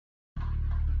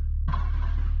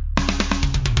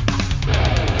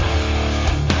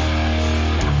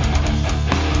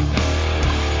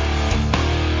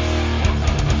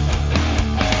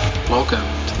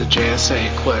the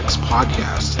JSA Clicks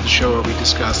podcast, the show where we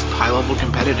discuss high-level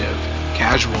competitive,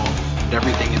 casual, and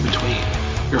everything in between.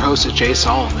 Your host is Jay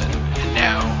Solomon, and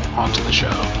now, on to the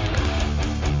show.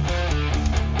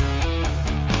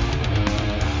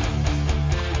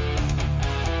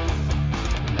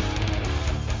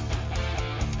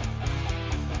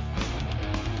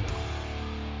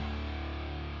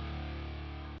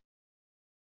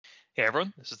 Hey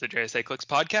everyone, this is the JSA Clicks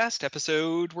podcast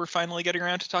episode. We're finally getting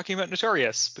around to talking about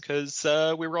Notorious because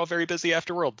we were all very busy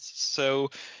after Worlds, so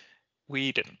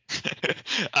we didn't.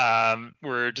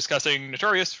 We're discussing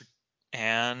Notorious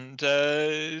and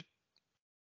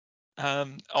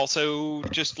also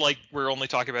just like we're only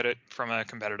talking about it from a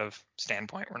competitive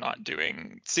standpoint. We're not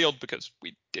doing sealed because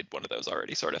we did one of those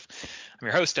already, sort of. I'm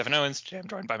your host, Devin Owens. I'm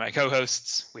joined by my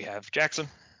co-hosts. We have Jackson.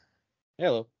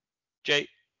 Hello. Jay.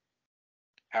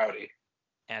 Howdy.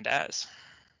 And Az.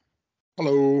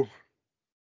 Hello.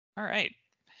 All right.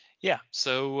 Yeah,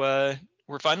 so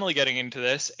we're finally getting into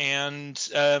this, and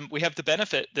we have the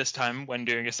benefit this time when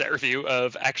doing a set review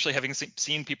of actually having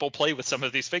seen people play with some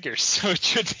of these figures, so it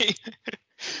should be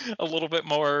a little bit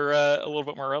more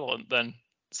relevant than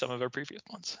some of our previous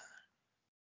ones.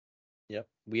 Yep,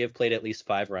 we have played at least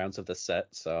 5 rounds of this set,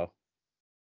 so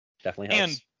definitely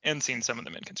helps. And seen some of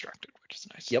them in constructed, which is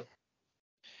nice. Yep.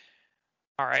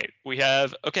 All right, we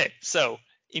have so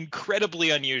incredibly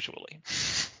unusually.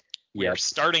 We are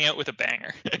starting out with a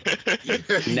banger.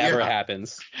 Never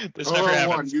happens. This never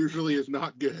happens. One usually is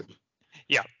not good.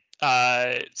 Yeah.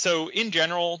 So in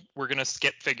general, we're going to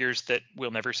skip figures that we'll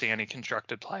never see any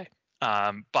constructed play.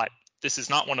 But this is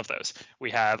not one of those. We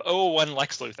have 001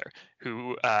 Lex Luthor,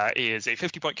 who is a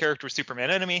 50-point character with Superman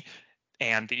enemy.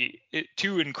 And the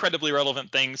two incredibly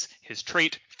relevant things: his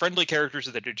trait, friendly characters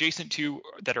that are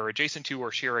adjacent to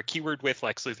or share a keyword with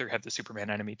Lex Luthor have the Superman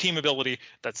enemy team ability.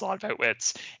 That's a lot of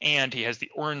outwits. And he has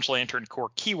the Orange Lantern core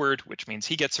keyword, which means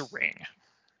he gets a ring.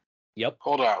 Yep.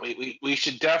 Hold on. We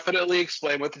should definitely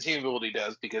explain what the team ability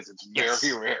does because it's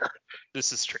very rare.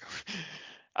 This is true.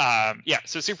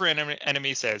 So Superman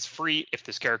enemy says free if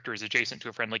this character is adjacent to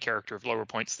a friendly character of lower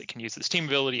points that can use this team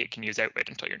ability. It can use outwit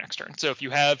until your next turn. So if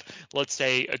you have, let's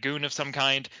say, a goon of some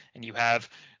kind, and you have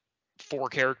 4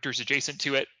 characters adjacent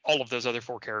to it, all of those other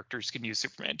 4 characters can use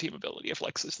Superman team ability if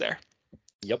Lex is there.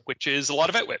 Yep. Which is a lot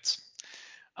of outwits.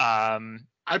 I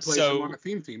played them on a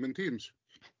theme in teams.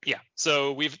 Yeah.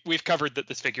 So we've covered that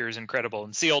this figure is incredible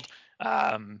and sealed.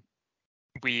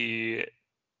 We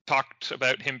talked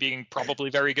about him being probably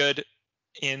very good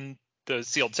in the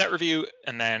sealed set review,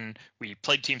 and then we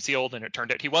played team sealed and it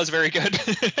turned out he was very good.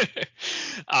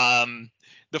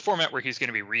 The format where he's going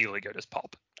to be really good is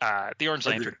pulp. The Orange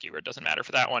Lantern keyword doesn't matter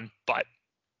for that one, but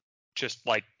just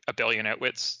like a billion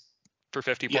outwits for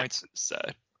 50 points is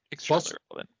extremely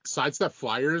relevant. Sidestep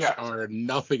flyers are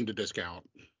nothing to discount.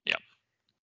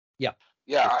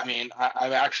 Yeah, I mean,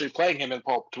 I'm actually playing him in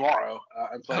pulp tomorrow.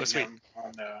 I'm playing him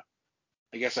on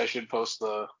I guess I should post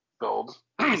the build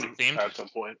at some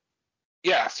point.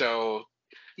 Yeah, so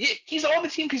he's on the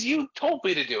team because you told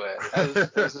me to do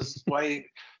it. As is why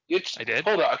I did.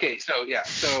 Hold on. Okay, so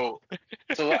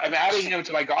I'm adding him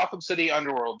to my Gotham City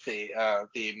Underworld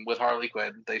theme with Harley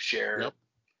Quinn. They share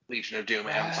Legion of Doom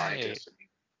and Scientist.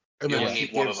 And you then only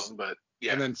need one of them, but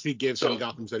yeah. And then she gives him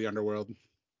Gotham City Underworld.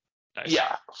 Nice.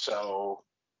 Yeah. So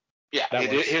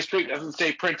his trait doesn't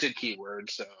say printed keyword,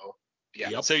 so. Yeah.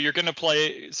 Yep. So you're gonna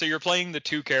play. So you're playing the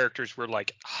 2 characters we're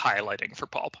like highlighting for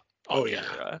pulp on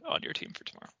your team for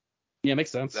tomorrow. Yeah,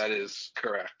 makes sense. That is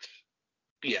correct.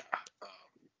 Yeah.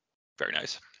 Very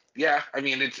nice. Yeah, I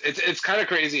mean it's kind of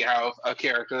crazy how a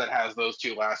character that has those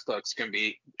 2 last clicks can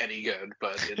be any good,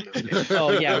 but in this case.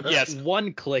 Oh yeah, yes.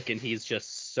 1 click and he's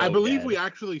just so. I believe dead. we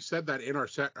actually said that in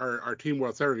our Team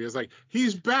World Set review. It's like,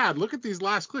 he's bad. Look at these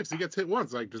last clicks. He gets hit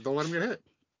once. Like, just don't let him get hit.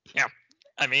 Yeah.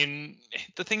 I mean,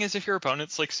 the thing is, if your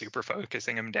opponent's like super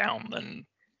focusing him down, then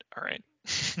all right.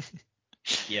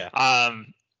 Yeah.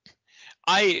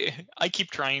 I keep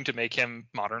trying to make him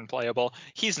modern playable.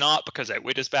 He's not, because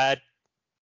outwit is bad.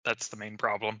 That's the main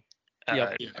problem.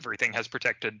 Everything has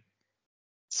protected,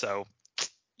 so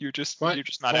you're just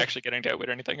not actually getting to outwit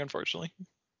anything, unfortunately.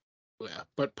 Yeah,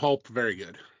 but pulp very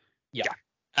good. Yeah,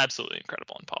 absolutely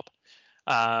incredible in pulp.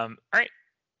 All right.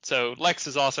 So Lex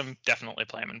is awesome. Definitely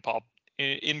play him in pulp.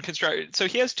 In construct, so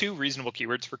he has 2 reasonable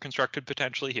keywords for constructed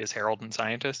potentially. He has Herald and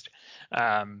Scientist.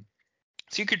 So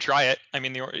you could try it. I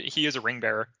mean, he is a ring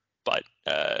bearer, but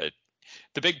the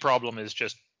big problem is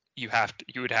just you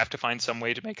would have to find some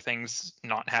way to make things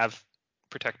not have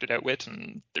protected outwit,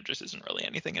 and there just isn't really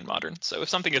anything in modern. So if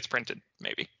something gets printed,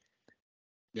 maybe.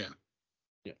 Yeah.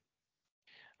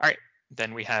 All right.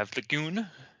 Then we have the Goon,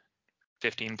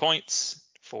 15 points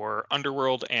for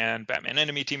Underworld and Batman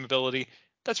Enemy team ability.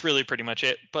 That's really pretty much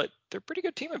it, but they're pretty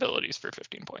good team abilities for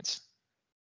 15 points.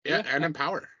 Yeah, and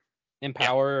Empower.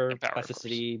 Empower,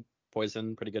 plasticity,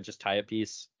 poison, pretty good. Just tie a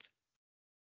piece.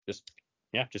 Just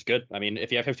good. I mean,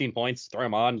 if you have 15 points, throw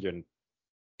him on. You're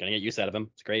gonna get use out of him.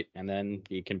 It's great, and then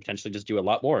he can potentially just do a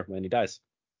lot more when he dies.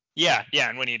 Yeah,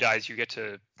 and when he dies, you get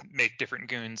to make different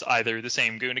goons, either the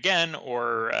same goon again,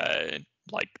 or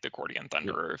like the Accordion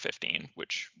Thunderer 15,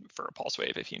 which for a Pulse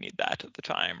Wave if you need that at the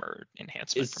time, or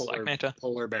enhancement for Black Manta.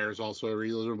 Polar Bear is also a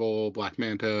reusable Black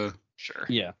Manta. Sure.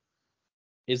 Yeah.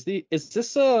 Is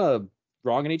this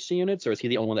wrong in HC units, or is he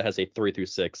the only one that has a 3 through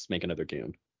 6 make another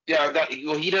goon? Yeah,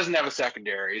 he doesn't have a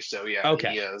secondary, so yeah,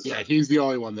 okay. He is. Yeah, he's the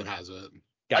only one that has it.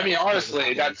 I mean,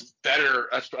 honestly, that's better.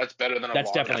 That's better than a That's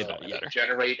lot definitely of, better.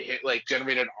 generate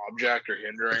an object or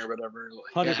hindering or whatever.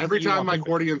 Yeah, every time my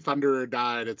Accordion Thunderer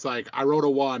died, it's like I rolled a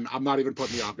 1. I'm not even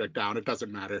putting the object down. It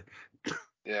doesn't matter.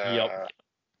 Yeah. Yep.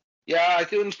 Yeah,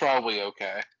 Goon's probably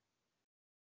okay.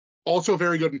 Also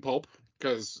very good in Pulp,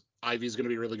 because Ivy's going to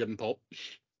be really good in Pulp.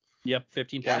 Yep,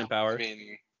 15 point in power. I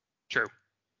mean, true.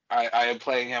 I am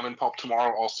playing him in Pulp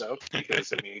tomorrow also,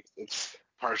 because, I mean, it's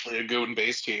partially a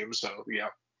Goon-based team, so, yeah.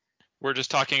 We're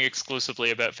just talking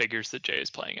exclusively about figures that Jay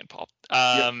is playing in Pulp.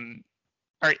 All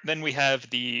right, then we have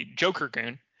the Joker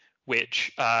Goon,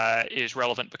 which is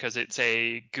relevant because it's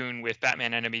a goon with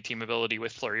Batman Enemy team ability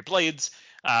with Flurry Blades.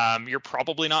 You're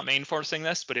probably not main forcing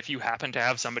this, but if you happen to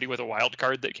have somebody with a wild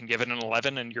card that can give it an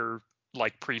 11 and your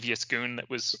like previous goon that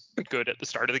was good at the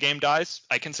start of the game dies,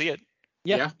 I can see it.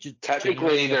 Yeah.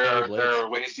 Technically, there are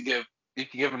ways to give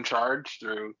him charge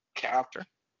through Cap,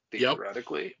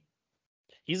 theoretically.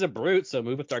 He's a brute, so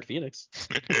move with Dark Phoenix.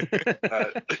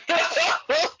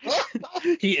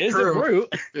 He is True. a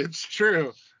brute. It's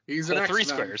true. He's an 3 X-Men.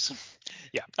 squares.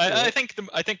 Yeah, I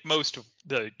think most of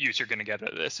the use you're going to get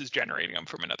out of this is generating them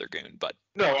from another goon, but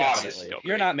no, obviously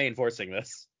you're not main forcing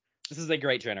this. This is a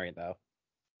great generate though.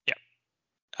 Yeah.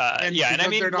 And I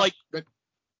mean like.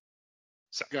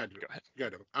 So, go ahead.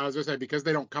 Good. I was gonna say, because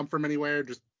they don't come from anywhere,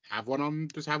 just have one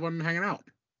hanging out.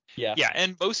 Yeah. Yeah,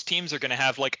 and most teams are going to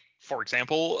have, like, for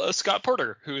example, a Scott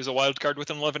Porter, who is a wild card with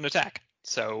an 11 attack.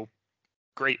 So,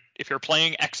 great. If you're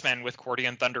playing X-Men with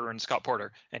Accordion Thunderer and Scott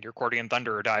Porter, and your Accordion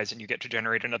Thunderer dies and you get to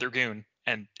generate another goon,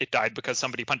 and it died because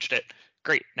somebody punched it,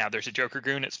 great. Now there's a Joker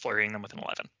goon, it's flurrying them with an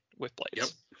 11 with blades. Yep.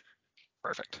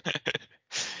 Perfect.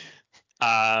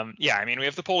 Yeah, I mean, we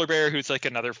have the Polar Bear, who's like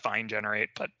another fine generate,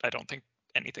 but I don't think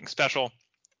anything special.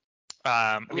 We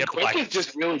have Quick is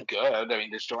just really good. I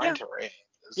mean, destroying terrain.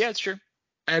 Yeah, it's true.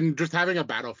 And just having a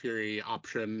Battle Fury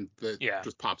option that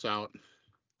just pops out.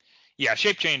 Yeah,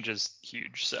 shape change is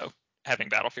huge, so having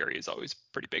Battle Fury is always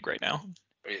pretty big right now.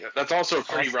 Yeah, that's also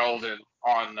pretty relevant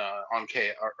on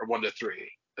K or 1 to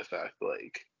 3 effect,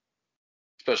 like,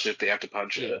 especially if they have to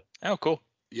punch it. Oh, cool.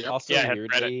 Yep. Also,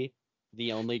 weirdly,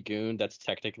 the only goon that's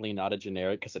technically not a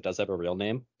generic because it does have a real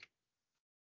name.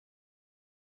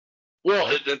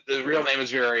 Well, the real name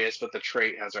is various, but the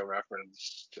trait has a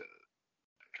reference to.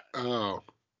 Oh.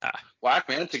 Black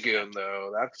Manta Goon,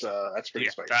 though, that's pretty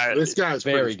spicy. This guy's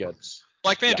very good.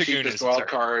 Black Manta Goon is wild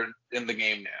card in the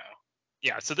game now.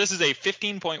 Yeah, so this is a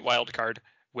 15-point wild card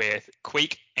with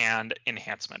Quake and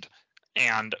Enhancement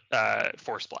and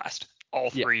Force Blast.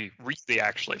 All three really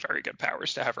actually very good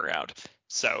powers to have around.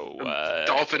 So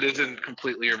Dolphin isn't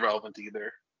completely irrelevant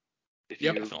either. If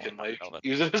you can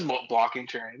use it as blocking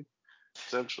terrain,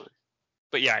 essentially.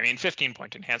 But yeah, I mean,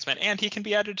 15-point enhancement, and he can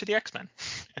be added to the X-Men.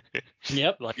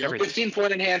 Yep. Like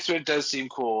 15-point enhancement does seem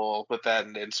cool, but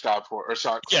then in Scott or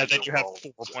Scott. Yeah, then you have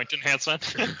 4-point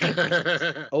enhancement.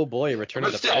 Oh boy, Return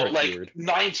of the Pirate like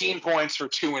 19 points for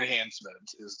 2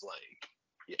 enhancements is like.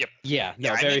 Yep. Yeah.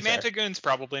 No, I very mean, Mantagoon's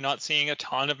probably not seeing a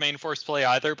ton of main force play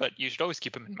either, but you should always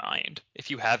keep him in mind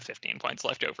if you have 15 points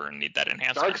left over and need that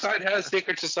enhancement. Darkseid has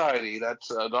Secret Society.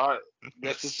 That's not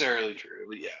necessarily true,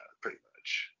 but yeah, pretty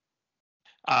much.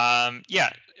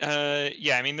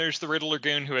 I mean, there's the Riddler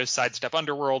Goon who has Sidestep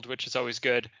Underworld, which is always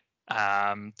good.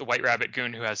 The White Rabbit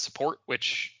Goon who has support,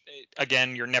 which,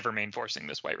 again, you're never main forcing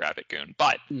this White Rabbit Goon.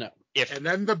 But no. And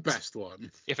then the best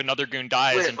one. If another goon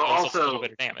dies and deals a little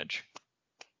bit of damage.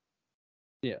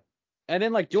 Yeah. And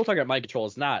then, like, dual target mind control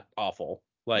is not awful.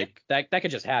 Like, that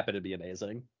could just happen to be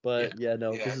amazing. But,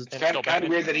 this is kind of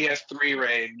weird that he has 3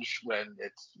 range when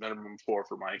it's minimum 4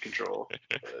 for mind control.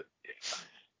 But,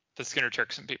 That's going to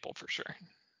trick some people for sure.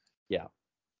 Yeah.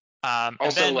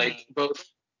 Also, both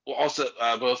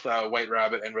White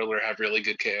Rabbit and Riddler have really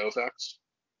good KO effects.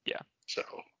 Yeah. So.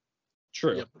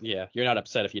 True. Yep. Yeah. You're not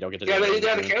upset if you don't get to.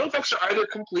 The KO effects are either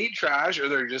complete trash or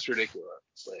they're just ridiculous.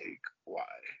 Like, why?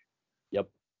 Yep.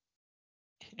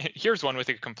 here's one with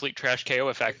a complete trash KO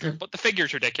effect, but the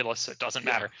figure's ridiculous, so it doesn't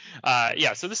matter.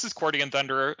 So this is Cordian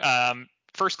Thunderer.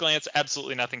 First glance,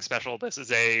 absolutely nothing special. This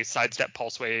is a sidestep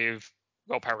pulse wave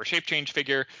willpower shape change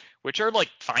figure, which are like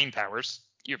fine powers.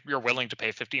 You're willing to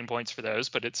pay 15 points for those,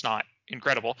 but it's not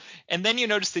incredible. And then you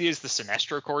notice that he has the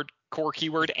Sinestro core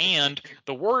keyword and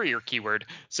the Warrior keyword.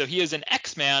 So he is an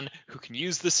X-Man who can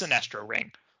use the Sinestro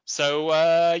ring. So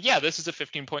this is a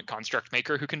 15-point construct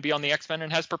maker who can be on the X-Men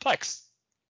and has Perplex.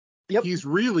 Yep. He's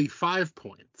really 5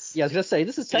 points. Yeah, I was gonna say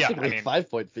this is technically a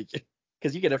 5-point figure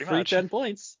because you get a free 10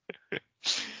 points.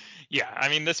 Yeah, I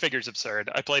mean, this figure's absurd.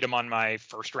 I played him on my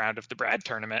first round of the Brad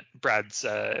tournament. Brad's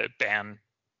ban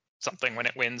something when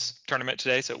it wins tournament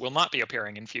today, so it will not be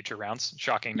appearing in future rounds.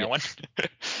 Shocking no one.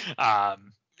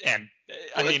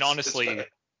 Honestly...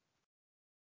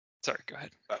 Sorry, go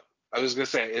ahead. I was going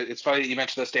to say, it's funny that you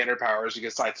mentioned the standard powers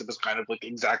because sidestep is kind of like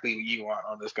exactly what you want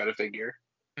on this kind of figure.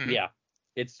 Mm-hmm. Yeah,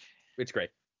 it's great.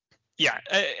 Yeah,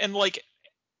 and like,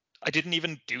 I didn't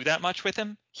even do that much with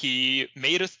him. He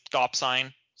made a stop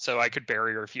sign so I could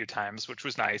barrier a few times, which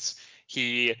was nice.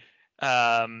 He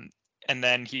and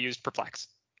then he used Perplex,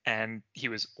 and he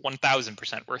was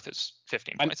 1,000% worth his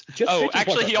 15 points.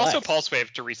 Actually, he also pulse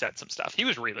waved to reset some stuff. He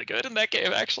was really good in that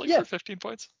game, actually, for 15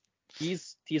 points.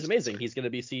 He's amazing. He's going to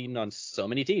be seen on so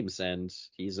many teams, and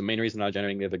he's the main reason why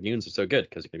generating the other goons are so good,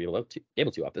 because you're going to be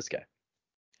able to off this guy.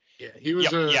 Yeah, he was.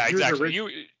 Exactly.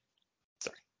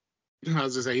 Sorry. I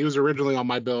was going to say, he was originally on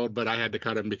my build, but I had to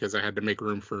cut him because I had to make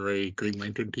room for a Green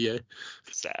Lantern TA.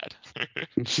 Sad.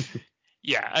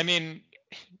 Yeah, I mean,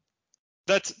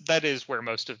 that is where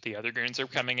most of the other goons are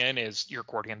coming in, is your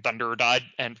Cordian Thunderer died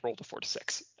and rolled a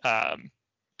 4-6.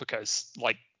 Because,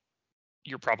 like,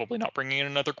 you're probably not bringing in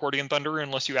another Cordian Thunderer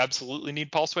unless you absolutely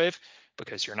need Pulse Wave,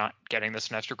 because you're not getting the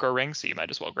Sinestro Core ring, so you might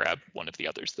as well grab one of the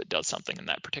others that does something in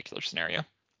that particular scenario.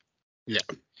 Yeah.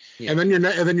 And then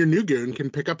your new goon can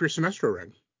pick up your Sinestro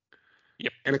ring.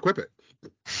 Yep. And equip it.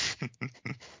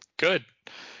 Good.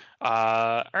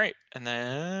 All right. And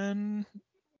then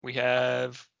we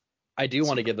have... I do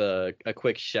want to give a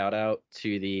quick shout out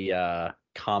to the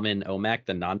common OMAC,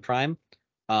 the non-prime.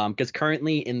 Because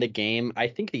currently in the game, I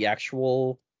think the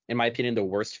actual, in my opinion, the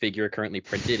worst figure currently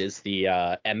printed is the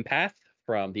Empath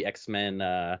from the X-Men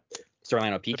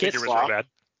Storyline OP kits. Was really bad.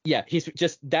 Yeah, he's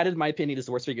just, that in my opinion is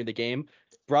the worst figure in the game.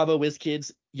 Bravo,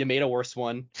 WizKids, you made a worse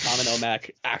one. Common OMAC,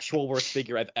 actual worst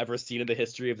figure I've ever seen in the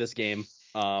history of this game.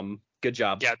 Good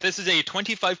job. Yeah, this is a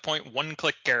 25-point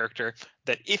one-click character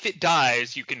that if it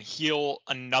dies, you can heal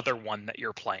another one that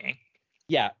you're playing.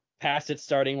 Yeah, past its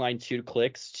starting line 2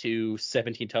 clicks to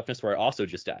 17 toughness, where it also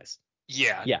just dies.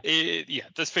 Yeah.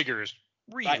 This figure is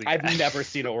really I've bad. never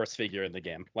seen a worse figure in the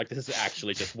game. Like, this is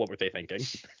actually just, what were they thinking?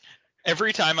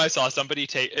 Every time I saw somebody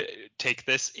take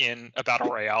this in a battle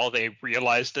royale, they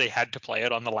realized they had to play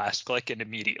it on the last click and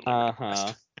immediately.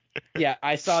 Yeah,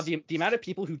 I saw the amount of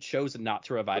people who chose not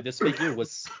to revive this figure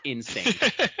was insane.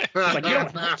 It's like, you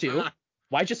don't have to.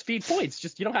 Why just feed points?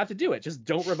 Just, you don't have to do it. Just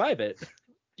don't revive it.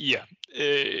 Yeah.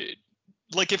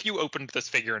 Like, if you opened this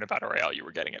figure in a battle royale, you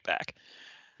were getting it back.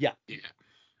 Yeah.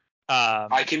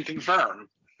 I can confirm.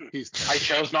 I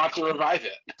chose not to revive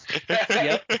it.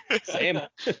 Yep. Same.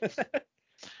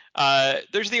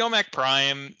 There's the OMAC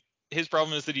Prime. His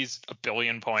problem is that he's a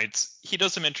billion points. He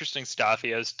does some interesting stuff.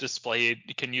 He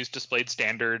can use displayed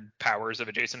standard powers of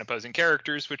adjacent opposing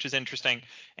characters, which is interesting,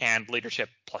 and leadership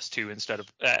 +2 instead of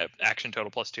action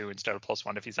total +2 instead of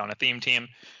 +1 if he's on a theme team.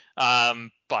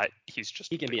 But he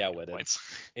can be outwitted. Points.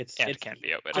 It can't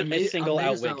be outwitted. A single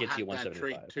Amazo outwit gets you 175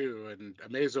 trait too, and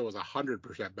Amazo was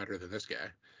 100% better than this guy.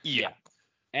 Yeah,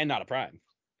 and not a prime.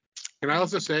 Can I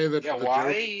also say that? Yeah,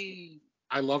 why?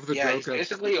 I love the joke. Yeah, he's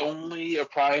basically only a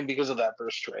prime because of that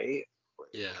first trait.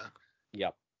 Yeah.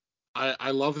 Yep.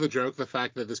 I love the joke, the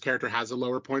fact that this character has a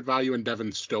lower point value and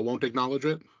Devin still won't acknowledge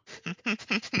it.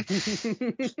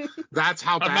 That's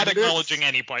how bad I'm not it is. acknowledging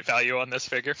any point value on this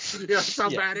figure. Yeah, that's how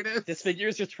bad it is. This figure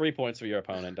is just 3 points for your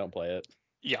opponent. Don't play it.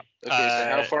 Yeah. Okay, so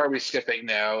how far are we skipping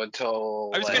now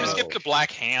until... I was going to skip the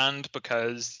Black Hand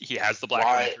because he has the Black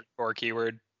Lantern core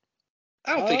keyword.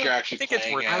 I don't think you're actually I think playing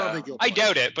it's worth, I don't think you'll I play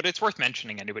doubt it. it, but it's worth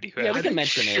mentioning anybody who Yeah, has we can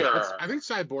mention it. Sure. I think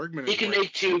Cyborgman He can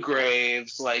make 2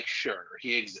 graves, like, sure,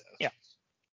 he exists.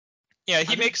 Yeah,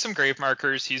 he makes some grave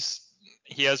markers.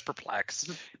 He has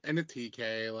Perplex. And a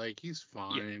TK, like, he's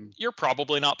fine. You're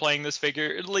probably not playing this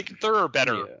figure. Like, there are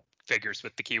better figures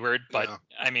with the keyword, but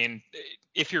I mean,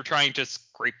 if you're trying to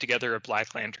scrape together a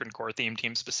Black Lantern core theme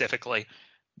team specifically,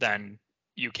 then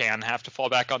you can have to fall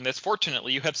back on this.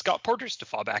 Fortunately, you have Scott Porters to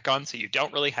fall back on, so you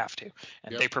don't really have to,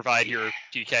 and they provide your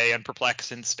DK and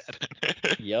Perplex instead.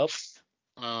 Yep.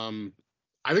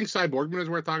 I think Cyborgman is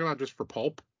worth talking about just for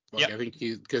pulp. Like, Yep. I think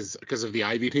because of the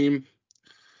Ivy team.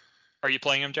 Are you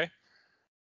playing him, Jay?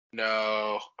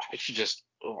 No, I should just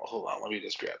hold on. Let me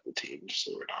just grab the team just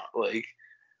so we're not like.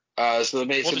 So the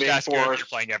main, We'll so just main ask you if force. you're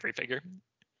playing every figure.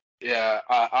 Yeah,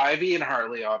 Ivy and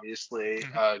Harley, obviously.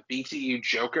 Mhm. BTU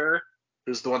Joker,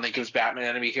 who's the one that gives Batman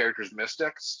enemy characters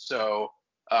mystics. So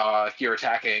if you're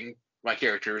attacking my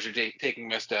characters, you're taking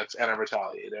mystics, and I'm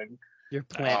retaliating. Your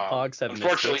plant pogs have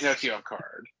unfortunately, mystics. no TM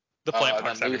card. The plant And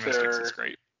pogs then having mystics Luther, is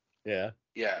great. Yeah.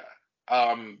 yeah.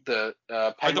 Are The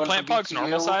the Penguin plant from pogs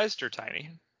normal BTU, sized or tiny?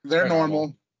 They're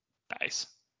normal. Nice.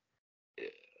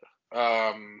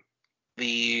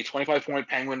 The 25-point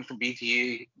Penguin from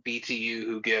BTU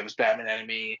who gives Batman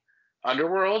enemy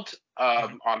Underworld.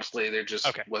 Honestly, they're just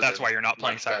Okay, that's why you're not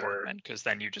playing much better. Cyborgman, because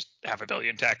then you just have a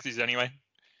billion taxis anyway.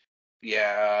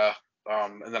 Yeah.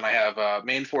 And then I have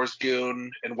Main Force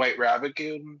Goon and White Rabbit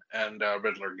Goon and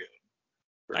Riddler Goon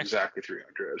for Nice. exactly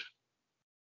 300.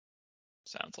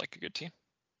 Sounds like a good team.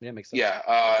 Yeah, makes sense. Yeah.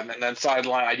 And then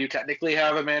sideline, I do technically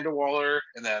have Amanda Waller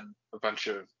and then a bunch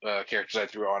of characters I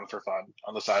threw on for fun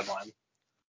on the sideline.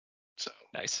 So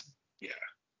Nice. yeah.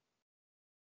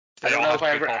 They I don't all know have if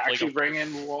I to be ever pulp actually legal. bring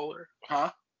in Waller.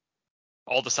 Huh?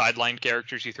 All the sidelined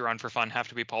characters you threw on for fun have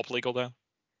to be pulp legal, though.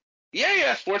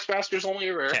 Yeah. Sportsmaster's only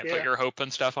a rare. Can't put your hope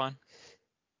and stuff on.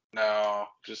 No,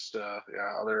 just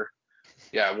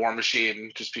War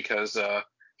Machine, just because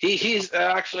he's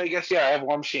actually, I guess, I have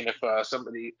War Machine if I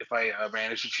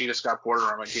manage to cheat a Scott Porter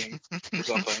on my team or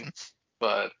something.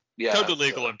 But yeah, Totally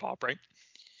legal in pulp, right?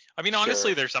 I mean,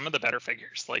 honestly, Sure. they're some of the better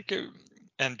figures, like,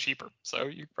 and cheaper, so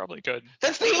you probably could.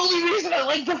 That's the only reason I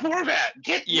like the format.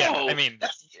 I mean,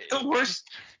 that's the worst.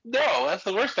 No, that's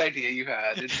the worst idea you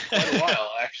had in quite a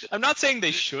while, actually. I'm not saying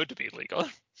they should be legal.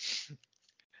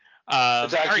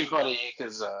 It's actually right. funny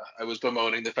because I was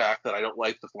bemoaning the fact that I don't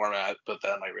like the format, but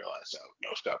then I realized,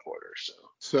 no Scott Porter.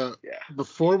 So yeah.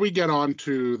 Before we get on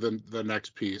to the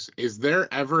next piece, is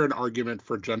there ever an argument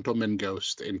for Gentleman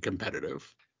Ghost in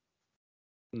competitive?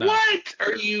 No. What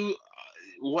are you?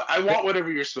 I want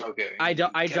whatever you're smoking. I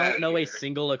don't know here. a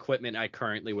single equipment I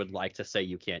currently would like to say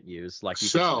you can't use. Like, you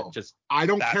So could just I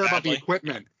don't that care about the badly?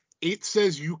 equipment. It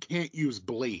says you can't use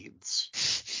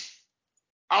blades.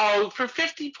 Oh, for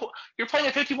 50 you're playing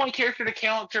a 50-point character to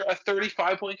counter a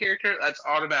 35-point character? That's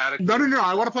automatic. No.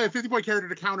 I want to play a 50-point character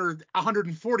to counter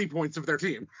 140 points of their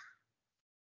team.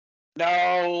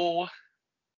 No.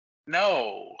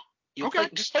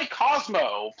 Just play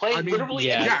Cosmo.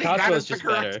 Literally anything. that Cosmo's is the just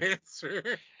correct better.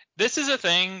 answer. This is a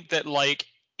thing that, like,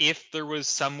 if there was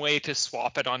some way to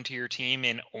swap it onto your team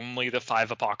in only the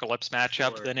 5 Apocalypse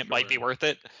matchup, then it might be worth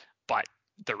it. But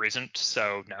there isn't,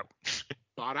 so no.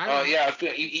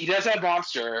 He does have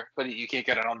Monster, but you can't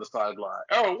get it on the sideline.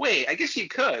 Oh, wait, I guess you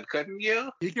couldn't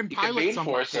you? He can You pilot could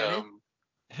someone, force him.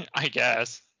 I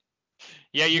guess.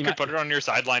 Yeah, you could put it on your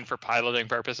sideline for piloting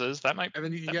purposes. That might. And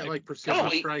then you can get like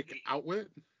Precision Strike Outwit.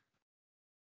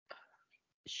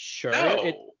 Sure.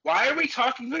 No. Why are we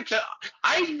talking about?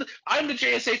 I'm the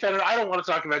JSA fan, and I don't want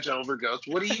to talk about Gentleman Ghost.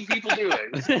 What are you people doing?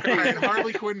 This is crazy.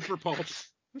 Harley Quinn for pulp.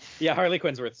 Yeah, Harley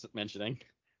Quinn's worth mentioning.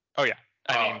 Oh yeah,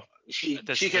 I mean, she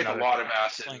kicked a lot of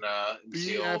ass in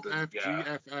Sealed.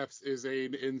 GFFs is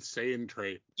an insane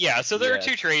trait. Yeah, so there are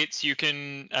 2 traits. You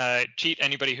can cheat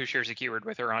anybody who shares a keyword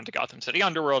with her onto Gotham City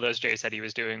Underworld, as Jay said he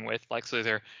was doing with Lex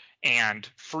Luthor. And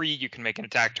free, you can make an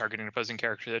attack targeting an opposing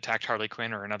character that attacked Harley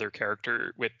Quinn or another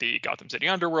character with the Gotham City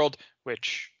Underworld,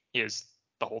 which is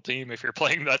the whole team if you're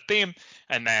playing that theme.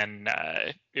 And then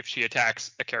if she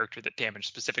attacks a character that damaged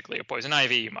specifically a Poison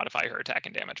Ivy, you modify her attack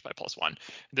and damage by +1.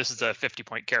 This is a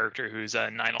 50-point character who's a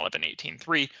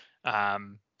 9/11/18/3.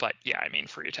 But yeah, I mean,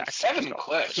 free attacks. 7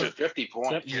 clips at 50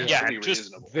 points. Yeah, pretty just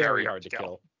reasonable. Very hard to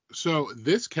kill. So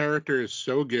this character is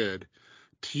so good.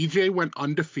 TJ went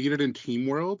undefeated in Team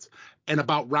Worlds, and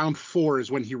about round 4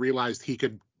 is when he realized he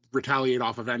could retaliate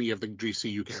off of any of the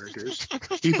GCU characters.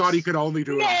 He thought he could only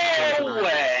do it off Poison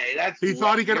Ivy. He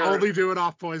thought he could only do it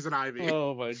off Poison Ivy.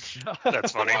 Oh my god.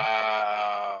 That's funny.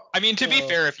 Wow. I mean, to be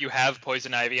fair, if you have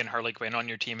Poison Ivy and Harley Quinn on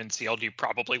your team in Sealed, you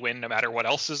probably win no matter what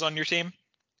else is on your team.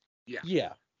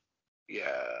 Yeah.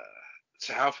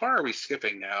 So how far are we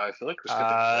skipping now? I feel like we're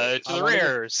skipping to the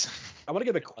rares. I want to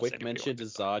give a quick mention to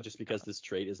Zod just because this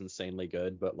trait is insanely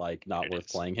good, but like not worth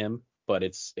playing him. But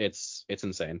it's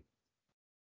insane.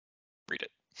 Read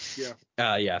it.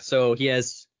 Yeah. So he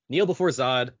has kneel before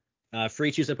Zod.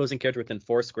 Free, choose an opposing character within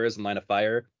 4 squares in line of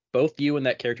fire. Both you and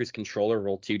that character's controller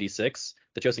roll 2d6.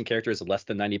 The chosen character is less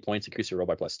than 90 points. Increase your roll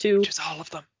by +2. Which is all of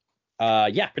them.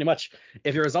 Yeah, pretty much.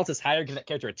 If your result is higher, give that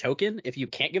character a token. If you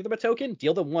can't give them a token,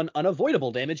 deal them 1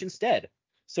 unavoidable damage instead.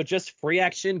 So just free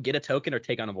action, get a token, or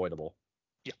take unavoidable.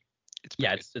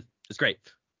 Yeah, it's great.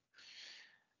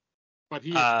 But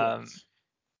he has points.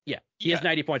 Yeah, he has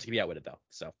 90 points to be outwitted though.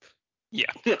 So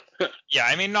yeah,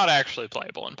 I mean, not actually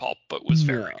playable in Pulp, but was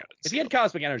very good. If he had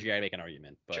Cosmic Energy, I'd make an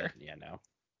argument. But sure. Yeah, no.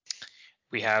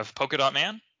 We have Polka Dot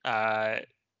Man.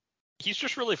 He's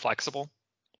just really flexible.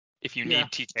 If you need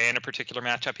TK in a particular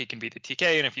matchup, he can be the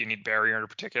TK, and if you need Barrier in a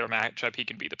particular matchup, he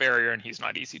can be the Barrier, and he's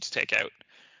not easy to take out.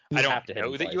 I don't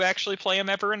know that you actually play him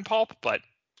ever in Pulp, but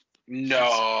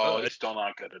no, he's still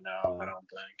not good enough. I don't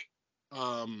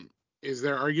think. Is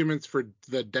there arguments for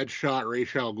the Deadshot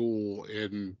Ra's al Ghul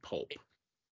in Pulp?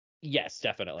 Yes,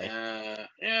 definitely.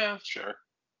 Yeah, sure.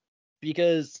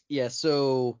 Because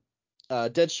so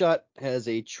Deadshot has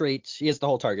a trait. He has the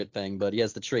whole target thing, but he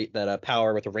has the trait that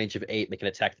power with a range of 8 make an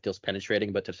attack that deals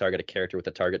penetrating, but to target a character with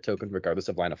a target token, regardless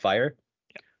of line of fire.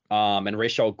 And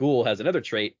Ra's al Ghul has another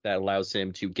trait that allows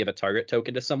him to give a target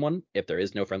token to someone if there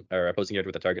is no friend or opposing character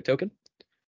with a target token.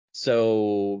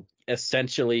 So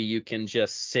essentially, you can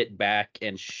just sit back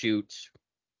and shoot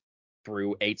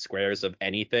through 8 squares of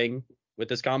anything with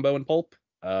this combo in Pulp.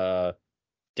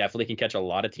 Definitely can catch a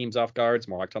lot of teams off guards.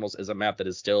 Morlock Tunnels is a map that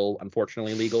is still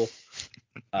unfortunately legal.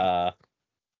 And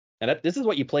this is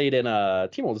what you played in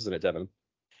Team World, isn't it, Devin?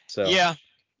 So yeah,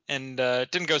 and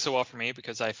it didn't go so well for me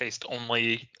because I faced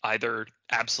only either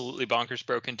absolutely bonkers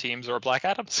broken teams or Black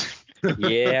Adams.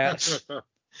 Yeah.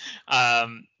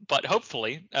 But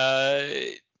hopefully,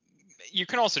 you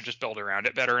can also just build around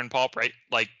it better in Pulp, right?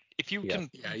 Like if you can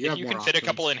fit a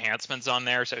couple enhancements on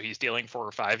there, so he's dealing 4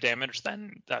 or 5 damage,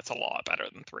 then that's a lot better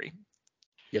than 3.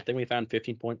 Good thing we found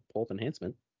 15-point Pulp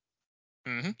enhancement.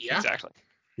 Mm-hmm. Yeah. Exactly.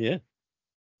 Yeah.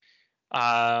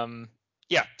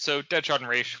 So Deadshot and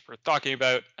Ra's we're talking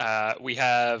about. We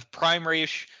have Prime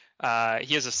Ra's.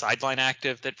 He has a sideline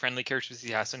active that friendly characters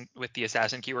with the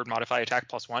assassin keyword modify attack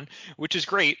 +1, which is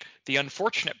great. The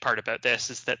unfortunate part about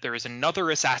this is that there is another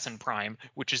assassin prime,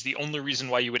 which is the only reason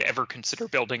why you would ever consider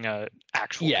building a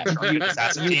actual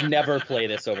assassin team. You never play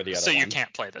this over the other so one. You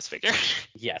can't play this figure.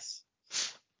 Yes.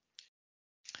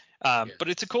 But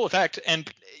it's a cool effect,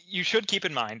 and you should keep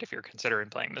in mind if you're considering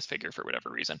playing this figure for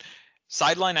whatever reason,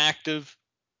 sideline active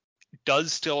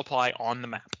does still apply on the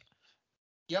map.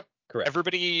 Yep. Correct.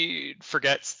 Everybody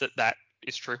forgets that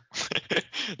is true.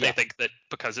 They think that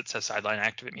because it says sideline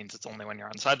active, it means it's only when you're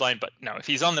on sideline. But no, if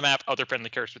he's on the map, other friendly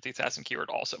characters with the assassin keyword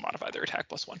also modify their attack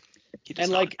 +1. He does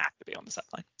not have to be on the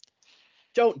sideline.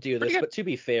 Don't do this, but to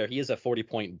be fair, he is a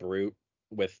 40-point brute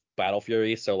with Battle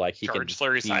Fury, so he Charge, can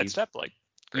flurry, sidestep,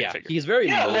 great figure. He's very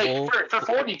mobile. For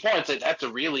 40 points, that's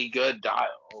a really good dial.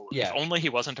 Yeah. If only he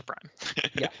wasn't a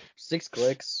prime. 6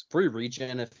 clicks, free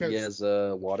regen if he has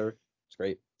water. It's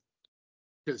great.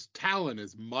 Because Talon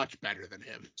is much better than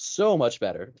him. So much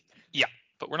better. Yeah,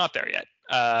 but we're not there yet.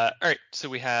 All right, so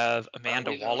we have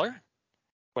Amanda Waller.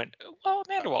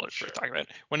 Amanda Waller's worth talking about.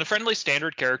 When a friendly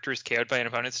standard character is KO'd by an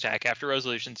opponent's attack, after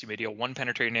resolutions, you may deal 1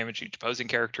 penetrating damage to each opposing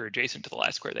character adjacent to the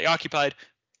last square they occupied.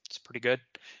 It's pretty good.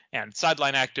 And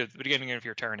sideline active at the beginning of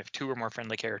your turn, if 2 or more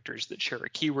friendly characters that share a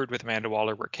keyword with Amanda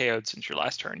Waller were KO'd since your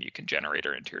last turn, you can generate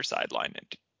her into your sideline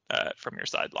and from your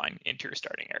sideline into your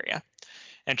starting area.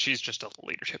 And she's just a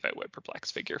leadership outwit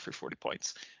perplex figure for 40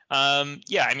 points.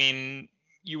 I mean,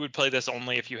 you would play this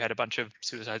only if you had a bunch of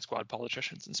Suicide Squad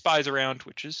politicians and spies around,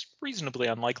 which is reasonably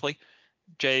unlikely.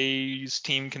 Jay's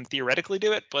team can theoretically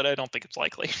do it, but I don't think it's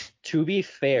likely. To be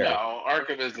fair, no,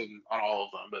 Arkham isn't on all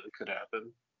of them, but it could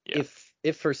happen. Yeah.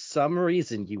 If for some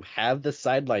reason you have the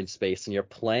sideline space and you're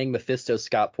playing Mephisto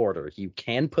Scott Porter, you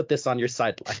can put this on your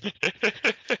sideline.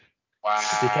 Wow.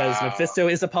 Because Mephisto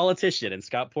is a politician and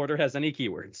Scott Porter has any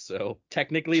keywords, so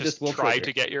technically just this will try trigger.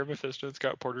 To get your Mephisto and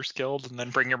Scott Porter skilled, and then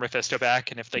bring your Mephisto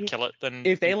back. And if they kill it, then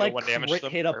if they one damage crit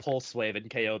them, hit a pulse wave and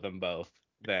KO them both,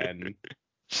 then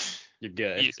you're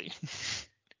good. Easy.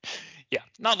 Yeah,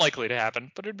 not likely to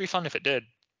happen, but it'd be fun if it did.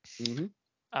 Mm-hmm.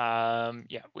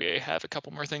 We have a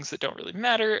couple more things that don't really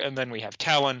matter, and then we have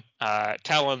Talon.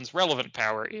 Talon's relevant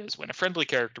power is when a friendly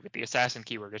character with the assassin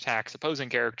keyword attacks opposing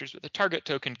characters with a target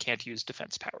token can't use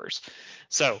defense powers.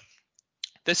 So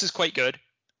this is quite good.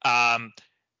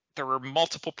 There are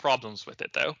multiple problems with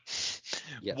it, though.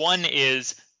 Yes. One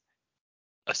is,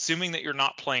 assuming that you're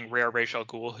not playing rare Ra's al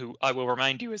Ghul, who I will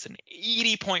remind you is an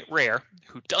 80-point rare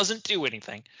who doesn't do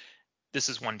anything, this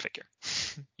is one figure.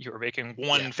 You are making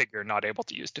one figure not able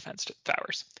to use defense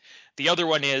powers. The other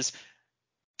one is,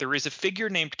 there is a figure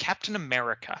named Captain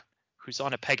America who's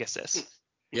on a Pegasus.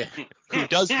 Yeah. Who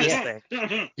does this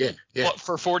thing. Yeah.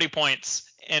 For 40 points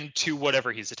and to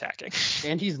whatever he's attacking.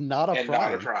 And he's not a prime.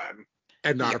 Not a prime.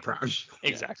 And not a prime.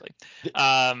 Exactly.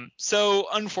 So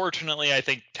unfortunately, I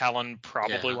think Talon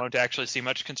probably won't actually see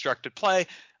much constructed play.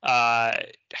 Not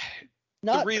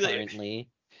currently.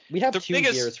 We have 2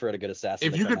 years for a good assassin.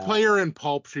 If you could play her in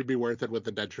Pulp, she'd be worth it with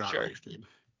the Deadshot Rage team.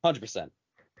 100%.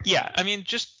 Yeah, I mean,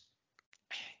 just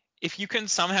if you can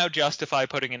somehow justify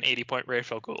putting an 80-point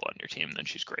racial ghoul on your team, then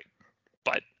she's great.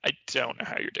 But I don't know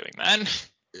how you're doing that.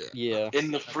 Yeah.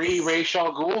 In the free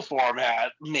racial ghoul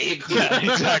format, maybe. Yeah,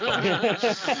 exactly.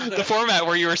 The format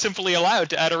where you are simply allowed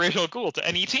to add a racial ghoul to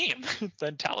any team.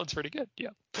 Then Talon's pretty good.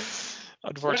 Yeah.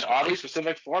 Unfortunately. An oddly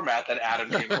specific format that Adam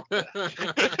came up with.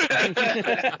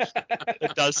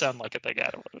 It does sound like a thing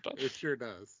Adam would have done. It sure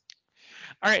does.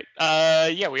 All right.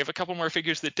 We have a couple more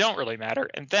figures that don't really matter,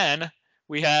 and then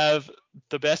we have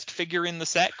the best figure in the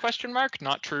set? ?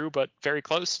 Not true, but very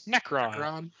close.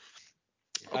 Necron.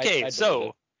 Okay,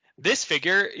 so this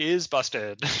figure is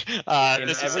busted. In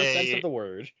every sense of the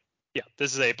word. Yeah,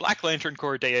 this is a Black Lantern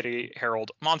Corps Deity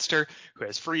Herald monster who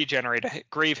has free generate a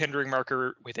grave hindering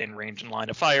marker within range and line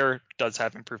of fire. Does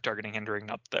have improved targeting hindering,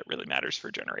 not that really matters for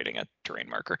generating a terrain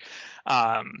marker.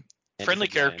 Friendly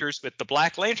characters with the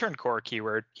Black Lantern Corps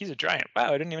keyword. He's a giant. Wow,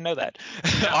 I didn't even know that.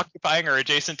 Occupying or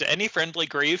adjacent to any friendly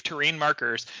grave terrain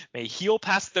markers may heal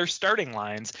past their starting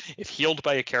lines if healed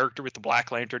by a character with the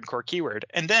Black Lantern Corps keyword.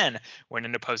 And then, when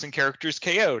an opposing character is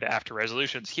KO'd after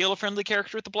resolutions, heal a friendly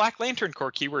character with the Black Lantern Corps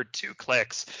keyword 2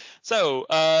 clicks. So,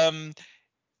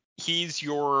 he's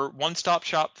your one-stop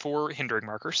shop for hindering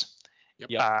markers.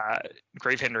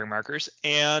 Grave hindering markers,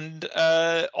 and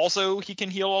also he can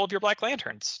heal all of your Black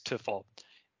Lanterns to full.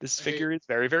 This figure is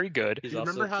very, very good. Do you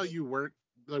remember how you weren't,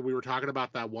 like, we were talking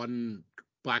about that one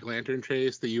Black Lantern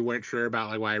chase that you weren't sure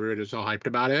about, like, why everybody was so hyped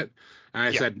about it? And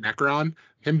I said Necron.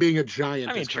 Him being a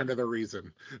giant is kind of the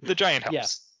reason. The giant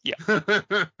helps. Yeah.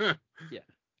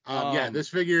 This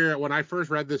figure, when I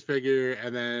first read this figure,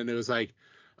 and then it was like,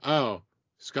 oh,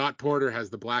 Scott Porter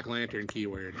has the Black Lantern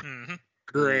keyword. Mm-hmm.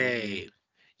 Great.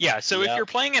 Yeah, so if you're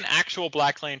playing an actual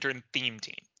Black Lantern theme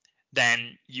team,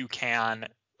 then you can,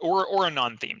 or a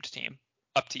non-themed team,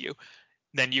 up to you,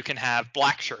 then you can have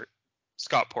Black Shirt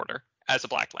Scott Porter as a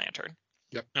Black Lantern.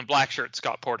 Yep. And Black Shirt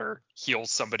Scott Porter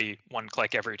heals somebody 1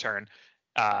 click every turn,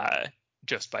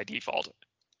 just by default,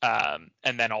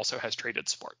 and then also has traded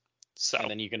support. So,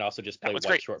 and then you can also just play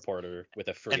White Short Porter with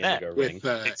a free Indigo ring.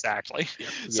 Exactly.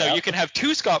 So you can have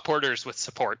 2 Scott Porters with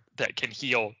support that can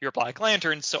heal your Black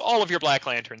Lanterns, so all of your Black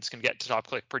Lanterns can get to top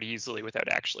click pretty easily without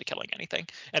actually killing anything.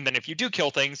 And then if you do kill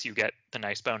things, you get the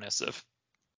nice bonus of...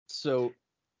 So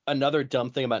another dumb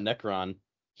thing about Necron,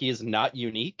 he is not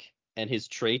unique, and his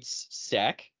traits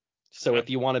stack. So if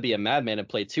you want to be a madman and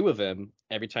play 2 of him,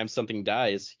 every time something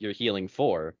dies, you're healing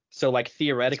 4. So, like,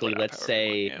 theoretically, let's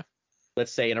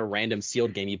say in a random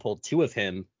sealed game you pulled 2 of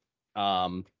him,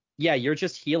 you're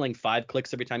just healing 5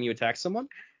 clicks every time you attack someone.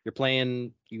 You're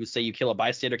playing, you say you kill a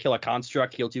bystander, kill a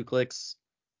construct, heal 2 clicks,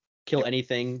 kill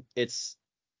anything. It's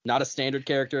not a standard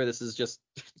character. This is just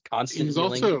constant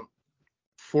healing. He's also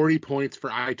 40 points for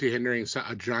I2 hindering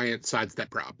a giant sidestep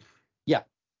prop. Yeah.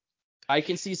 I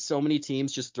can see so many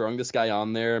teams just throwing this guy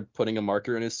on there, putting a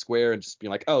marker in his square, and just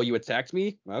being like, oh, you attacked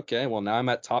me? Okay, well, now I'm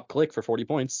at top click for 40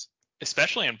 points.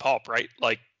 Especially in Pulp, right?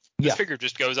 Like, this figure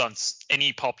just goes on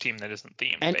any Pulp team that isn't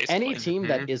themed, and basically. Any team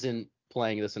that isn't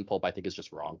playing this in Pulp, I think, is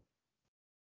just wrong.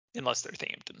 Unless they're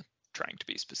themed and trying to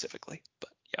be specifically, but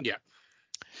yeah.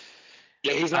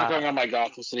 Yeah, he's not going on my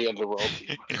Gotham City Underworld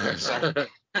team.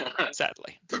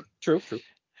 Sadly. True.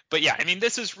 But yeah, I mean,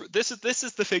 this is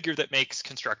the figure that makes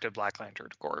constructed Black Lantern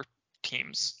Corps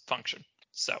teams function.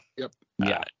 So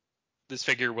this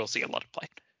figure will see a lot of play.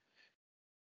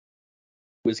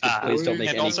 Please don't make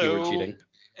any keyword cheating.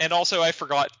 And also, I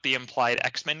forgot the implied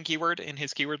X-Men keyword in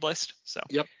his keyword list. So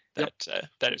that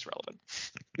is relevant.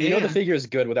 You know the figure is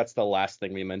good, but that's the last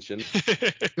thing we mentioned.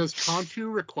 Does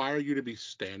Khonshu require you to be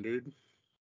standard?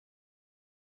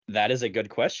 That is a good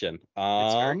question. It's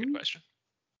a very good question.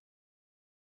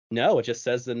 No, it just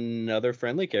says another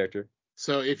friendly character.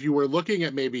 So if you were looking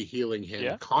at maybe healing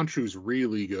him, Khonshu's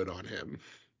really good on him.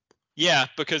 Yeah,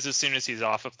 because as soon as he's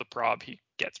off of the prob, he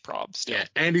gets prob still. Yeah,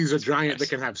 and he's a giant that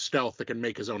can have stealth that can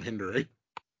make his own hindering.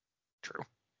 True.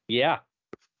 Yeah.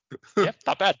 Yep,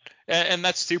 not bad. And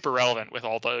that's super relevant with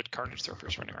all the Carnage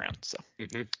Surfers running around. So,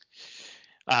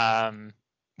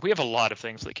 we have a lot of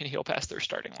things that can heal past their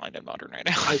starting line in Modern right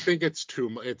now. I think it's too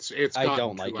much. It's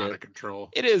gotten too out of control.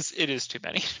 It is too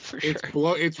many for sure.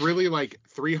 It's really like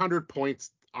 300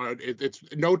 points. It's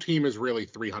no team is really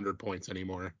 300 points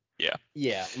anymore.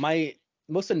 Yeah. My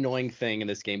most annoying thing in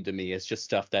this game to me is just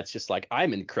stuff that's just like,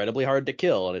 I'm incredibly hard to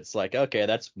kill, and it's like, okay,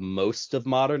 that's most of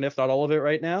Modern, if not all of it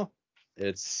right now.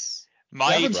 It's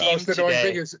My Kevin's team most annoying today,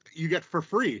 thing is you get for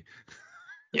free.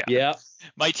 Yeah.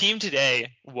 my team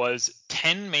today was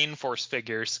 10 main force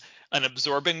figures, an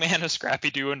absorbing man, a Scrappy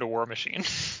Doo, and a War Machine.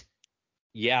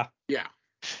 Yeah. Yeah.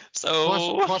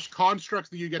 So Plus constructs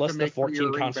that you get Plus to the make from 14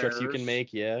 your ring constructs you bearers. can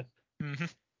make. Yeah. mhm.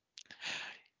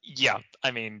 Yeah,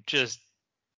 I mean, just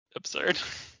absurd.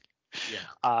 Yeah.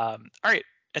 All right,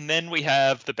 and then we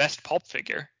have the best pulp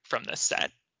figure from this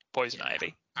set, Poison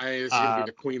Ivy. This is gonna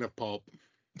be the queen of pulp.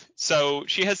 So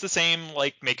she has the same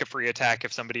like make a free attack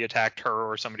if somebody attacked her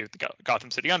or somebody with the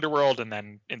Gotham City Underworld, and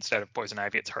then instead of Poison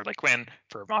Ivy, it's Harley Quinn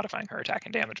for modifying her attack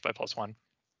and damage by +1.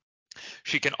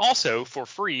 She can also, for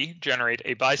free, generate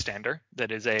a bystander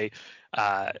that is a,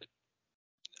 I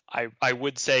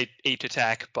would say 8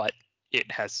 attack, but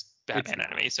it has Batman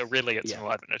enemy, so really it's an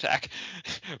 11 attack.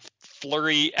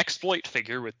 Flurry exploit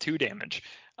figure with 2 damage,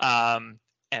 and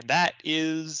that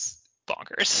is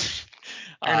bonkers.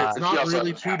 And it's She not also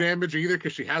really has 2 damage either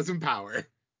because she has Empower.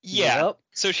 Yeah. Yep.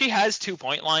 So she has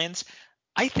 2-point lines.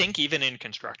 I think even in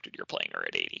constructed, you're playing her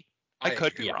at 80. I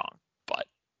could be wrong, but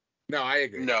No, I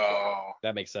agree. No.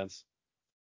 That makes sense.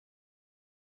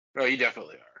 No, you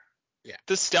definitely are.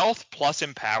 the stealth plus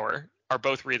empower are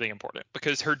both really important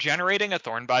because her generating a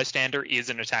thorn bystander is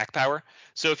an attack power.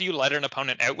 So if you let an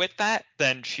opponent outwit that,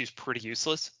 then she's pretty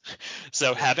useless.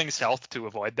 So having stealth to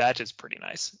avoid that is pretty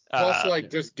nice. Plus,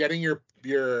 just getting your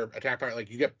attack power,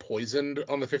 like you get poisoned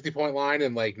on the 50-point line,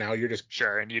 and like now you're just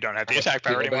sure, and you don't have the attack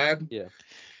power anymore. bad.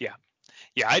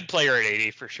 Yeah, I'd play her at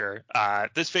 80 for sure.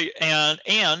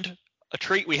 And a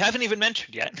trait we haven't even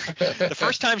mentioned yet. The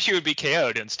first time she would be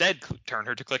KO'd, instead turn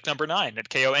her to click number 9 and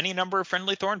KO any number of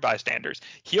friendly Thorn bystanders.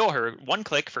 Heal her 1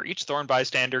 click for each Thorn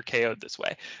bystander KO'd this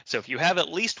way. So if you have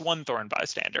at least 1 Thorn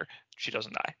bystander, she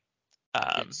doesn't die,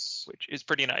 which is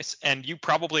pretty nice. And you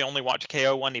probably only want to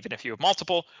KO one even if you have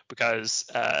multiple because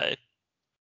it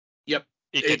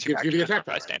gets you back to the attack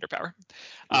bystander power.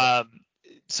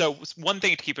 So one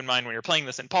thing to keep in mind when you're playing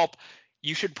this in Pulp,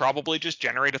 you should probably just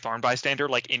generate a Thorn bystander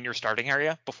like in your starting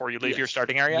area before you leave your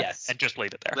starting area and just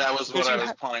leave it there. That was what I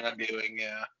was planning on doing,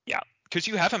 Yeah, because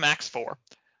you have a max 4,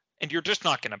 and you're just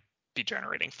not going to be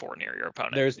generating 4 near your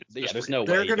opponent. There's no way.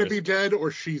 They're going to be dead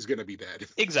or she's going to be dead.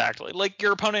 Exactly. Like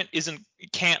your opponent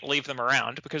can't leave them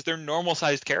around because they're normal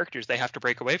sized characters they have to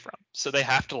break away from. So they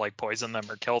have to like poison them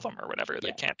or kill them or whatever.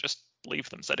 They can't just leave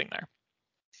them sitting there.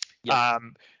 Yep.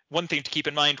 One thing to keep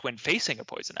in mind when facing a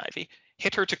Poison Ivy,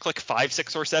 hit her to click 5,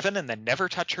 6, or 7 and then never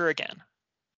touch her again.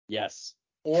 Yes.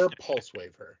 Or pulse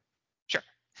wave her. Sure.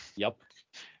 Yep.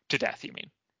 To death, you mean?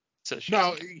 So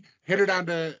hit her down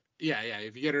to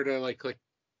if you get her to like click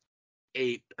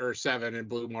 8 or 7 and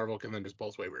Blue Marvel can then just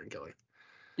pulse wave her and kill her.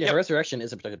 Yeah, her resurrection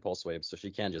is a protected pulse wave, so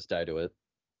she can just die to it.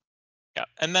 Yeah,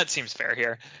 and that seems fair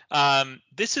here.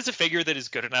 This is a figure that is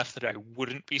good enough that I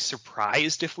wouldn't be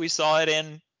surprised if we saw it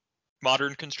in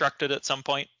Modern Constructed at some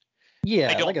point.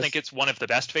 Yeah, I don't think it's one of the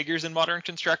best figures in Modern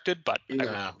Constructed, but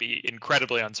I would be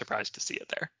incredibly unsurprised to see it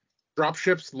there.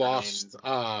 Dropship's lost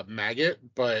Maggot,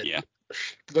 but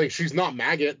like she's not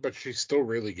Maggot, but she's still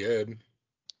really good.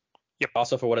 Yep.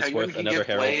 Also, for what it's worth, another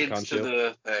Herald to Concho.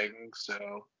 The thing,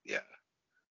 so yeah.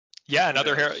 Yeah,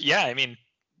 another Herald. Yeah, I mean,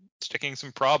 sticking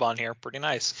some prob on here, pretty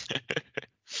nice.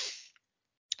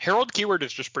 Herald keyword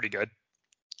is just pretty good.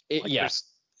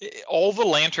 All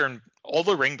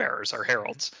the ring bearers are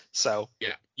heralds, so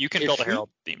you can build a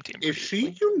herald theme team. Is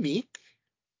she unique?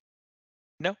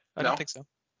 No, I don't think so.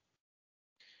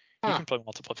 You can play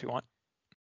multiple if you want.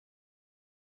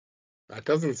 That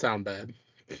doesn't sound bad.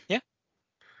 Yeah.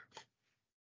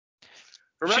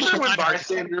 Remember when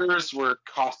bystanders were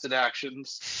costed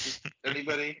actions?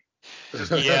 Anybody?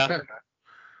 Yeah.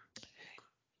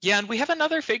 Yeah, and we have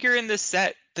another figure in this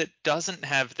set that doesn't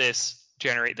have this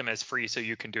generate them as free so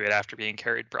you can do it after being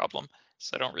carried problem.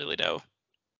 So I don't really know.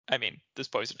 I mean, this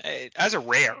poison as a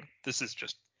rare, this is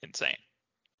just insane.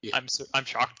 Yeah. I'm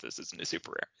shocked this isn't a super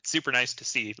rare. It's super nice to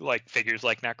see like figures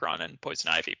like Necron and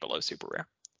Poison Ivy below super rare.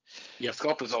 Yeah,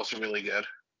 Sculpt is also really good.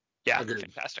 Yeah,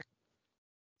 fantastic.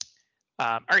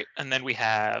 All right, and then we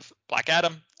have Black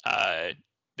Adam.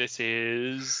 This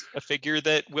is a figure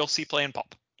that we'll see play in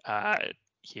Pulp.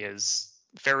 He is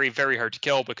very, very hard to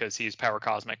kill because he's power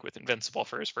cosmic with invincible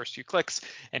for his first few clicks,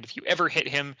 and if you ever hit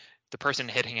him, the person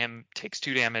hitting him takes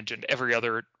 2 damage, and every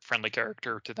other friendly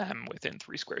character to them within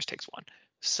 3 squares takes 1.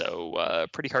 So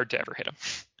pretty hard to ever hit him.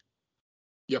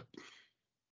 Yep.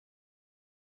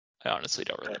 I honestly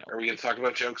don't really know. Are we going to talk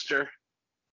about Jokester?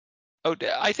 Oh,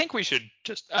 I think we should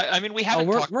just. I mean, we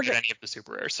haven't talked about any of the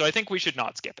super rares, so I think we should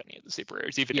not skip any of the super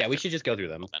rares. Even we should just go through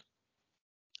them.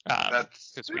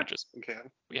 Because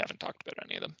we haven't talked about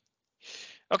any of them.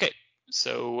 Okay,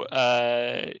 so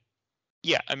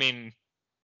Yeah, I mean,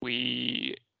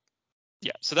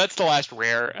 so that's the last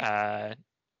rare.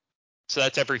 So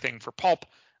that's everything for Pulp.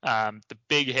 The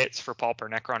big hits for Pulp are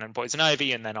Necron and Poison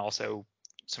Ivy, and then also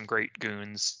some great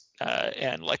goons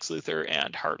and Lex Luthor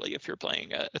and Harley if you're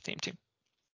playing a theme team.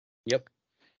 Yep.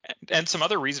 And some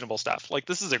other reasonable stuff. Like,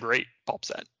 this is a great Pulp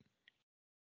set.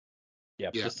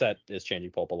 Yep, yeah. This set is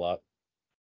changing Pulp a lot.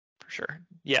 For sure.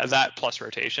 Yeah, that plus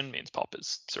rotation means Pulp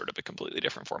is sort of a completely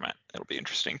different format. It'll be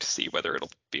interesting to see whether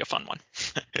it'll be a fun one.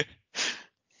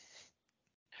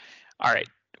 All right,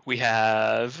 we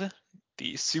have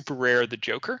the super rare The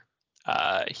Joker.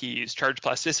 He's charged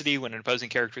plasticity when an opposing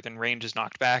character within range is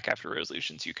knocked back. After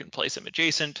resolutions, you can place him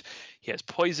adjacent. He has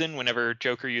poison whenever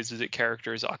Joker uses it.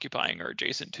 Characters occupying or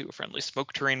adjacent to a friendly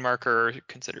smoke terrain marker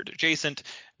considered adjacent.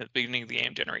 At the beginning of the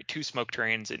game, generate 2 smoke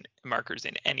terrains and markers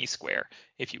in any square.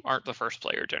 If you aren't the first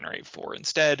player, generate 4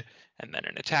 instead. And then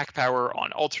an attack power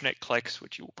on alternate clicks,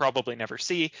 which you will probably never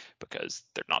see because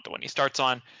they're not the one he starts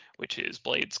on, which is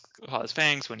Blades Claws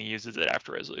Fangs. When he uses it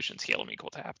after resolutions, heal him equal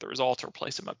to half the result or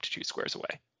place him up to 2 squares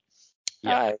away.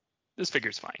 Yeah, this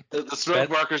figure's fine. The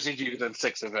smoke markers need you within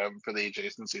 6 of them for the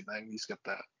adjacency thing. You skip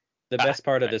that. The best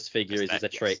part of this figure is a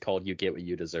trait called "You Get What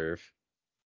You Deserve."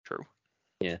 True.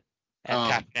 Yeah.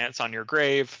 And Tap Dance on Your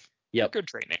Grave. Yep. Good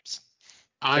trait names.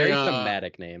 Very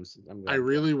thematic names. I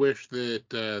really wish that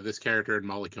this character and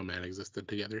Molecule Man existed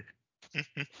together.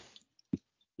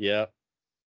 Yeah.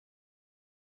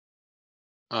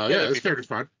 This character's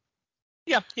fun.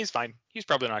 Yeah, he's fine. He's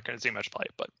probably not going to see much play,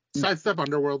 but Sidestep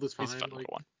Underworld is fine. He's a fun little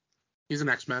one. He's an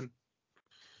X-Men.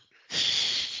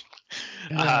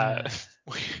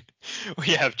 We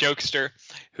have Jokester,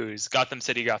 who's Gotham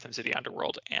City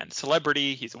Underworld, and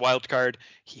Celebrity. He's a wild card.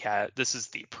 This is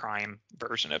the prime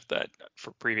version of that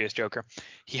for previous Joker.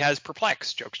 He has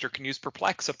Perplex. Jokester can use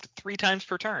Perplex up to 3 times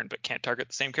per turn, but can't target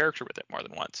the same character with it more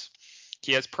than once.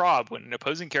 He has Prob. When an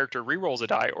opposing character rerolls a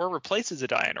die or replaces a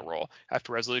die in a roll,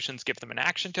 after resolutions, give them an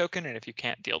action token, and if you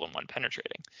can't, deal them 1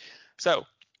 penetrating. So,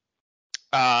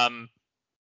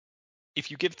 if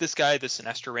you give this guy the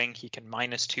Sinestro Ring, he can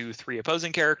 -2 3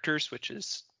 opposing characters, which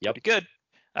is pretty good.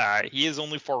 He is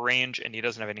only 4 range, and he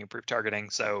doesn't have any improved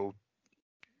targeting, so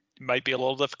it might be a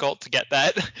little difficult to get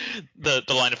that the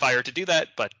line of fire to do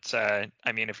that. But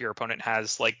I mean, if your opponent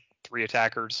has like 3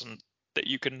 attackers that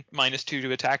you can -2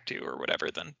 to attack to or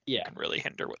whatever, then you can really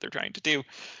hinder what they're trying to do.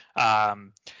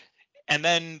 And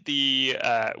then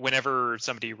whenever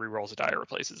somebody rerolls a die or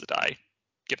replaces a die,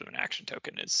 give them an action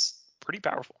token is pretty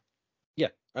powerful. Yeah,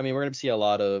 I mean, we're going to see a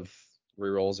lot of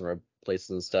rerolls and replaces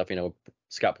and stuff. You know,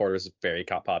 Scott Porter's very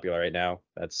popular right now.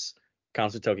 That's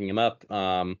constantly toking him up.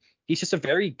 He's just a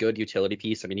very good utility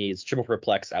piece. I mean, he's triple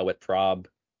perplex, outwit prob.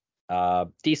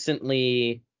 He's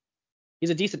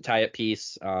a decent tie-up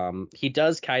piece. He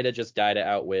does kind of just die to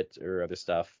outwit or other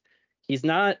stuff. He's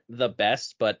not the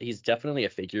best, but he's definitely a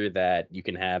figure that you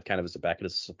can have kind of as a backup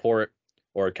as support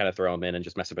or kind of throw him in and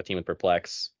just mess up a team with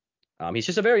perplex. He's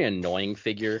just a very annoying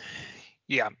figure.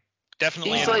 Yeah,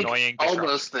 definitely he's annoying.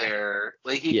 Almost there.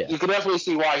 Like you can definitely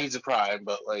see why he's a prime,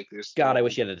 but like there's I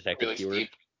wish he had a detective really keyword.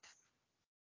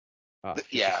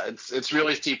 It's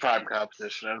really steep prime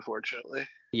competition, unfortunately.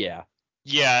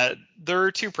 Yeah, there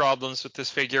are 2 problems with this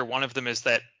figure. One of them is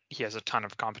that he has a ton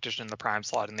of competition in the prime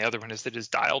slot, and the other one is that his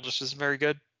dial just isn't very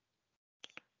good.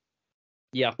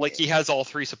 Yeah, like he has all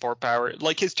 3 support power.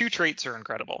 Like his 2 traits are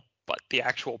incredible, but the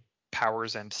actual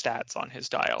powers and stats on his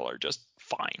dial are just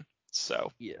fine.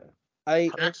 So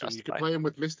Jackson, you can play him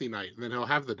with Misty Knight, and then he'll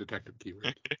have the detective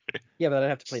keyword. Yeah, but I'd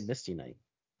have to play Misty Knight.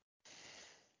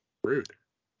 Rude.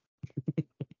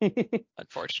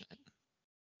 Unfortunate.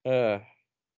 All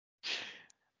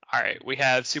right, we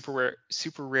have super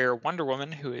rare Wonder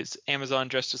Woman, who is Amazon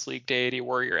Justice League Deity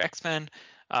Warrior X-Men.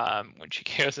 When she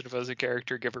KOs an opposing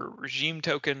character, give her a regime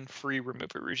token.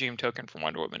 Remove a regime token from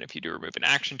Wonder Woman. If you do, remove an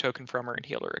action token from her and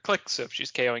heal her a click. So if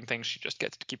she's KOing things, she just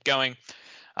gets to keep going.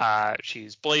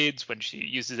 She's Blades. When she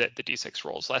uses it, the d6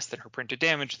 rolls less than her printed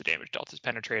damage. The damage dealt is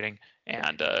penetrating,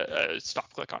 and a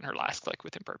stop click on her last click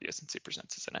with Impervious and Super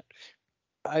Senses in it.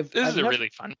 This is a really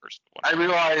fun first one. I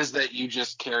realize that you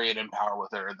just carry it in power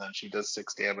with her, and then she does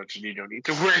 6 damage, and you don't need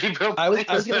to worry about. I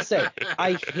was gonna say,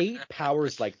 I hate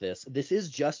powers like this. This is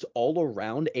just all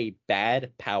around a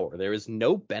bad power. There is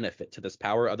no benefit to this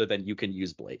power other than you can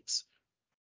use blades.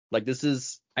 Like this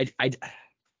is, I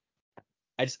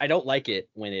don't like it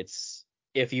when it's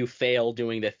if you fail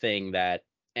doing the thing that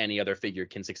any other figure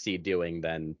can succeed doing,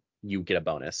 then you get a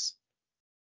bonus.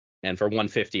 And for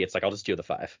 150, it's like I'll just do the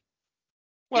 5.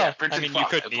 Well, I mean, you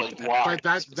could need but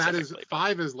that is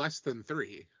 5 is less than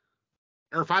 3,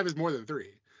 or 5 is more than 3.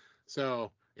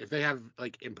 So if they have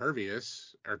like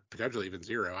impervious or potentially even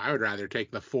 0, I would rather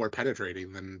take the 4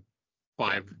 penetrating than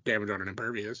 5 damage on an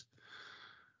impervious.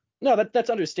 No, that's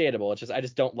understandable. It's just I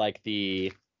just don't like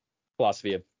the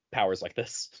philosophy of powers like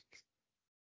this.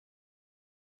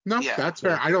 No, Yeah, that's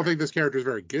fair. I don't think this character is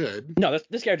very good. No,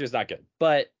 this character is not good,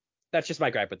 but that's just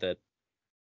my gripe with it.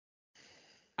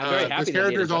 I'm very happy. This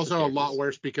character is also a lot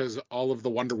worse because all of the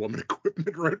Wonder Woman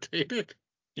equipment rotated.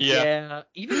 Yeah,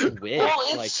 even with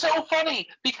it's so funny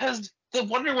because the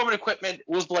Wonder Woman equipment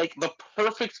was like the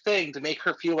perfect thing to make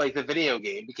her feel like the video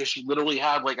game because she literally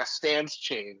had like a stance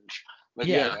change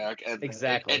mechanic, and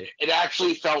exactly. It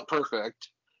actually felt perfect.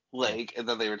 And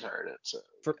then they retired it. So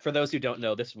for those who don't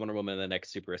know, this Wonder Woman and the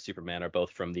next Superman are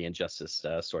both from the Injustice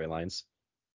storylines.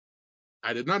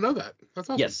 I did not know that. That's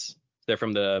awesome. Yes, they're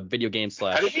from the video game /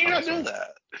 How did you not know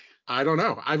that? I don't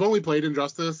know. I've only played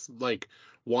Injustice like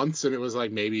once, and it was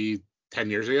like maybe 10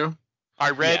 years ago. I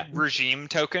read Regime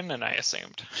Token, and I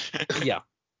assumed. Yeah.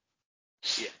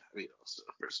 Yeah, I mean, also,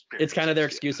 it's kind of their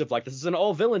excuse of like, this is an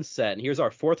all-villain set, and here's our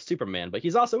 4th Superman, but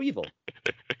he's also evil.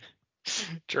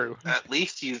 True. At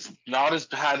least he's not as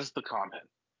bad as the comment.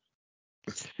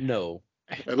 No.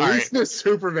 At least the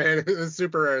Superman, the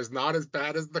Super is not as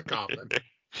bad as the comment.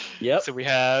 Yep. So we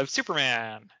have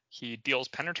Superman. He deals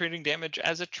penetrating damage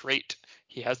as a trait.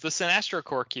 He has the Sinestro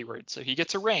Core keyword, so he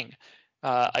gets a ring.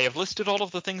 I have listed all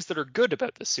of the things that are good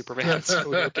about this Superman, so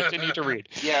we'll continue to read.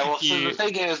 Yeah, well, so the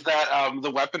thing is that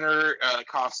the weaponer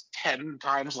costs 10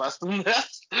 times less than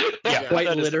this. Yeah,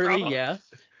 quite literally, yeah.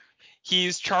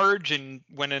 He's charged, and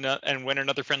when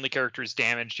another friendly character is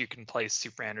damaged, you can place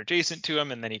Superman adjacent to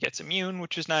him, and then he gets immune,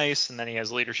 which is nice. And then he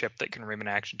has leadership that can remove an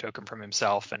action token from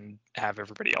himself and have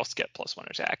everybody else get +1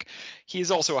 attack.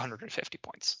 He's also 150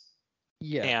 points.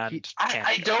 Yeah, and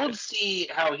I don't see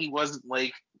how he wasn't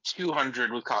like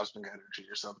 200 with cosmic energy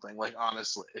or something. Like,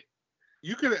 honestly,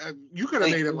 you could have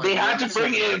made it like they had to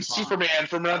bring in Superman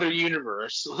from another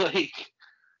universe.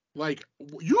 Like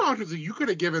you could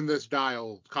have given this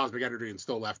dial cosmic energy and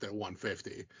still left it at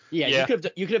 150. Yeah, you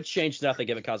could have changed nothing,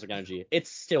 given cosmic energy. It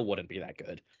still wouldn't be that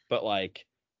good. But like,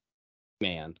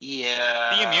 man.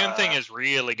 Yeah. The immune thing is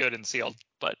really good in sealed,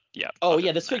 but yeah. Oh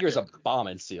yeah, this figure is a bomb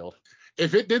in sealed.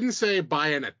 If it didn't say by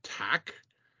an attack,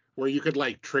 where you could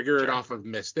like trigger it off of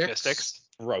Mystics,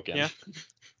 broken. Yeah.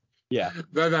 Yeah.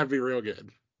 Then that'd be real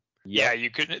good. Yeah, you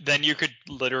could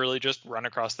literally just run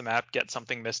across the map, get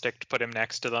something Mystic, put him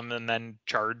next to them, and then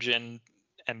charge in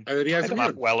and then he has him immune.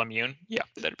 up well immune. Yeah,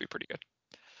 that'd be pretty good.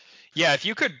 Yeah, if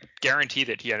you could guarantee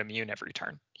that he had immune every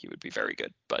turn, he would be very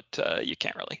good. But you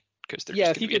can't really, because they're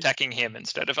just going to be attacking him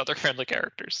instead of other friendly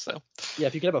characters. So yeah,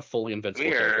 if you could have a fully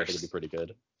invincible character, I think it'd be pretty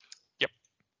good. Yep.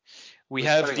 We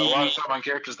have a lot of time on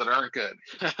characters that aren't good.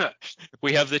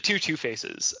 We have the two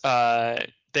Faces.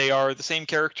 They are the same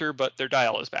character, but their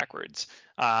dial is backwards.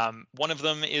 One of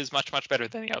them is much, much better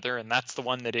than the other, and that's the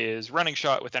one that is running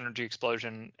shot with energy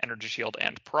explosion, energy shield,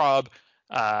 and prob.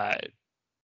 And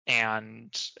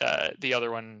the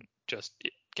other one just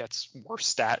gets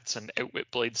worse stats and outwit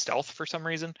blade stealth for some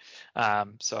reason.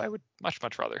 So I would much,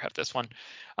 much rather have this one.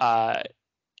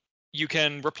 You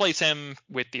can replace him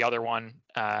with the other one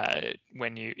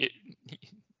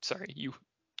you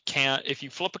can't. If you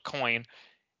flip a coin,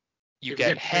 you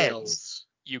get heads.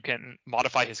 You can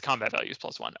modify his combat values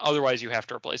 +1. Otherwise, you have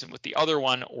to replace him with the other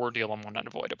one or deal him one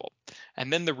unavoidable.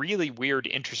 And then the really weird,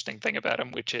 interesting thing about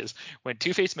him, which is when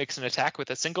Two-Face makes an attack with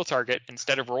a single target,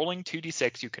 instead of rolling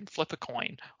 2d6, you can flip a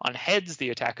coin. On heads, the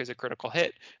attack is a critical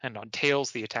hit, and on tails,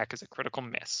 the attack is a critical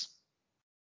miss.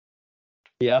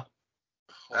 Yeah.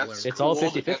 That's it's cool, all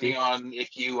 50-50. depending on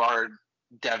if you are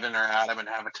Devin or Adam and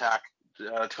have attack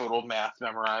total math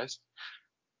memorized.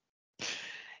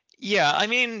 Yeah, I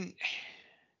mean,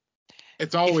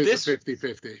 it's always a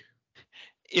 50-50.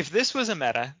 If this was a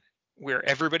meta where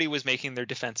everybody was making their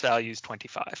defense values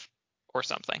 25 or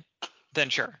something, then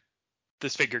sure,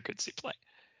 this figure could see play.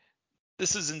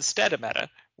 This is instead a meta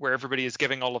where everybody is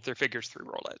giving all of their figures 3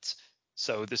 rollouts.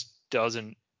 So this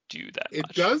doesn't do that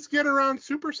much. It does get around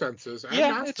super senses.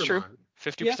 Yeah, it's true.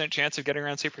 50% chance of getting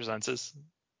around super senses.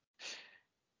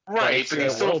 Right, but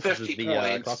it's still 50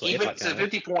 points. Even so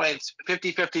 50 points,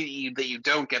 50-50 that you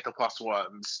don't get the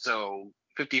 +1s. So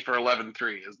 50 for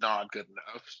 11-3 is not good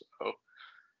enough. So.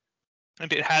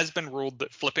 And it has been ruled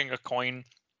that flipping a coin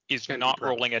is not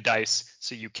rolling a dice,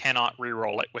 so you cannot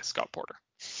re-roll it with Scott Porter.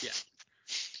 Yeah.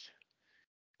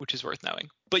 Which is worth knowing.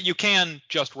 But you can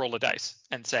just roll a dice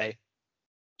and say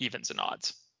evens and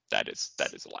odds. That is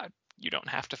allowed. You don't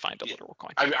have to find a literal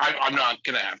coin. I'm not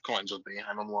going to have coins with me.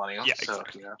 I'm a millennial. Yeah,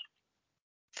 exactly.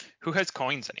 Who has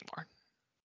coins anymore?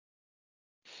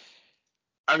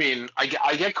 I mean, I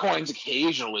get coins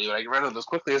occasionally, but I get rid of them as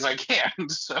quickly as I can.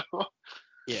 So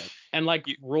Yeah, and like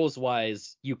rules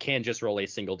wise, you can just roll a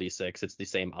single d6. It's the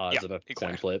same odds of a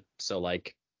coin flip. So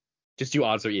like, just do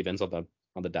odds or evens on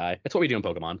the die. That's what we do in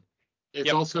Pokemon.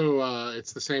 It's also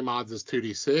it's the same odds as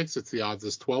 2d6. It's the odds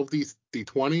as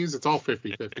 12d20s. It's all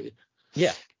 50-50.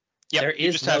 Yeah. Yeah. There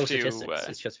is no statistics.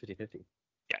 It's just 50-50.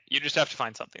 Yeah. You just have to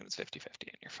find something that's 50-50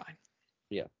 and you're fine.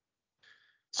 Yeah.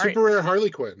 Super rare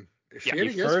Harley Quinn. Is she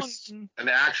any good? First, an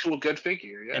actual good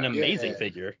figure. Yeah. An amazing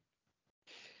figure.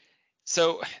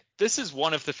 So this is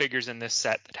one of the figures in this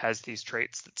set that has these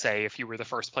traits that say if you were the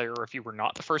first player or if you were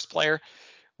not the first player,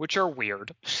 which are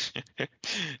weird,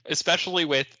 especially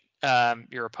with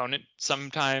your opponent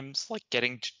sometimes like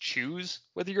getting to choose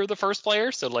whether you're the first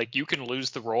player. So like you can lose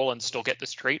the roll and still get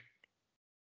this trait,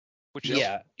 which is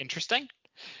interesting.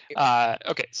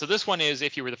 Okay, so this one is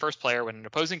if you were the first player when an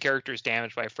opposing character is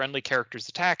damaged by a friendly character's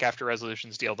attack, after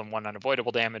resolutions deal them 1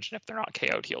 unavoidable damage, and if they're not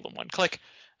KO'd, heal them 1 click.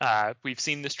 We've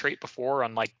seen this trait before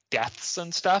on like deaths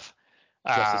and stuff.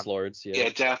 Justice Lords, yeah. Yeah,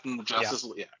 Death and the Justice,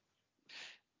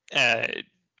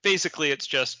 Basically, it's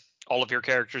just all of your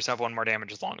characters have 1 more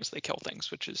damage as long as they kill things,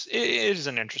 which is it is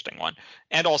an interesting one.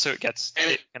 And also it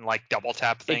can like double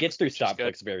tap things. It gets through stop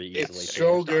clicks very easily. It's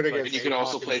so good against. And you can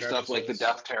also play stuff like the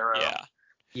Death Tarot. Yeah.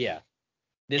 Yeah.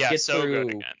 This gets so through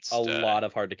good against, a lot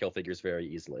of hard to kill figures very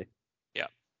easily. Yeah.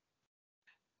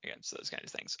 Against those kinds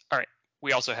of things. All right.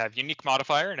 We also have unique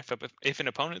modifier, and if an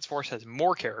opponent's force has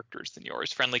more characters than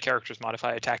yours, friendly characters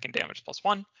modify attack and damage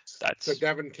 +1. So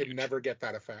Devin can never get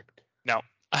that effect. No.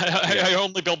 I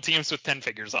only build teams with 10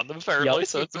 figures on them, apparently,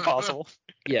 so it's impossible.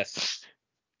 Yes.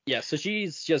 Yeah, so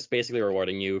she's just basically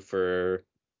rewarding you for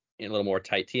a little more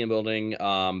tight team building.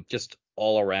 Just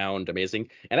all around amazing.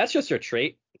 And that's just her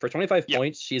trait. For 25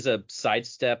 points, she's a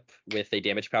sidestep with a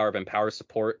damage power of Empower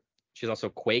support. She's also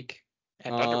Quake.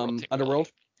 And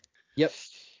Underworld. Yep.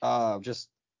 Just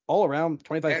all around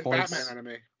 25 and points.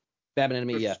 Batman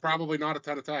enemy, Which is probably not a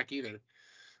 10 attack either.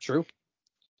 True.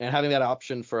 And having that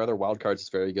option for other wild cards is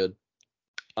very good.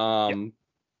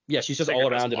 Yeah, she's just all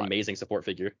around an amazing support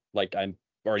figure. Like I'm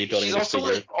already building she's this also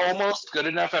figure. Like almost good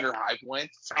enough at her high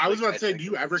points. I was about to say, do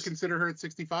you ever consider her at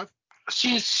 65?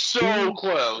 She's so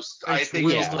close. I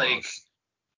think she's like.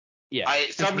 Yeah.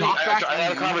 I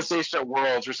had a conversation at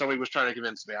Worlds where somebody was trying to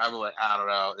convince me. I'm like, I don't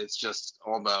know. It's just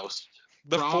almost.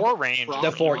 The 4 range.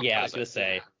 The 4, yeah, I was gonna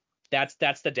say.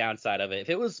 That's the downside of it. If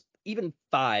it was even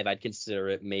 5, I'd consider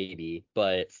it maybe,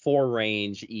 but 4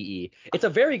 range EE. It's a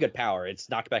very good power. It's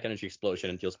knockback energy explosion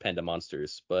and deals pen to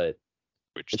monsters, but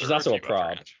which is also a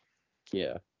prob.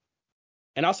 Yeah.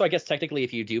 And also, I guess technically,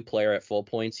 if you do play her at full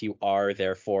points, you are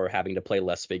therefore having to play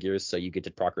less figures, so you get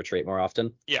to proc her trait more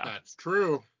often. Yeah, that's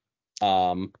true.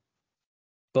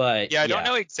 But I don't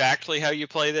know exactly how you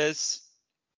play this.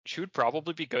 She would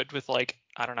probably be good with like,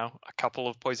 I don't know, a couple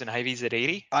of Poison Ivies at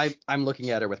 80. I'm looking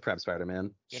at her with Prep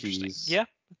Spider-Man. She's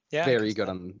very good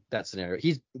on that scenario.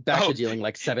 He's back to dealing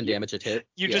like 7 damage a hit.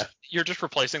 You're just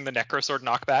replacing the Necrosword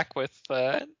knockback with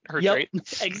her trait.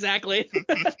 Exactly.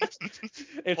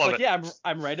 It's like,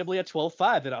 I'm randomly at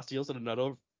 12-5, then Osteals and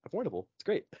another affordable. It's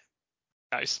great.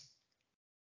 Nice.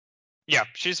 Yeah,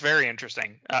 she's very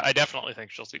interesting. I definitely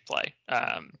think she'll see play.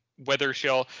 Whether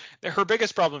her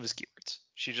biggest problem is keywords.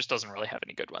 She just doesn't really have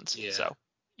any good ones. Yeah. So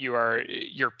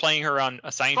you're playing her on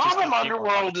a scientist. Problem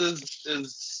Underworld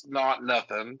is not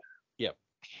nothing. Yep.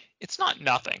 It's not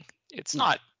nothing. It's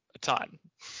not a ton.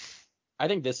 I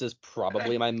think this is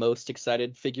probably my most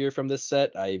excited figure from this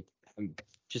set. I'm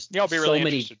just I'll be really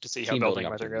interested to see how building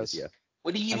weather goes. Yeah.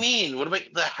 What do you mean? What about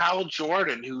the Hal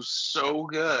Jordan, who's so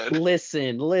good?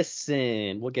 Listen.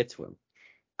 We'll get to him.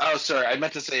 Oh, sorry. I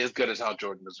meant to say as good as Hal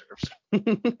Jordan deserves.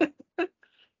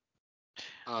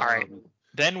 All right.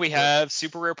 Then we have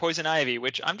Super Rare Poison Ivy,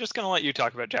 which I'm just going to let you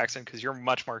talk about, Jackson, because you're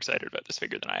much more excited about this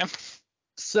figure than I am.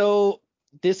 So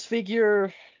this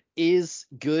figure is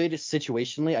good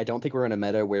situationally. I don't think we're in a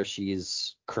meta where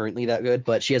she's currently that good,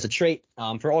 but she has a trait.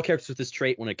 For all characters with this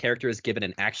trait, when a character is given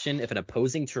an action, if an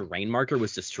opposing terrain marker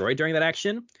was destroyed during that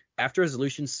action, after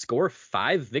resolution, score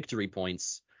 5 victory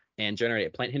points and generate a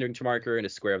plant hindering marker and a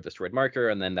square of destroyed marker,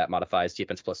 and then that modifies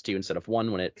defense +2 instead of 1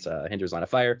 when it hinders line of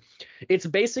fire. It's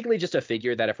basically just a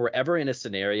figure that if we're ever in a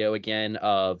scenario again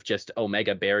of just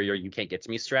Omega Barrier, you can't get to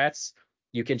me strats,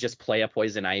 you can just play a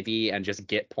Poison Ivy and just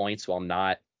get points while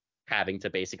not having to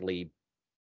basically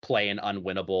play an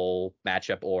unwinnable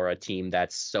matchup or a team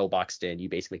that's so boxed in you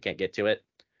basically can't get to it.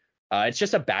 It's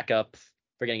just a backup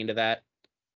for getting into that.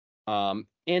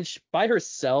 And by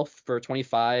herself for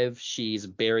 25, she's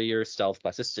barrier, stealth,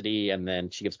 plasticity, and then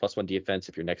she gives +1 defense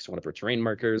if you're next to one of her terrain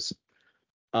markers.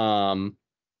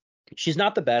 She's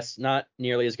not the best, not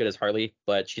nearly as good as Harley,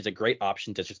 but she's a great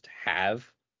option to just have.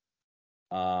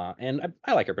 And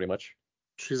I like her pretty much.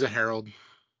 She's a herald.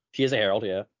 She is a herald,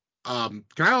 yeah. Can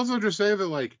I also just say that,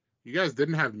 like, you guys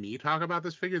didn't have me talk about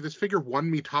this figure? This figure won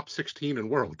me top 16 in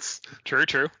Worlds. True.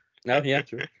 Oh, yeah,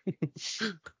 true.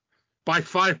 By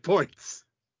 5 points.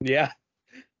 Yeah.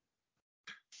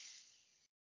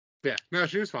 Yeah, no,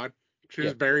 she was fine. She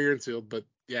was barrier and sealed, but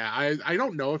yeah, I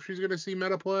don't know if she's going to see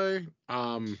meta play.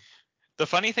 The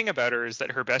funny thing about her is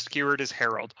that her best keyword is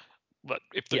Herald. But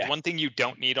if there's one thing you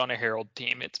don't need on a Herald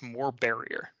team, it's more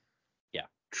barrier. Yeah.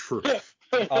 True.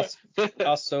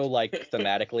 Also, like,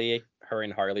 thematically, her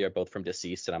and Harley are both from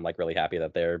Deceased, and I'm, like, really happy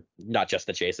that they're not just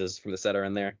the chases from the set are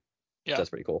in there. Yeah. So that's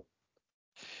pretty cool.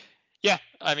 Yeah,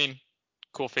 I mean,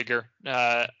 cool figure.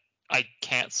 I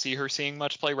can't see her seeing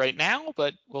much play right now,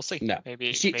 but we'll see. No.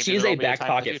 Maybe she's a back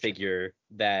pocket figure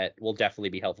that will definitely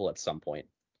be helpful at some point.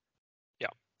 Yeah.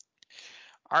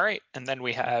 All right, and then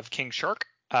we have King Shark.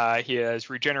 He has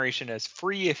regeneration as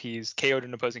free if he's KO'd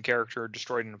an opposing character or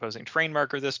destroyed an opposing terrain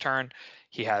marker this turn.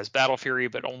 He has Battle Fury,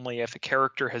 but only if a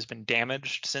character has been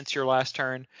damaged since your last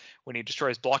turn. When he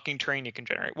destroys blocking terrain, you can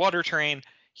generate water terrain.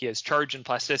 He has Charge and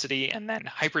Plasticity, and then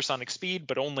Hypersonic Speed,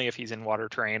 but only if he's in water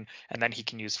terrain. And then he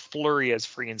can use Flurry as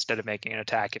free instead of making an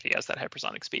attack if he has that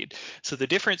Hypersonic Speed. So the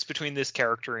difference between this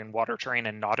character in water terrain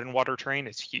and not in water terrain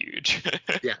is huge.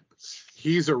 Yeah.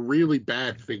 He's a really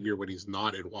bad figure when he's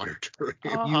not in water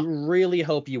terrain. You really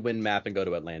hope you win map and go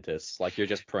to Atlantis. Like, you're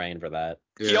just praying for that.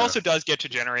 Yeah. He also does get to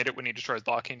generate it when he destroys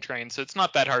blocking terrain, so it's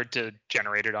not that hard to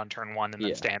generate it on turn 1 and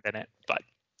then stand in it. But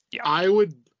yeah.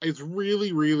 It's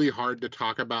really, really hard to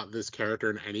talk about this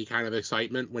character in any kind of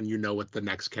excitement when you know what the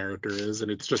next character is, and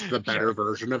it's just the better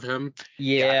version of him.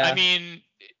 Yeah. I mean,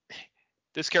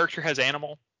 this character has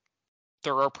animal.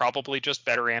 There are probably just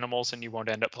better animals, and you won't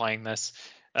end up playing this.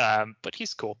 But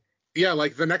he's cool. Yeah,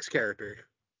 like the next character.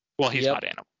 Well, he's not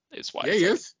animal. Is why. Yeah, he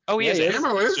is. Oh, he is.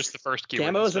 Camo is. It's just the first keyword.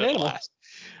 Camo is an animal. Last.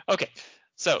 Okay.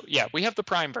 So, yeah, we have the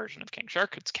prime version of King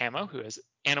Shark. It's Camo, who is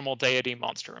animal, deity,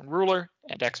 monster, and ruler,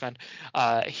 and X-Men.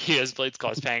 He has Blades,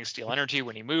 Claws, Fangs, Steel Energy.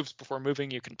 When he moves, before moving,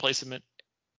 you can place him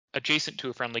adjacent to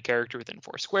a friendly character within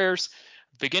 4 squares.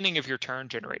 Beginning of your turn,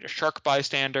 generate a Shark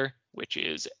Bystander, which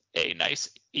is a nice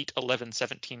 8, 11,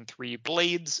 17, 3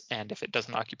 Blades, and if it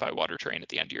doesn't occupy water terrain at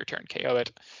the end of your turn, KO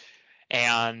it.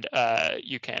 And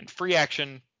you can free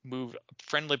action move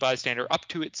friendly bystander up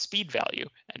to its speed value,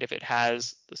 and if it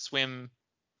has the swim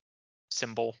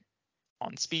symbol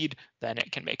on speed, then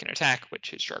it can make an attack,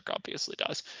 which his shark obviously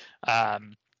does.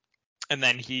 And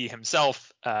then he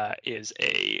himself is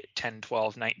a 10,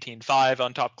 12, 19, 5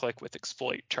 on top click with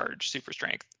exploit, charge, super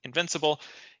strength, invincible.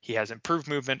 He has improved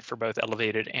movement for both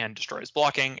elevated and destroys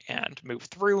blocking and move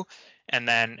through, and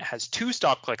then has 2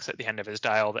 stop clicks at the end of his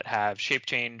dial that have shape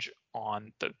change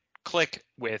on the click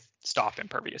with stop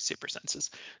impervious super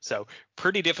senses. So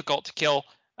pretty difficult to kill.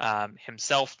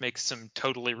 Himself makes some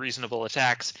totally reasonable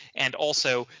attacks, and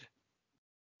also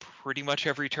pretty much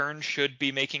every turn should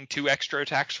be making 2 extra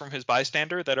attacks from his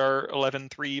bystander that are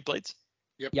 11-3 blades.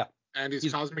 Yep. Yeah. And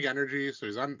he's cosmic energy, so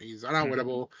he's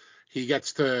unoutwittable. He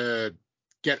gets to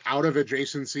get out of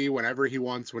adjacency whenever he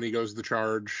wants when he goes to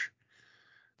charge.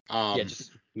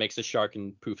 Just makes a shark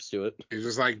and poofs to it. He's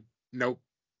just like, nope.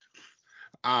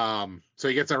 So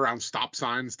he gets around stop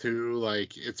signs too.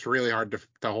 Like, it's really hard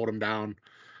to hold him down.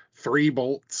 3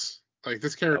 bolts. Like,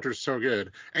 this character is so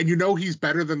good. And you know he's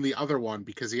better than the other one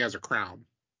because he has a crown.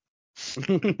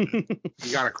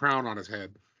 He got a crown on his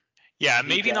head. Yeah,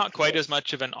 maybe not quite as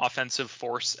much of an offensive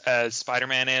force as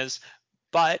Spider-Man is,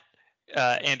 but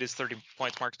and is 30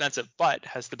 points more expensive, but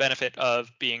has the benefit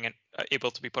of being able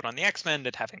to be put on the X-Men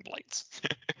and having blades.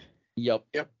 Yep.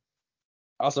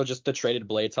 Also, just the traded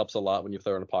blades helps a lot when you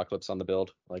throw an Apocalypse on the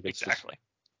build. Like, it's exactly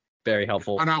very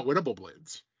helpful. Unoutwittable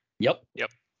blades. Yep.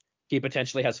 He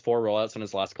potentially has 4 rollouts on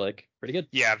his last click. Pretty good.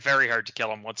 Yeah, very hard to kill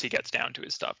him once he gets down to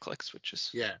his stop clicks, which is...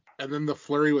 Yeah, and then the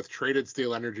flurry with traded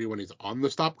steel energy when he's on the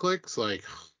stop clicks, like,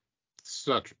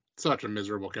 such a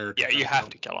miserable character. Yeah, you have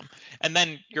to kill him. And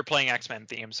then you're playing X-Men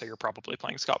theme, so you're probably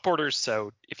playing Scott Porter's,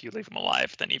 so if you leave him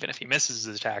alive, then even if he misses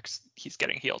his attacks, he's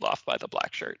getting healed off by the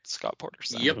black shirt Scott Porter.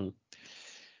 So. Yep.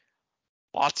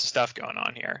 Lots of stuff going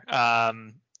on here.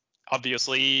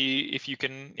 Obviously, if you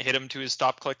can hit him to his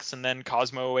stop clicks and then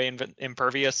Cosmo away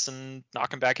impervious and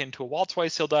knock him back into a wall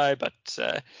twice, he'll die, but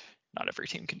not every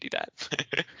team can do that.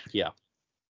 Yeah.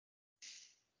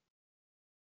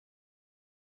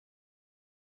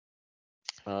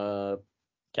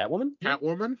 Catwoman?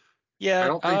 Yeah. I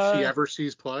don't think she ever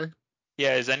sees play.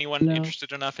 Yeah, is anyone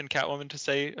interested enough in Catwoman to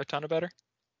say a ton about her?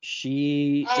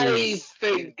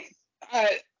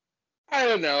 I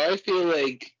don't know. I feel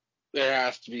like there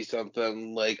has to be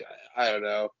something. Like, I don't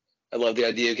know. I love the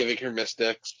idea of giving her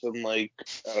mystics and like,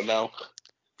 I don't know.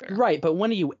 Fair. Right, but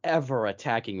when are you ever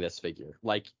attacking this figure?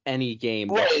 Like any game,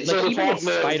 Right, like so the even with problem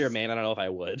is- Spider-Man, I don't know if I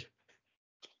would.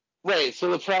 Right. So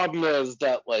the problem is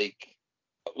that like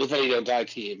with any Don't Die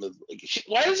team, is like,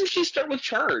 why doesn't she start with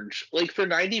charge like for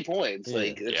 90 points? Yeah.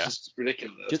 Like it's Yeah. just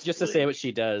ridiculous. Just to say what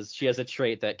she does, she has a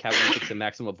trait that Catwoman takes a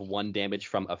maximum of 1 damage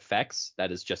from effects.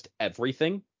 That is just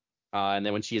everything. And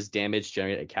then when she is damaged,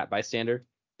 generate a cat bystander.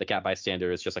 The cat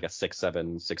bystander is just like a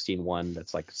 6/7, 16/1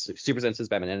 that's like super senses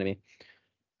Batman enemy.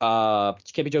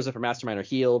 Kippy Joseph or Mastermind are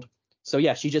healed. So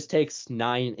yeah, she just takes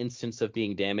 9 instances of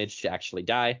being damaged to actually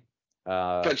die.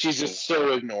 But she's just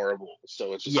so ignorable.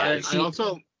 So it's just Yeah, like, I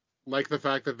also like the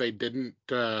fact that they didn't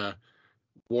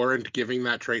warrant giving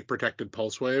that trait protected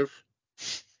pulse wave.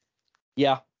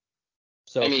 Yeah.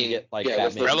 So I if you mean, get like yeah,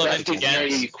 that's Batman, the Relevant best again.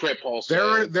 thing you crit pulse.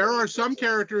 There are some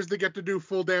characters that get to do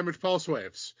full damage pulse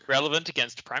waves. Relevant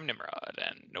against Prime Nimrod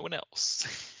and no one else.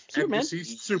 Superman. And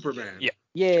deceased Superman. Yeah.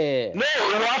 Yeah. No,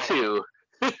 you want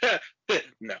to.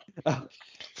 No.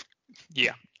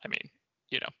 Yeah, I mean,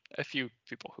 a few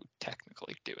people who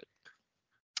technically do it.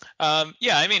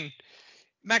 Yeah, I mean,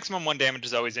 maximum 1 damage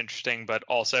is always interesting, but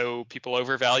also people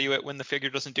overvalue it when the figure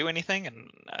doesn't do anything,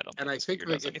 and I don't And think I this think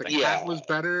figure that does if the anything. cat was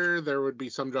better, there would be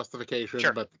some justification,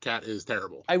 Sure. but the cat is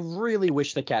terrible. I really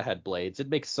wish the cat had blades. It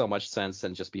makes so much sense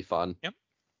and just be fun. Yep.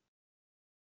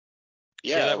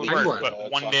 Yeah, that would we work, can,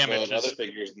 but 1 talk damage about is other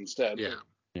figures instead. Yeah.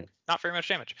 not very much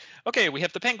damage. Okay, we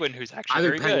have the Penguin, who's actually I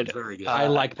very think Penguin's good. very good. I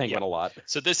like Penguin a lot.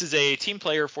 So this is a team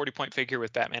player 40-point figure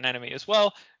with Batman enemy as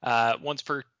well. Once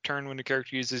per turn, when the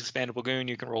character uses expandable goon,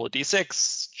 you can roll a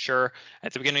d6. Sure.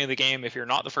 At the beginning of the game, if you're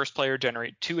not the first player,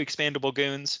 generate 2 expandable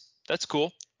goons. That's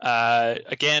cool.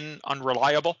 Again,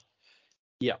 unreliable.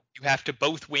 Yeah. You have to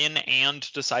both win and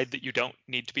decide that you don't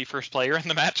need to be first player in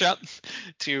the matchup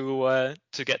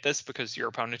to get this, because your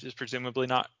opponent is presumably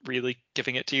not really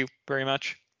giving it to you very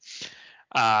much.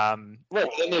 Right,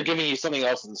 then they're giving you something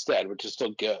else instead, which is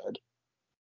still good.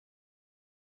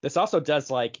 This also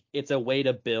does it's a way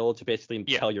to build to basically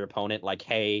Yeah. tell your opponent like,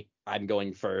 hey, I'm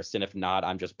going first, and if not,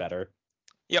 I'm just better.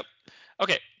 Yep.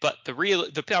 Okay, but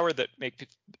the power that make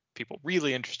people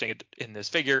really interested in this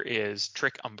figure is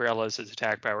Trick Umbrellas as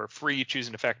attack power free. Choose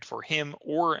an effect for him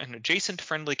or an adjacent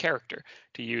friendly character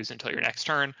to use until your next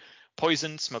turn.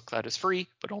 Poison, Smoke Cloud is free,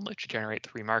 but only to generate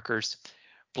 3 markers.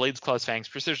 Blades, Claws, Fangs,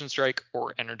 Precision Strike,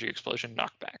 or Energy Explosion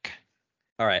knockback.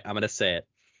 All right, I'm gonna say it.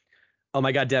 Oh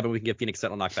my God, Devin, we can get Phoenix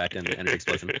Sentinel knockback and Energy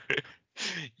Explosion.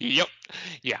 Yep.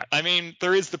 Yeah, I mean,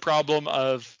 there is the problem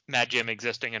of Mad Jim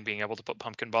existing and being able to put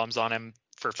pumpkin bombs on him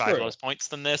for 5 True. less points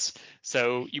than this,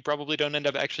 so you probably don't end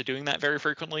up actually doing that very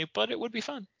frequently, but it would be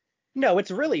fun. No,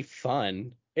 it's really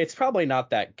fun. It's probably not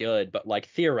that good, but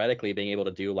theoretically being able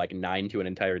to do 9 to an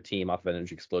entire team off of an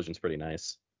Energy Explosion is pretty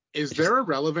nice. Is there a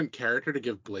relevant character to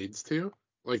give blades to?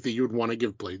 Like that you would want to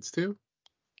give blades to?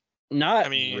 Not I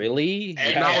mean, really.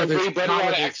 And Not with his- everybody not on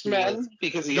with his X-Men, keywords.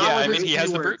 because he Not Yeah, with I mean, his he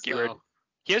has the keywords, brute keyword. though.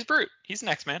 He has Brute. He's an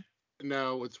X-Man.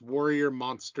 No, it's warrior,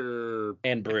 monster.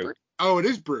 And Brute. Oh, it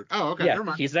is brute. Oh, okay. Yeah, Never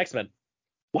mind. he's an X-Men.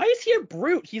 Why is he a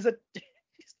Brute? He's a...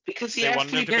 because he They has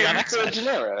wanted to him be to be on paired with X-Men.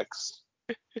 generics.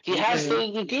 He has the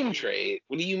Lagoon trait.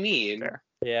 What do you mean? Fair.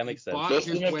 Yeah, makes sense. Just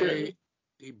enough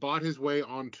He bought his way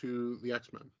onto the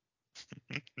X-Men.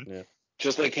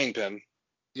 Just like Kingpin.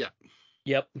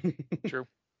 Yep. True.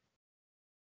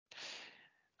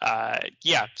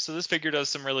 Yeah, so this figure does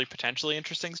some really potentially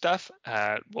interesting stuff.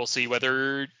 We'll see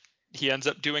whether he ends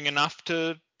up doing enough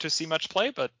to see much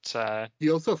play, but He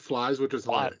also flies, which is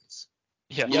Fly. hilarious.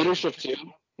 yeah, Leadership too.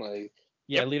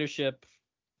 Yeah, leadership.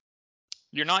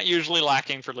 you're not usually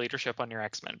lacking for leadership on your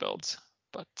X-Men builds,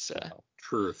 but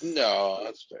Truth. No,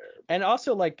 that's fair. And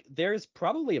also, there's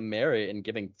probably a merit in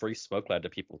giving free Smoke Cloud to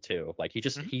people too.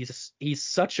 He's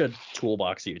such a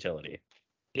toolbox utility.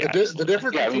 yeah, The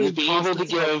difference Yeah, between being able to constant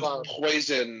smoke give cloud-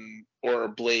 poison or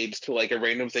blades to a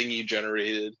random thing you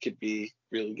generated could be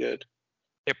really good.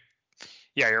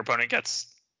 yeah, your opponent gets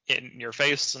in your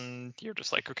face, and you're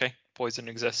just like, okay, poison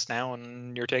exists now,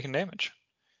 and you're taking damage.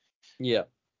 Yeah.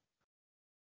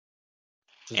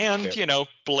 And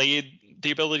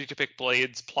the ability to pick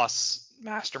blades plus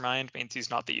Mastermind means he's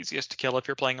not the easiest to kill if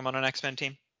you're playing him on an X-Men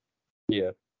team.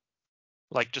 Yeah.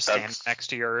 Just stand That's- next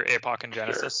to your Apoc and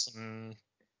Genesis, and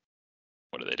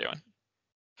what are they doing?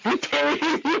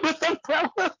 Repairing you with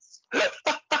umbrellas.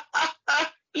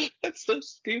 That's so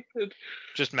stupid.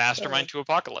 Just Mastermind to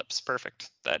Apocalypse. Perfect.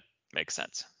 That makes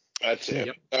sense. That's it.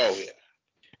 Yep. Oh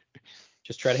yeah.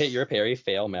 Just try to hit your parry,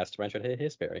 fail, Mastermind, try to hit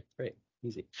his parry. Great.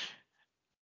 Easy.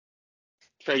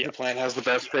 Frank the Plant has the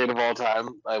best trade of all time.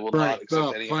 I will not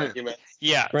accept any argument.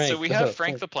 Yeah, so we have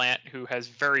Frank the Plant, who has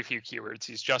very few keywords.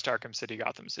 He's just Arkham City,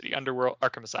 Gotham City, Underworld,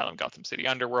 Arkham Asylum, Gotham City,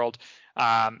 Underworld.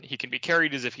 He can be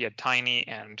carried as if he had Tiny,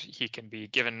 and he can be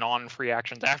given non-free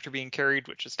actions after being carried,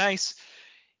 which is nice.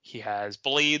 He has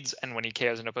Blades, and when he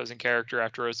KOs an opposing character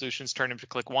after resolutions, turn him to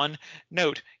click 1.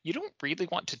 Note, you don't really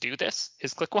want to do this.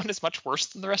 His click 1 is much worse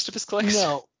than the rest of his clicks.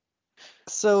 No.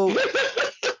 So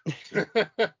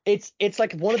it's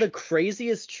like one of the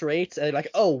craziest traits. And like,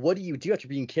 oh, what do you do after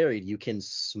being carried? You can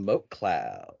smoke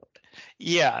cloud.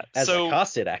 Yeah. As a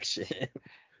costed action.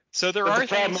 So the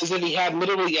problem is if he had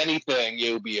literally anything,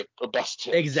 it would be a bust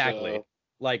hit. Exactly. So.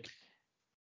 Like.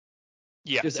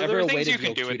 Yeah. So there are things you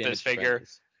can do with this figure.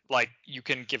 Like, you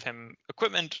can give him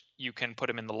equipment, you can put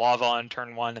him in the lava on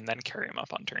turn 1 and then carry him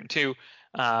up on turn 2.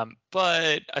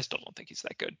 But I still don't think he's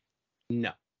that good.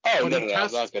 No. Oh, but he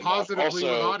tests positively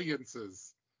with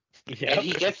audiences. Yeah. And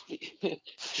he gets.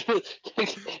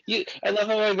 I love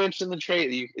how I mentioned the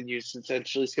trait. You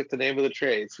essentially skip the name of the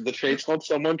trait. So the trait's called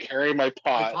 "Someone Carry My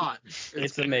Pot."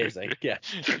 It's amazing. Yeah,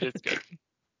 it's good.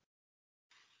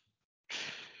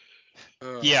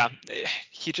 Yeah,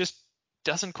 he just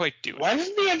doesn't quite do it. Why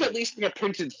doesn't he have at least like a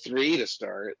printed 3 to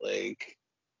start? Like.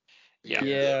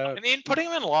 Yeah. I mean, putting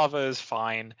him in lava is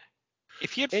fine.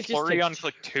 If he had Flurry on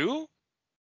click 2,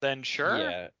 then sure.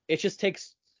 Yeah, it just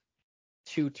takes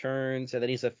 2 turns, and then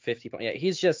he's a 50 point. Yeah,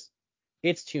 he's just,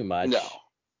 it's too much. No.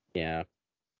 Yeah.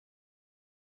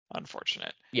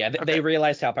 Unfortunate. Yeah, they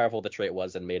realized how powerful the trait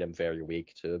was and made him very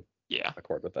weak to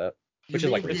accord with that. Which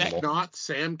is like reasonable. Not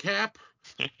Sam Cap?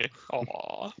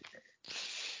 Aww.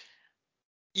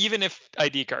 Even if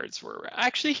ID cards were...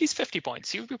 Actually, he's 50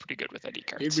 points. He would be pretty good with ID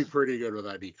cards. He'd be pretty good with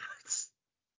ID cards.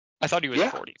 I thought he was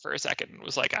 40 for a second and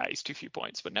was like, he's too few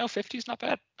points. But no, 50 is not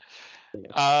bad.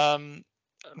 Yeah.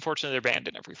 Unfortunately, they're banned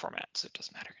in every format, so it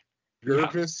doesn't matter.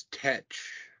 Nervous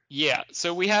Tetch. Yeah,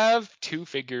 so we have 2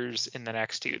 figures in the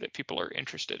next 2 that people are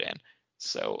interested in.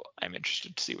 So I'm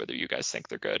interested to see whether you guys think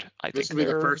they're good. This will be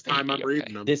the first time I'm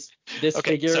reading them. This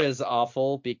figure is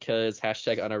awful because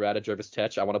 #unerrata Nervous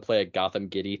Tetch. I want to play a Gotham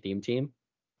Giddy theme team.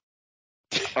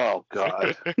 Oh,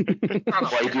 God.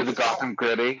 Why do the Gotham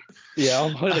Gritty? Yeah,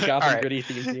 I'll play the Gotham Gritty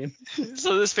theme team.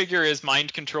 So this figure is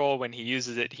Mind Control. When he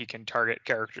uses it, he can target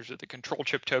characters with a control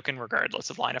chip token regardless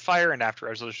of line of fire, and after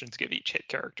resolutions, give each hit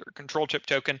character a control chip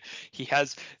token. He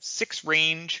has 6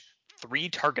 range, 3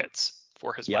 targets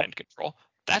for his Mind Control.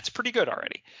 That's pretty good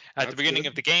already. At the beginning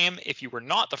of the game, if you were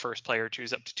not the first player,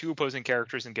 choose up to 2 opposing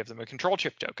characters and give them a control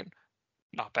chip token.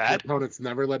 Not bad. Your opponent's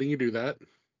never letting you do that.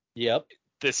 Yep.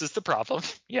 This is the problem.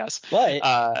 Yes.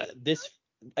 But this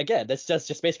does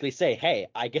just basically say, hey,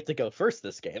 I get to go first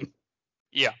this game.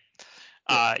 Yeah.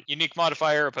 Unique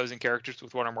modifier, opposing characters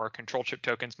with 1 or more control chip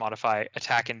tokens modify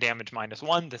attack and damage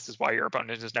 -1. This is why your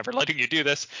opponent is never letting you do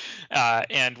this.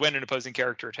 And when an opposing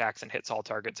character attacks and hits all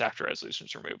targets after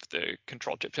resolutions, remove the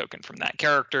control chip token from that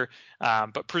character.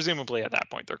 But presumably at that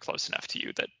point, they're close enough to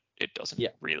you that it doesn't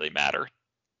really matter.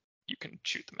 You can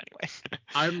shoot them anyway.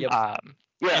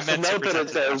 So note that it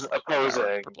says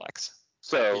opposing. Perplex.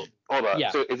 So hold on.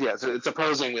 Yeah. So it's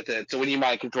opposing with it. So when you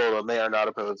Mind Control them, they are not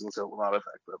opposing, so it will not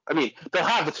affect them. I mean, they'll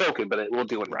have the token, but it won't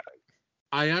do anything. Right.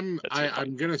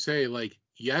 I'm gonna say, like,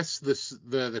 yes,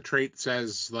 the trait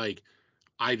says, like,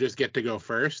 I just get to go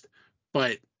first,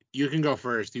 but you can go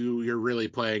first. You're really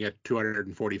playing a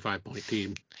 245 point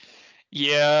team.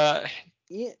 Yeah.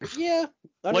 Yeah.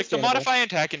 Like, the modify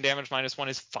attack and damage -1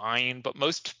 is fine, but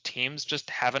most teams just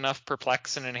have enough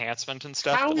perplex and enhancement and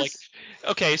stuff.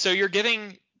 Okay, so you're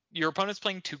giving your opponent's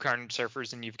playing 2 Carnage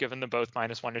Surfers, and you've given them both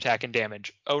 -1 attack and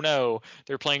damage. Oh no,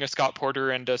 they're playing a Scott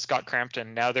Porter and a Scott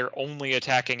Crampton. Now they're only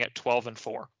attacking at 12 and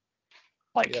 4.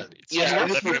 It's not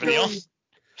that big of a deal.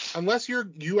 Unless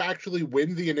you actually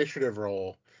win the initiative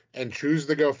roll and choose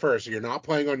to go first, so you're not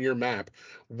playing on your map.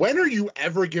 When are you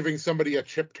ever giving somebody a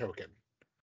chip token?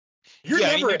 You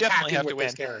definitely have to win.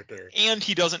 This character. And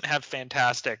he doesn't have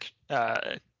fantastic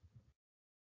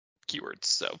keywords,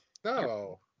 so.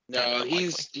 No,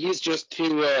 he's just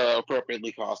too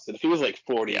appropriately costed. If he was like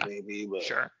 40, maybe. But...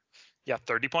 Sure. Yeah,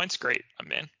 30 points, great.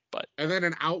 I'm in. But and then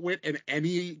an outwit and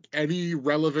any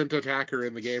relevant attacker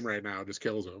in the game right now just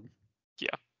kills him.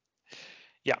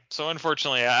 Yeah. So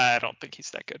unfortunately, I don't think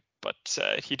he's that good. But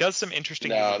he does some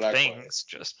interesting things.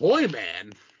 Just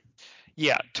Toyman.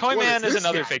 Yeah, Toyman is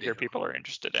another figure people are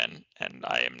interested in, and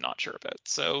I am not sure about.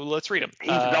 So let's read him. He's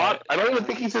not. I don't even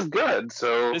think he's as good.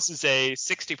 So this is a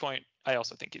 60 point I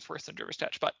also think he's worse than Driver's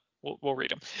Touch, but we'll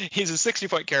read him. He's a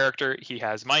 60-point character. He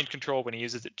has mind control. When he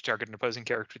uses it to target an opposing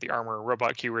character with the armor or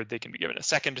robot keyword, they can be given a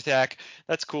second attack.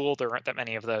 That's cool. There aren't that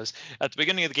many of those. At the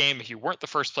beginning of the game, if you weren't the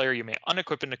first player, you may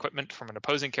unequip an equipment from an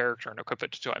opposing character and equip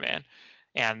it to Toy Man.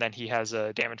 And then he has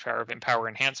a damage power of Empower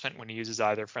Enhancement when he uses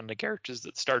either friendly characters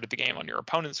that started the game on your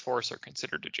opponent's force or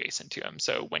considered adjacent to him.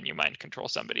 So when you mind control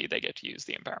somebody, they get to use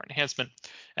the Empower Enhancement.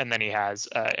 And then he has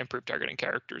improved targeting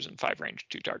characters and 5 range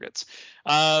 2 targets.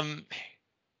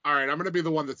 All right, I'm going to be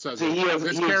the one that says it.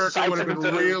 This character would have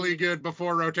been really good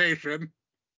before rotation.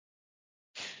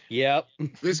 Yep.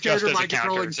 This character mind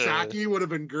controlling Saki would have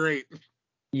been great.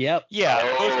 Yep. Yeah,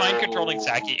 both mind controlling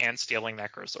Saki and stealing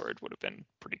Necrosword would have been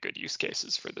pretty good use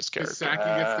cases for this character. Saki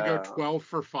gets to go 12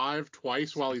 for 5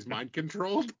 twice while he's mind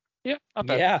controlled. Yeah, not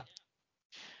bad.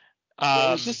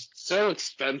 Yeah. It's just so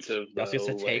expensive. You also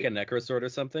have to take a Necrosword or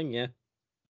something. Yeah.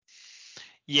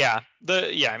 Yeah.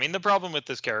 I mean, the problem with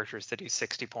this character is that he's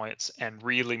 60 points, and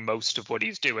really most of what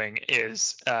he's doing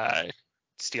is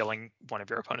stealing one of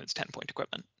your opponent's 10-point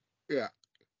equipment. Yeah.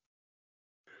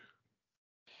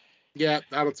 Yeah,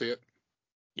 I don't see it.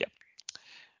 Yep.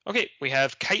 Okay, we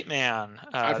have Kite Man.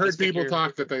 I've heard people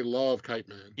talk that they love Kite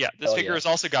Man. Yeah, this figure has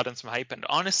also gotten some hype, and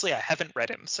honestly, I haven't read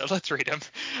him, so let's read him.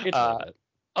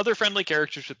 Other friendly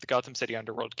characters with the Gotham City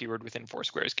Underworld keyword within 4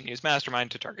 squares can use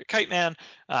Mastermind to target Kite Man.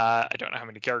 I don't know how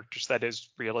many characters that is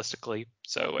realistically,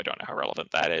 so I don't know how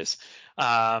relevant that is.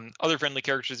 Other friendly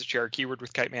characters that share a keyword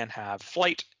with Kite Man have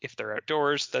Flight if they're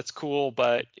outdoors. That's cool,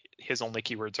 but his only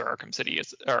keywords are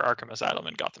Arkham Asylum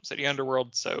and Gotham City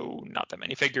Underworld, so not that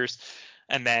many figures.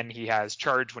 And then he has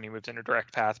Charge when he moves in a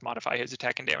direct path, modify his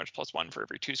attack and damage +1 for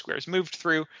every 2 squares moved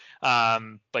through.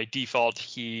 By default,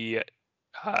 he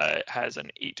has an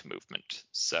 8 movement.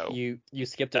 So you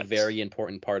skipped a very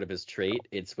important part of his trait.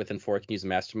 It's within 4 can use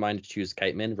Mastermind to choose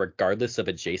Kite Man regardless of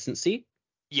adjacency.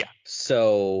 Yeah.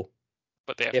 So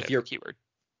but they have to have a keyword.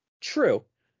 True.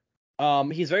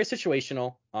 He's very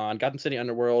situational. On Gotham City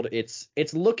Underworld, it's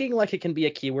looking like it can be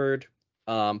a keyword,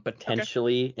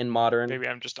 potentially in Modern. Maybe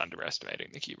I'm just underestimating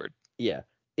the keyword. Yeah.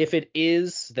 If it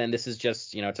is, then this is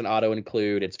just, it's an auto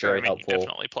include. It's very helpful. You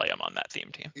definitely play him on that theme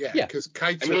team. Yeah, because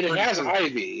kites. I mean, it has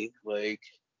Ivy,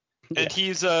 and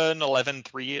he's an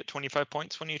 11-3 at 25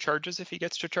 points when he charges if he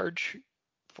gets to charge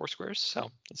 4 squares. So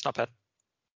it's not bad.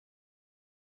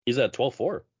 He's at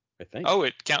 12-4, I think. Oh,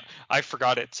 it count. I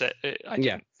forgot it said. I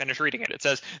didn't finish reading it. It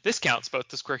says this counts both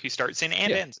the square he starts in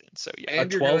and ends in. So yeah.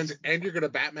 And you're gonna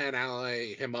Batman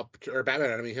ally him up or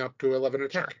Batman enemy him up to 11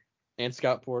 attack. Sure. And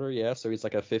Scott Porter, so he's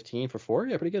like a 15 for 4.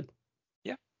 Yeah, pretty good.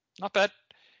 Yeah, not bad.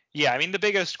 Yeah, I mean, the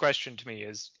biggest question to me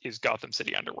is Gotham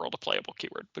City Underworld a playable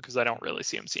keyword? Because I don't really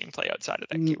see him seeing play outside of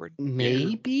that keyword.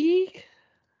 Maybe?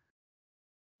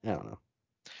 I don't know.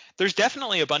 There's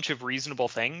definitely a bunch of reasonable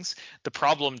things. The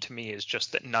problem to me is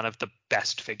just that none of the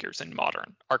best figures in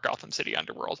Modern are Gotham City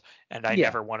Underworld, and I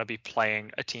never want to be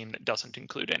playing a team that doesn't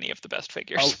include any of the best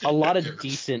figures. A lot of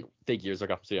decent figures are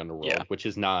Gotham City Underworld, which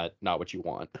is not what you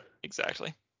want.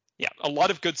 Exactly. Yeah, a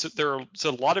lot of good. There's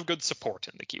a lot of good support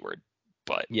in the keyword,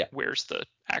 but where's the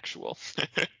actual?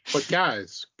 But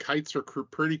guys, kites are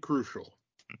pretty crucial.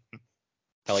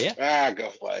 Hell yeah! Go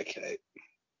fly a kite.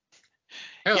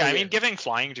 I mean, giving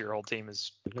flying to your whole team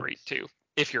is great too,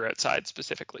 if you're outside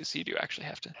specifically. So you do actually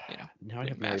have to, Now I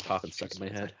have Mary Poppins stuck in my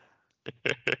head.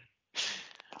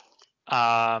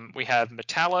 We have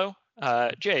Metallo.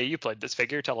 Jay, you played this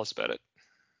figure. Tell us about it.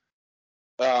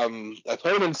 I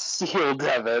played him in Seal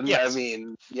Devon. Yes. I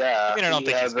mean, I don't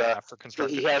think he's good enough for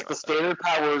constructed. He has the standard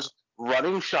powers: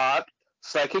 Running Shot,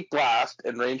 Psychic Blast,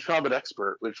 and Range Combat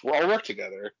Expert, which will all work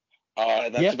together.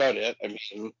 And that's about it. I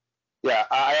mean,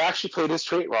 I actually played his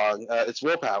trait wrong. It's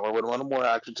Willpower. When one or more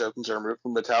action tokens are removed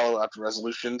from Metallo after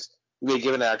resolutions, you may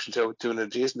give an action token to an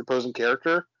adjacent opposing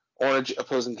character or an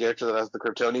opposing character that has the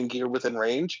Kryptonian gear within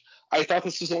range. I thought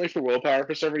this was only for Willpower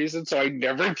for some reason, so I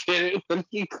never did it when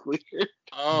he cleared.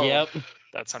 Oh, yep.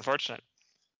 That's unfortunate.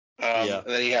 And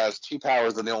then he has 2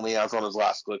 powers that he only has on his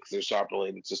last click because they're stop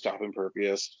related to Stop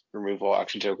Impervious, remove all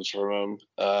action tokens from him,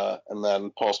 and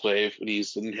then Pulse Wave. When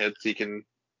he's in hits, he can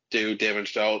do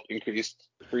damage dealt increased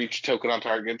for each token on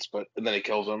targets, and then he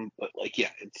kills him.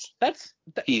 But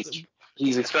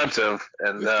he's expensive,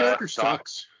 and this character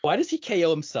sucks. Why does he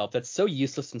KO himself? That's so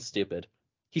useless and stupid.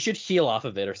 He should heal off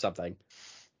of it or something.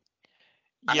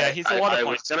 Yeah, he's a lot of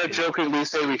points. I was gonna jokingly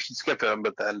say we should skip him,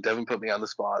 but then Devin put me on the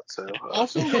spot. So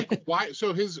also, why?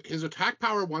 So his attack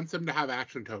power wants him to have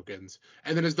action tokens,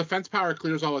 and then his defense power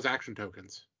clears all his action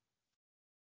tokens.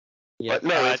 Yeah. But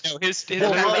no, his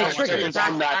Well, that trigger is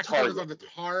on that target. On the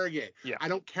target. Yeah. I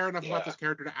don't care enough about this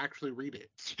character to actually read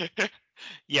it.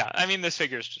 Yeah, I mean, this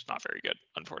figure is just not very good,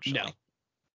 unfortunately.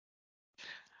 No.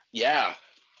 Yeah.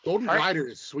 Golden All right. Glider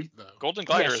is sweet though. Golden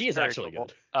Glider Yeah, she is very actually cool.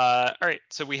 good. All right,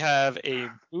 so we have a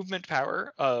movement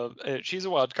power of she's a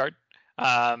wild card.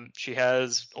 She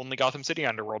has only Gotham City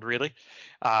Underworld, really.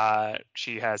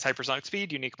 She has hypersonic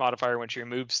speed, unique modifier. When she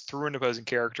moves through an opposing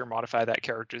character, modify that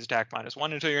character's attack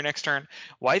 -1 until your next turn.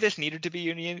 Why this needed to be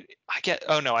unique? I get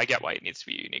why it needs to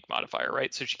be a unique modifier,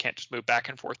 right? So she can't just move back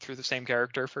and forth through the same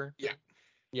character for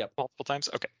multiple times.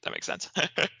 Okay, that makes sense.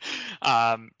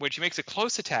 When she makes a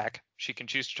close attack, she can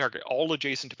choose to target all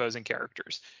adjacent opposing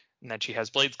characters. And then she has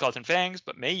Blades, Claws, and Fangs,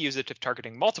 but may use it if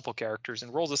targeting multiple characters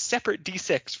and rolls a separate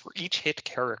d6 for each hit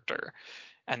character.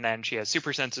 And then she has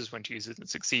Super Senses. When she uses and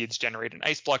succeeds, generate an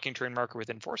ice blocking terrain marker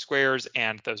within 4 squares,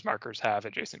 and those markers have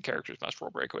adjacent characters must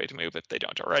roll breakaway to move if they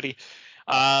don't already.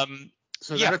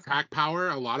 So that attack power,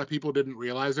 a lot of people didn't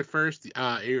realize at first.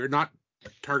 You're not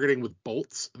targeting with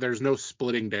bolts. There's no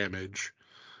splitting damage.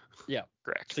 Yeah,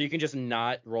 correct. So you can just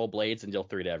not roll blades and deal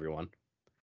 3 to everyone.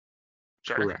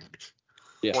 Sure. Correct.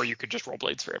 Yeah. Or you could just roll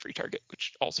blades for every target,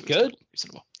 which also is good. totally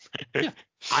reasonable. Yeah.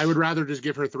 I would rather just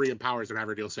give her 3 empowers and have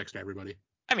her deal 6 to everybody.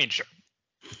 I mean, sure.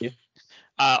 Yeah.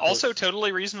 Also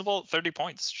totally reasonable, 30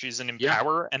 points. She's an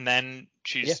empower, and then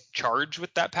she's charged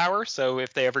with that power. So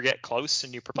if they ever get close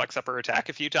and you perplex up her attack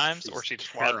a few times, or she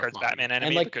just wildcards Batman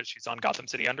enemy because she's on Gotham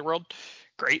City Underworld,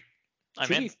 great.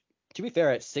 I'm in. To be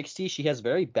fair, at 60, she has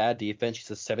very bad defense.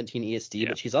 She's a 17 ESD,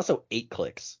 but she's also 8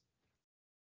 clicks.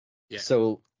 Yeah.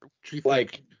 So, she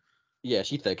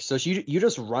thick. So you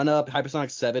just run up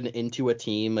Hypersonic 7 into a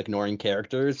team, ignoring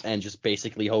characters, and just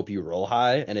basically hope you roll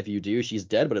high. And if you do, she's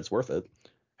dead, but it's worth it.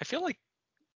 I feel like,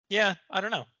 I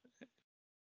don't know.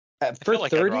 For I feel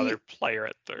like 30, I'd rather play her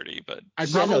at 30, but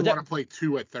I'd probably want to play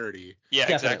 2 at 30. Yeah,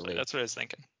 definitely. Exactly. That's what I was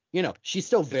thinking. She's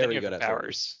still very good at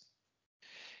powers.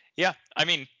 Yeah, I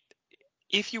mean,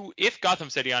 if Gotham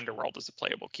City Underworld is a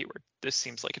playable keyword, this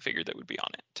seems like a figure that would be on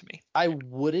it to me. I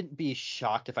wouldn't be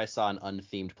shocked if I saw an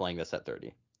unthemed playing this at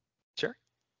 30. Sure.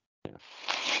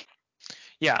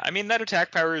 Yeah, I mean, that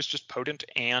attack power is just potent,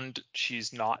 and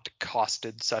she's not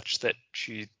costed such that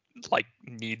she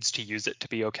needs to use it to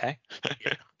be okay.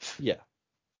 Yeah.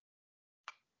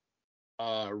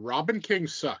 Robin King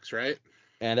sucks, right?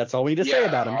 And that's all we need to say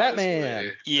about him.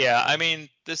 Batman. Yeah, I mean,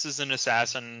 this is an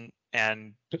assassin,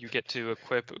 and you get to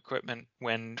equip equipment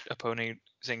when opposing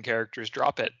characters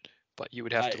drop it, but you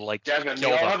would have to Devin, kill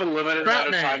we all them. have a limited amount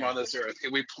of time on this earth.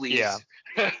 Can we please? Yeah.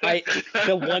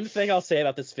 The one thing I'll say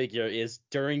about this figure is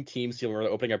during Team Seal, when we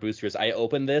were opening our boosters, I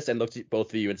opened this and looked at both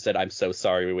of you and said, I'm so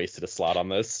sorry we wasted a slot on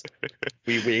this.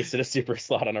 We wasted a super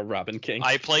slot on a Robin King.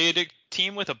 I played a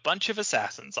team with a bunch of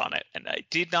assassins on it, and I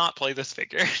did not play this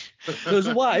figure. Because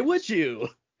why would you?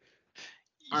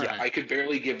 Right. I could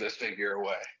barely give this figure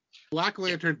away. Black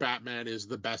Lantern Batman is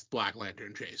the best Black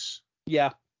Lantern chase.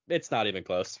 Yeah, it's not even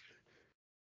close.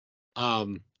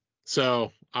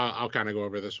 So I'll kind of go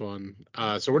over this one.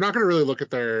 So we're not going to really look at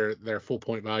their full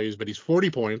point values, but he's 40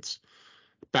 points.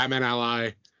 Batman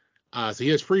ally. So he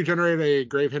has free generate a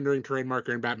grave hindering terrain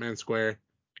marker in Batman square.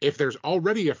 If there's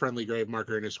already a friendly grave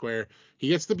marker in his square, he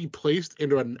gets to be placed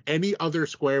into any other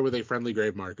square with a friendly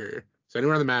grave marker. So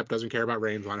anywhere on the map, doesn't care about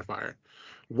range, line of fire.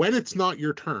 When it's not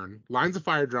your turn, lines of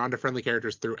fire drawn to friendly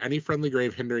characters through any friendly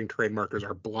grave hindering terrain markers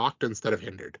are blocked instead of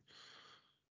hindered.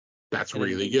 That's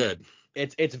really good.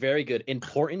 It's very good.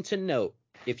 Important to note,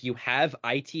 if you have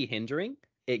IT hindering,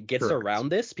 it gets around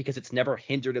this because it's never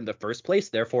hindered in the first place.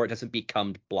 Therefore, it doesn't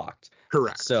become blocked.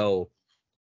 Correct. So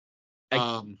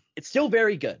it's still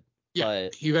very good. Yeah.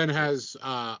 But he then has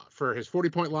for his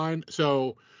 40-point line.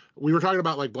 So we were talking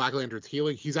about Black Lantern's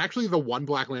healing. He's actually the one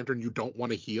Black Lantern you don't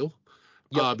want to heal.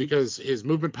 Because his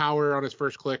movement power on his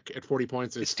first click at 40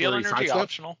 points is Steel energy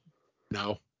optional?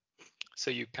 No.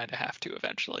 So you kind of have to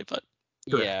eventually, but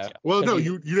yeah. Well, no,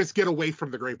 you just get away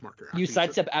from the grave marker. You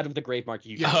sidestep out of the grave marker.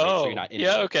 So you're not in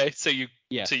okay. So you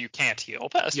can't heal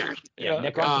past it.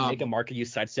 Necron can make a marker. You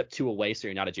sidestep 2 away, so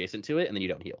you're not adjacent to it, and then you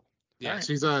don't heal. Yeah,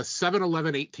 so he's a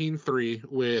 7-11-18-3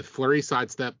 with flurry,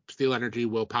 sidestep, steel energy,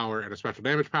 willpower, and a special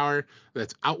damage power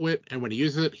that's outwit, and when he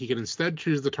uses it, he can instead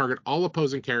choose to target all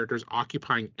opposing characters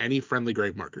occupying any friendly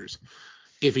grave markers.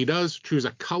 If he does, choose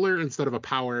a color instead of a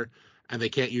power, and they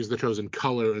can't use the chosen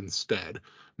color instead.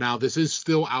 Now, this is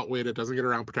still outwit. It doesn't get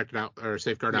around protected out or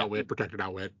safeguard outwit, protected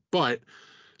outwit. But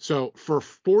so for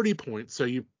 40 points,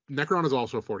 Necron is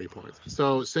also 40 points.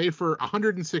 So say for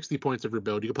 160 points of your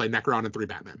build, you can play Necron and 3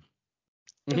 Batman.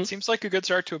 It seems like a good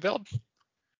start to a build.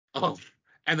 Oh,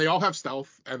 And they all have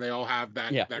stealth, and they all have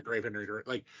that Grave Hindering.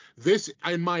 Like, this,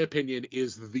 in my opinion,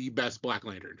 is the best Black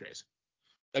Lantern chase.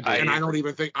 And I don't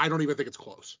even think it's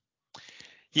close.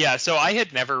 Yeah, so I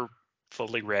had never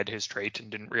fully read his trait and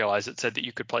didn't realize it said that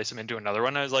you could place him into another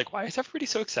one. I was like, why is everybody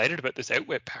so excited about this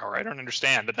outwit power? I don't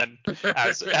understand. And then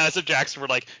as of Jackson, we're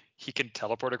like, he can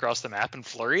teleport across the map and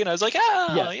flurry, and I was like,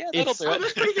 that'll do it.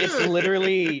 It's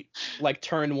literally like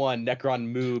turn 1, Necron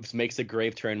moves, makes a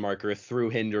grave turn marker through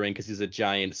hindering because he's a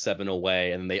giant 7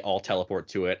 away, and they all teleport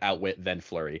to it, outwit, then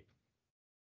flurry.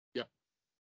 Yep.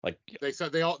 Like they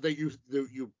said,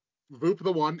 you Voop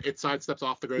the one, it sidesteps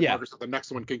off the grave marker, so the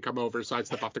next one can come over,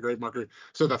 sidestep off the grave marker,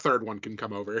 so the third one can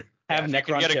come over. Have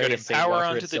Necron get a carry good a power Saintwalker,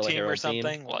 onto the team or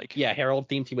something. Team. Like Herald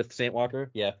team with Saintwalker.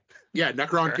 Yeah,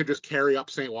 Necron could just carry up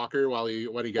Saintwalker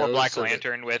when he goes. Or Black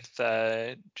Lantern with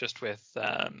the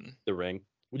ring.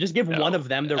 We'll just give one of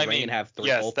them the ring and have 3.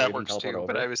 Yes, that works too. Over.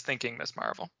 But I was thinking Miss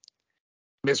Marvel.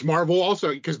 Miss Marvel also,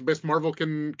 because Miss Marvel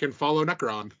can follow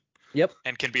Necron. Yep.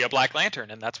 And can be a Black Lantern,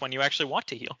 and that's when you actually want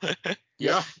to heal.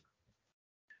 Yeah.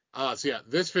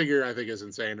 This figure I think is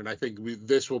insane, and I think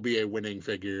this will be a winning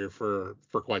figure for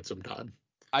quite some time.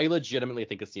 I legitimately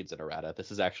think this needs an errata.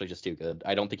 This is actually just too good.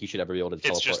 I don't think you should ever be able to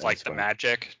teleport. It's just like the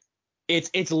magic.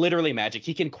 It's literally magic.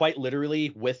 He can quite literally,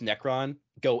 with Necron,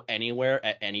 go anywhere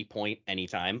at any point,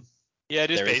 anytime. Yeah,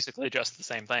 it is basically just the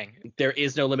same thing. There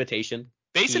is no limitation.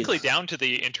 Basically down to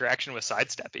the interaction with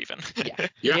sidestep even.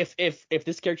 Yeah. If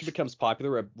this character becomes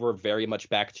popular, we're very much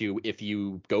back to if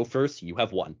you go first, you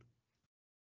have 1.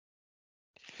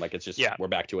 Like, it's just, we're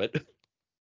back to it.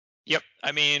 Yep.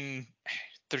 I mean,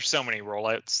 there's so many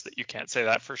rollouts that you can't say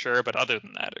that for sure, but other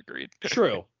than that, agreed.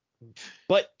 True.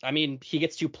 But, I mean, he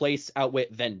gets to place,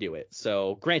 outwit, then do it.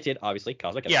 So, granted, obviously,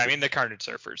 cosmic energy. Yeah, I mean, the Carnage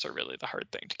Surfers are really the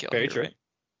hard thing to kill. Very true. Right?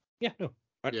 Yeah, no.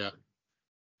 Right. Yeah.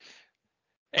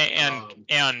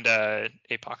 And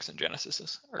Apox and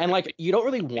Genesis. And, like, you don't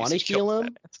really want to heal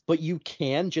them, but you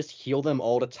can just heal them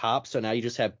all to top, so now you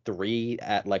just have 3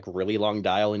 at, like, really long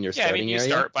dial in your starting area. Yeah, I mean,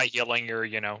 you start by healing your,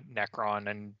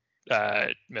 Necron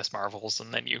and Miss Marvels,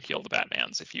 and then you heal the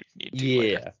Batmans if you need to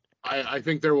later. I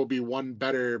think there will be one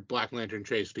better Black Lantern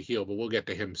chase to heal, but we'll get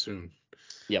to him soon.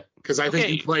 Yep. Because I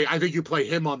think you play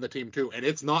him on the team too, and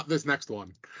it's not this next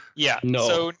one. Yeah. No.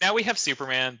 So now we have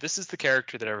Superman. This is the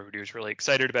character that everybody was really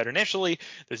excited about initially.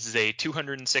 This is a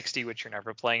 260, which you're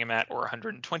never playing him at, or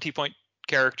 120 point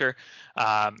character.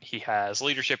 He has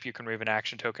leadership. You can remove an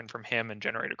action token from him and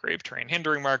generate a grave terrain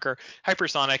hindering marker.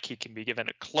 Hypersonic. He can be given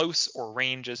a close or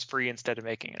range as free instead of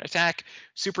making an attack.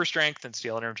 Super strength and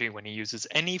steal energy when he uses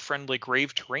any friendly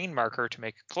grave terrain marker to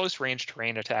make a close range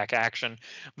terrain attack action.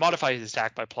 Modify his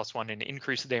attack by +1 and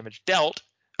increase the damage dealt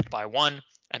by 1.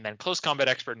 And then close combat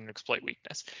expert and exploit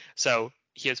weakness. So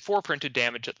he has 4 printed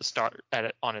damage at the start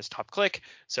on his top click.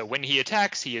 So when he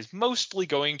attacks, he is mostly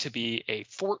going to be a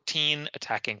 14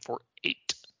 attacking for 8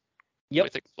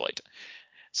 with exploit.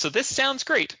 So this sounds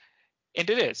great, and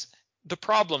it is. The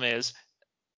problem is,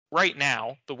 right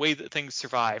now, the way that things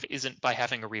survive isn't by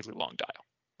having a really long dial,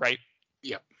 right?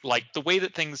 Yeah. Like, the way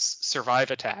that things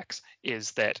survive attacks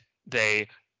is that they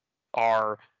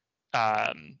are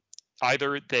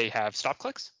either they have stop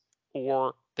clicks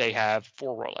or they have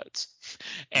 4 rollouts.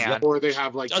 Or they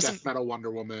have like Death Metal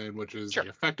Wonder Woman, which is the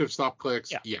effective stop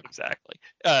clicks. Yeah, exactly.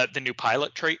 The new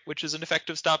pilot trait, which is an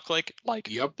effective stop click.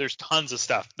 Like, there's tons of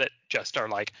stuff that just are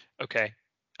like, okay,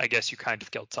 I guess you kind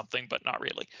of killed something, but not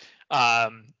really.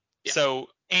 So,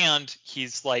 and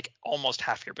he's like almost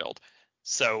half your build.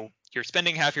 So you're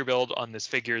spending half your build on this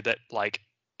figure that, like,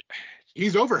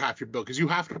 he's over half your build because you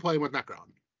have to play him with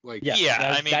Necron. Like,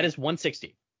 I mean, that is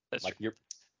 160. That's like true.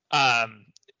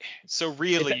 So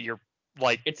really, you're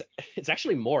like, it's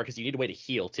actually more because you need a way to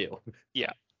heal too.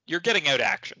 Yeah, you're getting out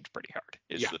actioned pretty hard.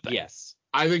 Is the thing. Yes.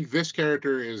 I think this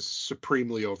character is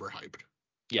supremely overhyped.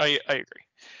 Yeah, I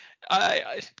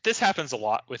agree. This happens a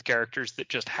lot with characters that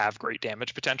just have great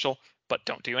damage potential but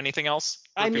don't do anything else.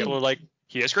 People are like,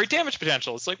 he has great damage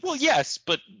potential. It's like, well, yes,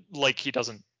 but like he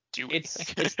doesn't do anything.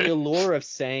 It's the allure of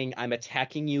saying I'm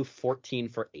attacking you 14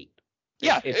 for 8.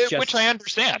 Yeah, which I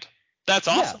understand. That's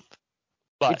awesome. Yeah.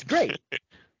 But it's great.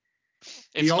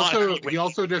 He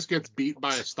also just gets beat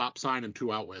by a stop sign and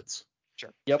 2 outwits.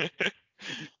 Sure. Yep.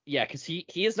 Yeah, because he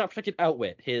is not protected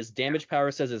outwit. His damage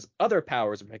power says his other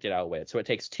powers are protected outwit, so it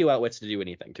takes 2 outwits to do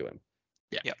anything to him.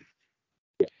 Yeah.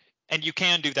 And you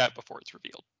can do that before it's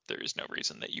revealed. There is no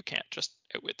reason that you can't just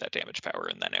outwit that damage power,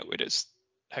 and then outwit is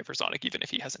hypersonic, even if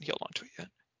he hasn't healed onto it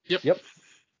yet. Yep.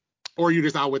 Or you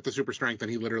just outwit the super strength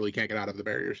and he literally can't get out of the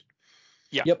barriers.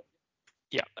 Yeah. Yep.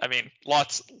 Yeah. I mean,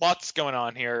 lots going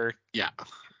on here. Yeah.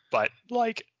 But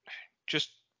like, just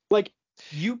like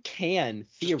you can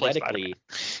Just play theoretically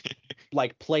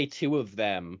like play two of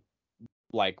them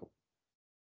like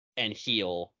and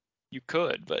heal. You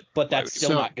could, but that's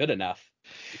still not good enough.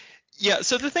 Yeah,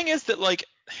 so the thing is that like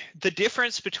the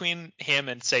difference between him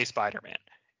and say Spider-Man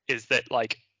is that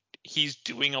like he's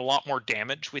doing a lot more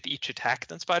damage with each attack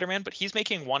than Spider-Man, but he's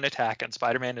making one attack and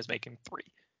Spider-Man is making 3.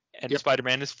 And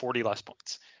Spider-Man is 40 less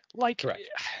points. Like correct.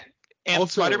 And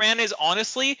also, Spider-Man is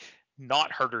honestly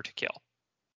not harder to kill.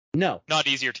 No. Not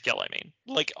easier to kill, I mean.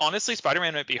 Like honestly,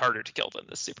 Spider-Man might be harder to kill than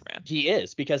this Superman. He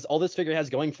is, because all this figure has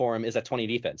going for him is a 20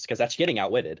 defense, because that's getting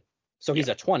outwitted. So he's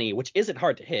a 20, which isn't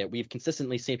hard to hit. We've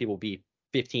consistently seen people be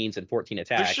 15s and 14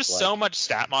 attacks. There's just so much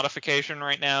stat modification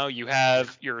right now. You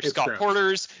have your Scott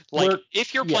Porters. Like,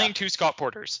 if you're playing 2 Scott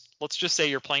Porters, let's just say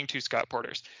you're playing 2 Scott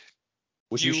Porters.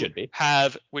 Which you should be.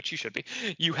 Which you should be.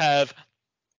 You have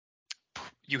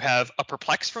a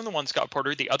Perplex from the one Scott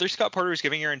Porter. The other Scott Porter is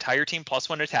giving your entire team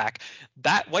 +1 attack.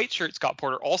 That white shirt Scott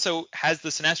Porter also has the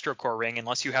Sinestro Core ring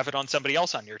unless you have it on somebody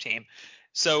else on your team.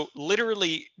 So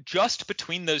literally just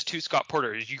between those 2 Scott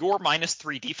Porters, you're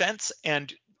 -3 defense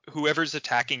and whoever's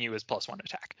attacking you is +1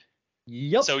 attack.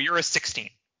 Yep. So you're a 16.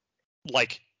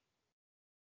 Like,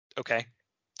 okay,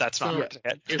 that's not hard to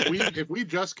hit. if we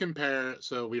just compare,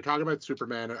 so we're talking about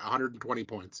Superman at 120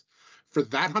 points. For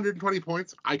that 120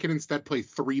 points, I can instead play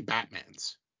 3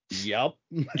 Batmans. Yep.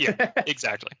 Yeah,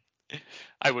 exactly.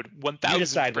 I would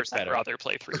 1000% rather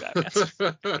play 3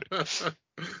 Batmans.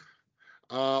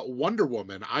 Wonder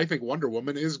Woman. I think Wonder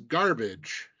Woman is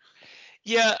garbage.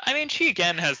 Yeah, I mean, she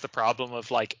again has the problem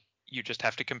of like you just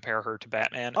have to compare her to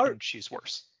Batman, and she's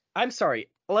worse. I'm sorry.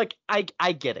 Like, I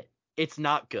get it. It's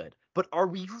not good. But are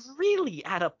we really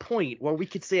at a point where we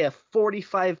could say a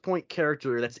 45-point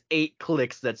character that's 8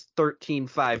 clicks, that's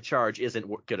 13-5 charge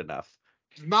isn't good enough?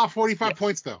 Not 45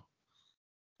 points, though.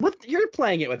 You're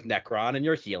playing it with Necron, and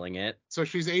you're healing it. So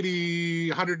she's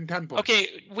 110 points.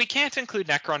 Okay, we can't include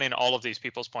Necron in all of these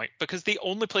people's point, because the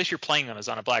only place you're playing them is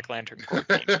on a Black Lantern Corps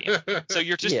team. So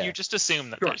you just assume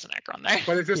that there's a Necron there.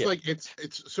 But it's just like it's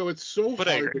so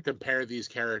hard to compare these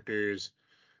characters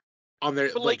on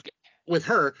their with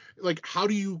her. Like, how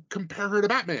do you compare her to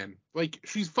Batman? Like,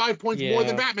 she's 5 points more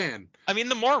than Batman. I mean,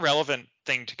 the more relevant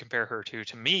thing to compare her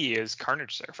to me is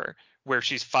Carnage Surfer, where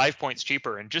she's 5 points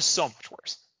cheaper and just so much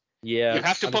worse. Yeah. You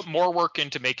have to put more work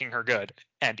into making her good,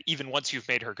 and even once you've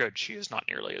made her good, she is not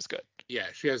nearly as good. Yeah,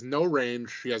 she has no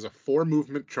range. She has a 4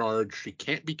 movement charge. She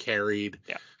can't be carried.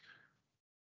 Yeah.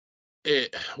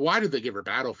 Why did they give her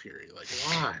Battle Fury? Like,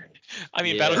 why? I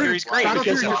mean, Battle Fury's great. Battle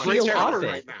Fury's a great power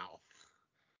right now.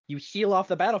 You heal off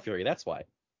the Battle Fury, that's why.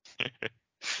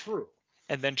 True.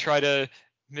 And then try to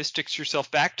Mystics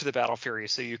yourself back to the Battle Fury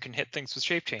so you can hit things with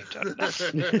Shape Change.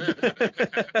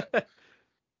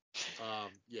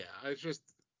 Yeah, it's just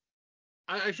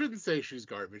I shouldn't say she's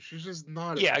garbage. She's just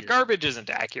not. Yeah, garbage isn't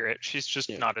accurate. She's just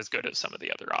not as good as some of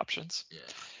the other options. Yeah.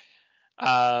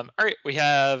 All right, we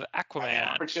have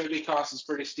Aquaman. Opportunity cost is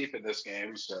pretty steep in this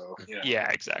game, so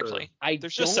Yeah, exactly.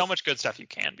 There's just so much good stuff you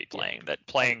can be playing that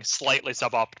playing slightly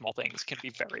suboptimal things can be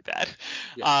very bad.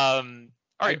 Yeah.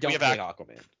 All right, we have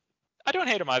Aquaman. I don't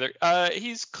hate him either.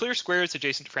 He's clear squares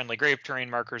adjacent to friendly grave terrain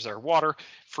markers are water.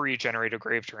 Free generate a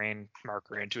grave terrain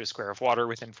marker into a square of water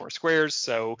within 4 squares.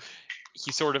 So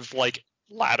he sort of like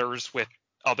ladders with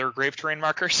other grave terrain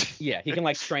markers. Yeah, he can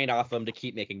like strain off them to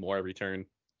keep making more every turn.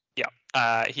 Yeah.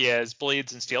 He has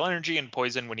blades and steel energy and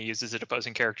poison when he uses it.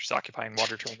 Opposing characters occupying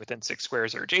water terrain within 6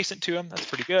 squares or adjacent to him. That's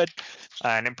pretty good.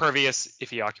 And impervious, if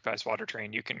he occupies water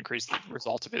terrain, you can increase the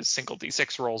result of his single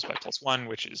d6 rolls by +1,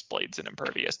 which is blades and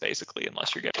impervious basically,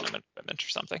 unless you're getting him an equipment or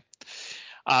something.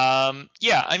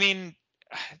 Yeah, I mean,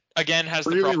 again, has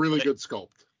really good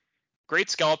sculpt. Great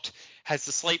sculpt. Has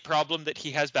the slight problem that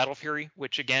he has Battle Fury,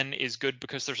 which again is good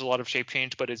because there's a lot of shape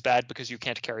change, but is bad because you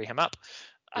can't carry him up.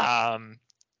 Yeah.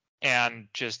 And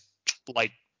just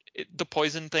like the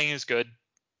poison thing is good,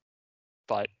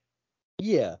 but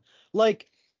yeah, like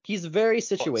he's very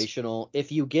situational.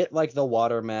 If you get like the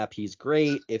water map, he's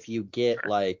great. If you get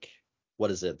like what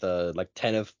is it, the like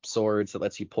 10 of swords that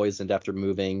lets you poisoned after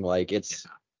moving, like it's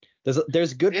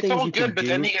there's good things. It's all good, but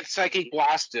then he gets psychic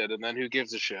blasted, and then who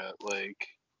gives a shit? Like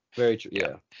very true.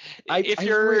 Yeah. I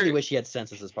really wish he had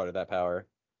senses as part of that power.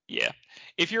 Yeah,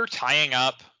 if you're tying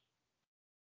up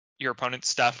your opponent's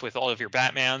stuff with all of your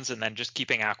Batmans and then just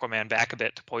keeping Aquaman back a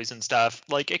bit to poison stuff,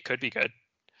 like it could be good,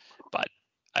 but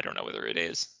I don't know whether it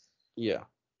is. Yeah,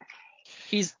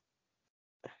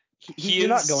 you're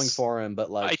not going for him, but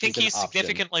like I think he's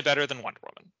significantly better than Wonder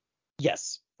Woman.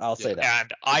 Yes, I'll say that.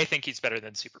 And I think he's better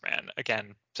than Superman.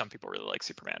 Again, some people really like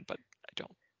Superman, but I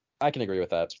don't. I can agree with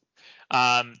that.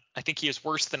 I think he is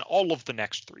worse than all of the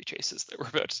next 3 chases that we're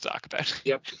about to talk about.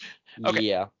 Yep. Okay.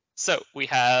 Yeah. So we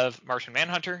have Martian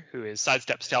Manhunter, who is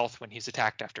sidestep stealth. When he's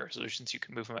attacked after resolutions, you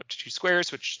can move him up to 2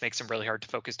 squares, which makes him really hard to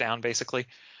focus down, basically.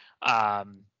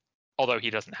 Although he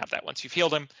doesn't have that once you've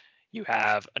healed him. You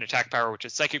have an attack power, which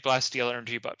is Psychic Blast, Steal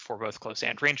Energy, but for both close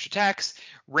and ranged attacks.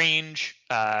 Range,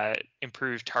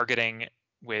 improved targeting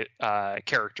with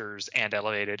characters and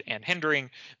elevated and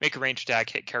hindering. Make a ranged attack,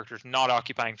 hit characters not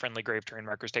occupying friendly grave terrain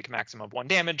markers, take a maximum of 1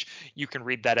 damage. You can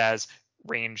read that as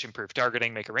range, improved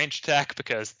targeting, make a ranged attack,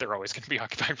 because they're always going to be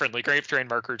occupying friendly grave terrain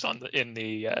markers in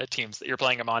the teams that you're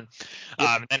playing them on.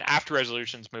 Yep. And after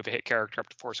resolutions, move a hit character up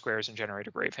to 4 squares and generate a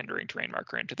grave hindering terrain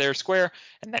marker into their square.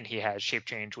 And then he has shape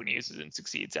change when he uses and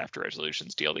succeeds. After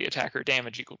resolutions, deal the attacker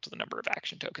damage equal to the number of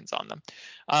action tokens on them.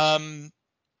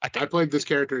 I played this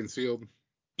character in Sealed.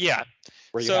 Yeah.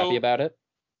 Were you happy about it?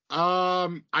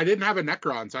 I didn't have a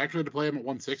Necron, so I actually had to play him at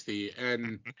 160.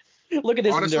 And look at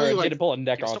this. Honestly, like, to pull a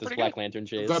Necron with this Black good. Lantern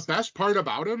chase. The best part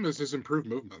about him is his improved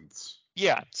movements.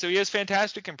 Yeah, so he has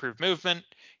fantastic improved movement.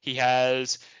 He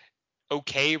has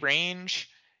okay range.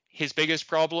 His biggest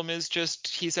problem is just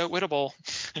he's outwittable.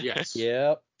 Yes.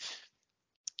 Yep.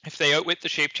 If they outwit the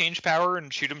shape change power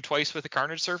and shoot him twice with a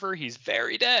Carnage Surfer, he's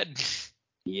very dead.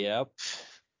 Yep.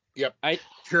 I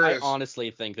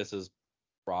honestly think this is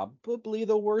probably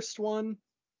the worst one.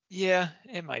 Yeah,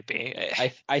 it might be.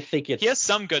 I think he has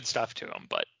some good stuff to him,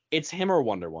 but it's him or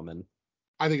Wonder Woman.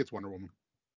 I think it's Wonder Woman.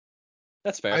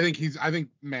 That's fair. I think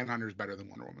Manhunter's better than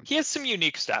Wonder Woman. He has some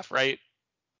unique stuff, right?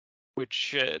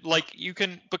 Which like you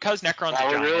can, because Necron's a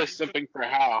giant. We're really simping for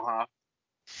Hal, huh?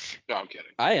 No, I'm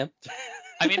kidding. I am.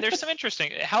 I mean, there's some interesting.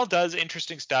 Hal does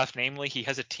interesting stuff. Namely, he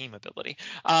has a team ability.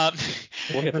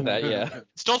 We'll get to that. Yeah.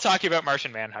 Still talking about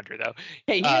Martian Manhunter though.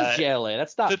 Hey, he has JLA.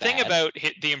 That's not the bad. thing about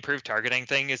the improved targeting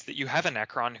thing is that you have a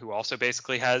Necron who also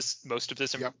basically has most of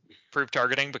this improved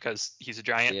targeting because he's a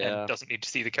giant and doesn't need to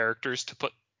see the characters to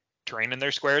put terrain in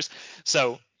their squares.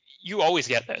 So you always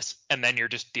get this, and then you're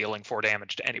just dealing 4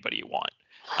 damage to anybody you want.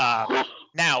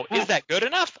 Now, is that good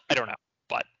enough? I don't know,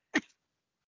 but.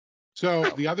 So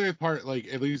the other part, like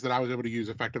at least that I was able to use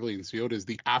effectively in Sealed, is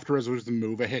the after resolution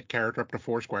move a hit character up to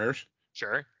 4 squares.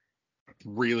 Sure.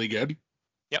 Really good.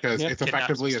 Yep. Because it's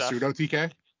effectively a pseudo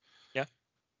TK. Yeah.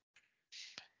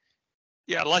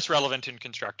 Yeah, less relevant and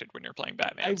constructed when you're playing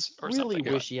Batman. I really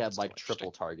wish he had like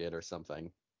triple target or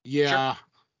something. Yeah. Sure.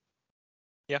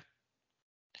 Yeah.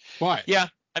 But yeah,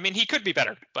 I mean he could be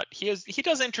better, but he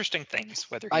does interesting things.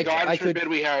 Whether God forbid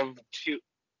we have 2.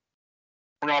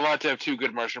 We're not allowed to have 2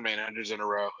 good Martian Manhunters in a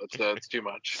row. It's too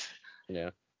much.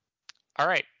 Yeah. All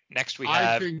right. Next we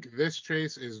have. I think this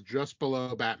chase is just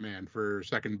below Batman for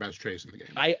second best chase in the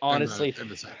game. I honestly. In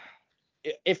the set.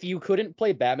 If you couldn't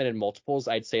play Batman in multiples,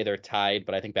 I'd say they're tied,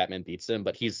 but I think Batman beats him.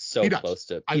 But he's so close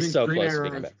to. He's so close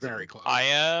to being very close. I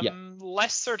am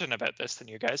less certain about this than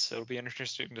you guys, so it'll be an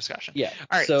interesting discussion. Yeah.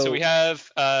 All right. So we have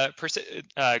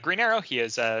Green Arrow. He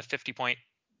has a 50-point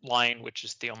line, which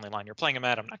is the only line you're playing him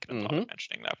at. I'm not going to bother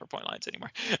mentioning the upper point lines anymore.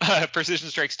 Precision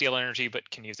strike, steal energy, but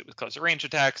can use it with closer range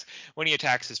attacks. When he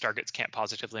attacks, his targets can't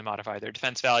positively modify their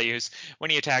defense values.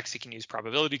 When he attacks, he can use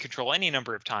probability control any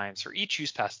number of times. For each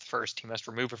use past the first, he must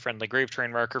remove a friendly grave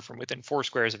terrain marker from within 4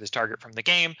 squares of his target from the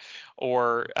game,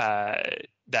 or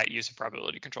that use of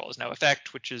probability control has no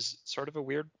effect, which is sort of a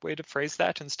weird way to phrase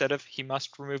that instead of he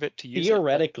must remove it to use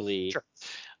theoretically. Sure.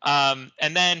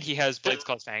 And then he has Blades,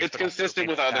 Claws, Fangs. It's consistent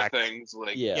with other things.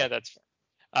 Yeah, that's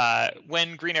fair.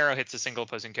 When Green Arrow hits a single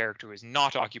opposing character who is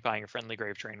not occupying a friendly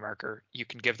grave terrain marker, you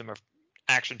can give them an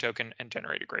action token and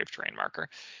generate a grave terrain marker.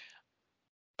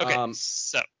 Okay,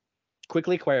 so.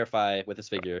 Quickly clarify with this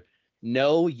figure.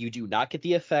 No, you do not get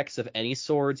the effects of any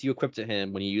swords you equip to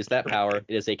him when you use that power.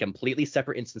 It is a completely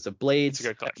separate instance of blades. That's a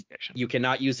good clarification. You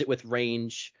cannot use it with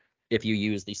range. If you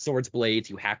use the sword's blades,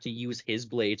 you have to use his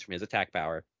blades from his attack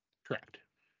power. Correct.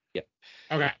 Yep.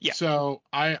 Okay. Yeah. So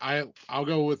I'll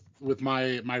go with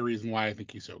my reason why I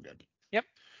think he's so good. Yep.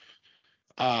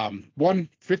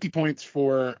 50 points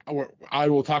for. I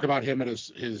will talk about him at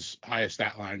his highest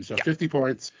stat line. So 50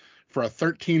 points for a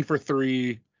 13 for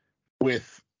 3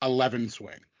 with 11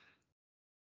 swing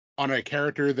on a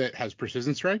character that has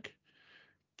precision strike,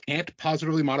 can't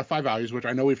positively modify values, which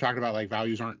I know we've talked about. Like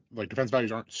defense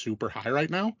values aren't super high right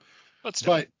now. But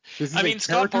this is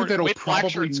a character that'll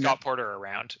probably Scott Porter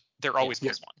around. They're always +1.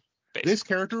 Basically. This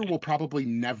character will probably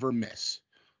never miss.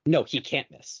 No, he can't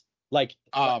miss.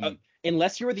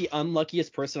 Unless you're the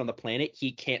unluckiest person on the planet,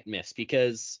 he can't miss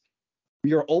because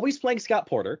you're always playing Scott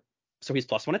Porter, so he's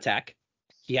 +1 attack.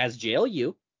 He has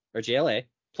JLU or JLA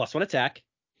 +1 attack.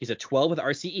 He's a 12 with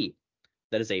RCE.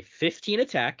 That is a 15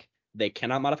 attack They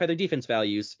cannot modify their defense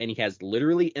values, and he has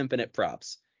literally infinite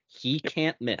props. He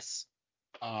can't miss.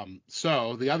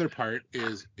 So the other part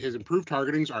is his improved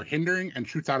targetings are hindering and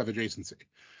shoots out of adjacency.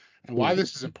 And why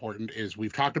this is important is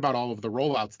we've talked about all of the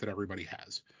rollouts that everybody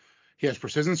has. He has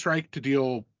Precision Strike to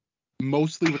deal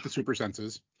mostly with the super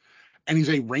senses, and he's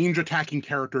a range attacking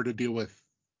character to deal with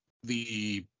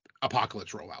the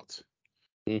Apocalypse rollouts.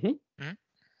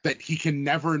 That he can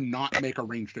never not make a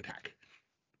ranged attack.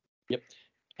 Yep.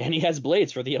 And he has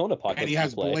blades for the own Apocalypse. And he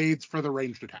has blades for the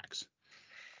ranged attacks.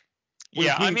 Which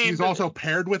Yeah, means I mean, he's also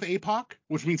paired with APOC,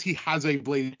 which means he has a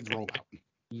blades rollout.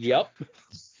 Yep.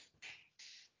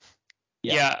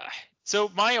 Yeah. So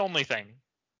my only thing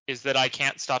is that I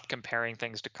can't stop comparing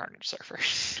things to Carnage Surfer.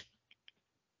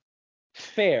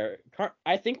 Fair.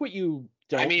 I think what you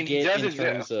don't get in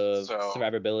terms of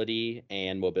survivability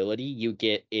and mobility, you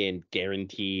get in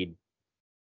guaranteed,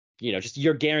 just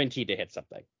you're guaranteed to hit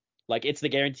something. Like, it's the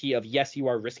guarantee of, yes, you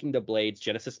are risking the blades.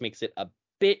 Genesis makes it a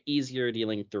bit easier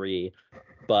dealing 3,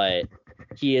 but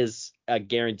he is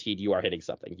guaranteed you are hitting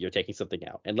something. You're taking something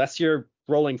out. Unless you're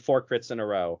rolling 4 crits in a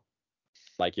row,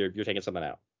 like you're taking something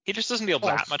out. He just doesn't deal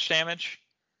that much damage.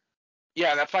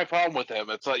 Yeah, that's my problem with him.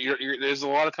 It's like there's a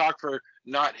lot of talk for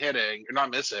not hitting, you're not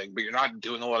missing, but you're not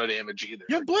doing a lot of damage either.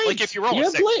 You have blades. Like, if you roll a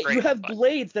 6, great, you have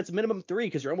blades. That's minimum 3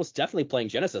 because you're almost definitely playing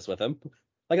Genesis with him.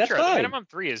 Like, that's sure, fine. The minimum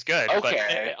 3 is good, but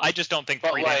I just don't think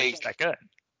 3 damage is that good.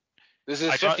 This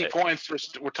is 50 points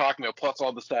we're talking about, plus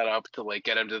all the setup to like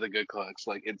get him to the good clicks.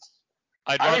 Like,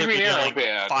 I'd rather be dealing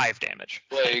 5 damage.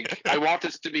 Like, I want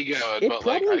this to be good, but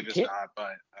like I just not.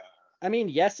 But I mean,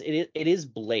 yes, it is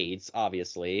blades,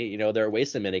 obviously. There are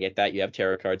ways to mitigate that. You have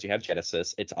tarot cards, you have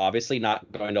Genesis. It's obviously not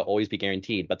going to always be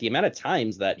guaranteed, but the amount of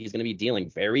times that he's going to be dealing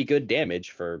very good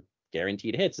damage for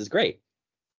guaranteed hits is great.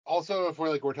 Also, if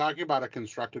we're talking about a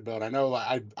constructed build, I know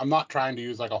I'm not trying to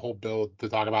use like a whole build to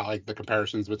talk about like the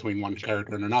comparisons between one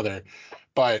character and another,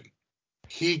 but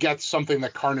he gets something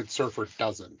that Carnage Surfer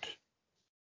doesn't.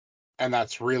 And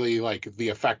that's really like the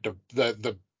effect of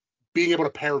the being able to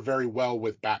pair very well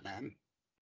with Batman.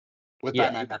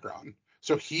 Batman Necron.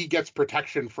 So he gets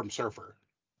protection from Surfer.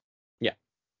 Yeah.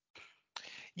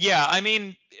 Yeah, I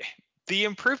mean, the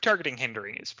improved targeting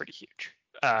hindering is pretty huge.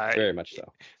 Very much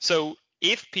so. So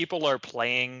if people are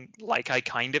playing like I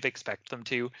kind of expect them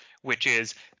to, which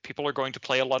is people are going to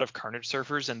play a lot of Carnage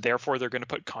Surfers, and therefore they're going to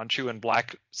put Khonshu and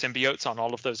Black symbiotes on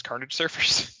all of those Carnage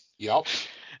Surfers. Yep.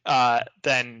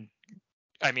 Then,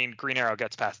 I mean, Green Arrow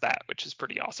gets past that, which is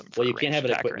pretty awesome. Well, you can't have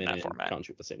an equipment in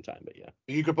Khonshu at the same time, but yeah.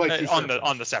 You could play two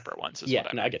on the separate ones. Yeah,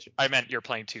 I get you. I meant you're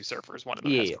playing 2 Surfers. One of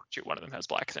them has Khonshu, one of them has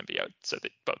Black symbiote, so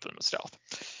that both of them are stealth.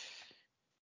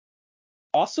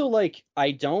 Also, like, I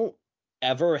don't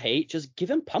ever hate, just give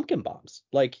him pumpkin bombs.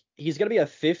 Like, he's gonna be a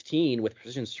 15 with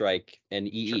precision strike and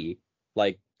EE. Sure.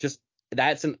 Like, just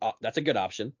that's a good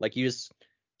option. Like, he's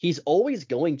always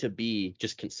going to be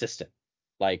just consistent.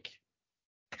 Like,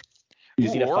 you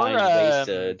just need to find ways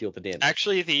to deal with the damage.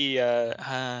 Actually,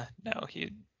 I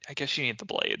guess you need the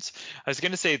blades. I was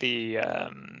gonna say the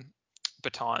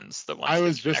batons. The ones I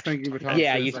was just thinking batons.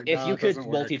 Yeah, if you could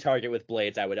multi-target with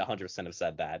blades, I would 100% have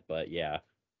said that. But yeah.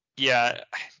 Yeah.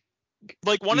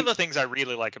 Like, one of the things I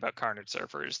really like about Carnage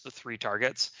Surfer is the 3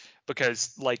 targets,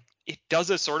 because like it does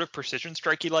a sort of precision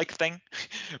strikey like thing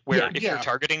where if you're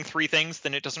targeting 3 things,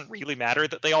 then it doesn't really matter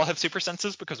that they all have super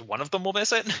senses because one of them will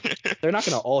miss it. They're not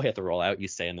going to all hit the rollout, you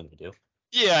say, and then they do.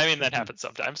 Yeah, I mean, that happens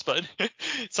sometimes, but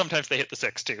sometimes they hit the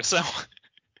 6 too. So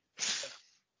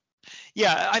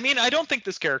yeah, I mean, I don't think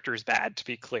this character is bad, to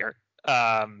be clear.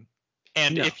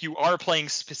 And if you are playing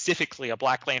specifically a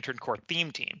Black Lantern Corps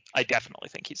theme team, I definitely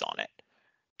think he's on it.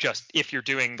 Just if you're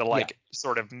doing the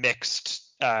sort of mixed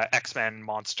X-Men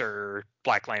monster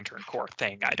Black Lantern Corps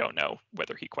thing, I don't know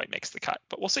whether he quite makes the cut,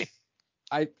 but we'll see.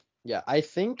 I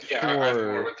think I'm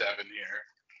more with Devin here.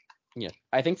 Yeah,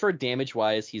 I think for damage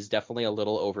wise, he's definitely a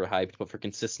little overhyped, but for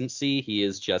consistency, he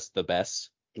is just the best.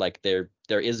 Like, there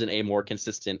isn't a more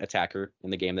consistent attacker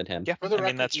in the game than him. Yeah, for the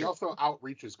record, that's he true. also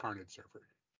outreaches Carnage Surfer.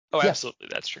 Oh, absolutely,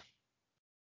 that's true.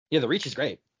 Yeah, the reach is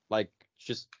great. Like,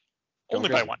 just only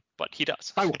by 1, but he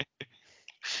does. By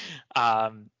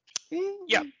 1.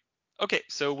 Yeah. Okay,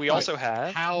 so we also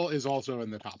have Hal is also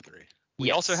in the top 3.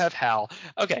 We also have Hal.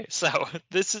 Okay, so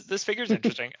this figure's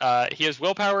interesting. He has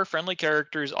willpower. Friendly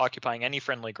characters occupying any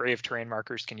friendly grave terrain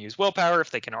markers can use willpower.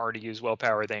 If they can already use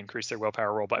willpower, they increase their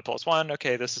willpower roll by +1.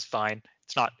 Okay, this is fine.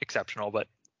 It's not exceptional, but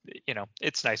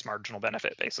it's nice marginal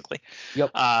benefit, basically.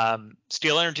 Yep.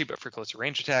 Steal energy, but for closer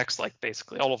range attacks, like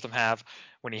basically all of them have.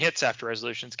 When he hits after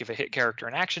resolutions, give a hit character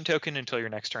an action token until your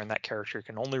next turn. That character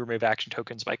can only remove action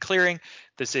tokens by clearing.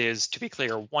 This is, to be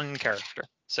clear, 1 character.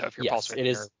 So if you're Yes, pulse it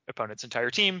waving is. your opponent's entire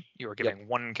team, you are giving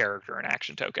one character an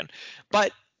action token.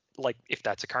 But like if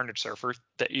that's a Carnage Surfer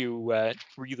that you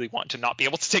really want to not be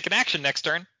able to take an action next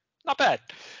turn, not bad.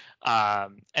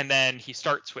 And then he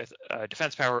starts with a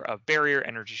defense power of Barrier,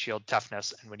 Energy Shield,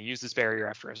 Toughness, and when he uses Barrier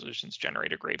after resolutions,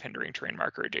 generate a grave-hindering terrain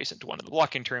marker adjacent to one of the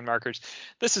blocking terrain markers.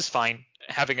 This is fine.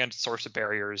 Having a source of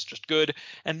Barrier is just good.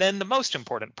 And then the most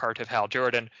important part of Hal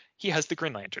Jordan, he has the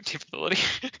Green Lantern capability.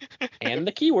 And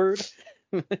the keyword.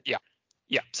 Yeah.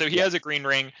 So he has a green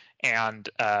ring, and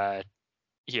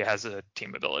he has a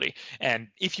team ability. And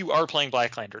if you are playing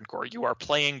Black Lantern Corps, you are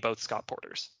playing both Scott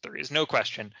Porters. There is no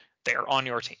question. They are on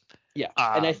your team. Yeah.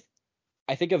 And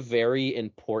I think a very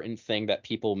important thing that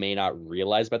people may not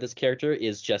realize about this character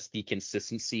is just the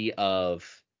consistency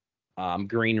of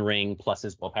Green Ring plus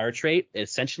his willpower trait. It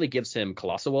essentially gives him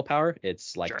colossal willpower.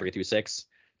 It's like 3 through 6.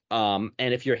 And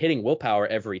if you're hitting willpower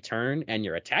every turn and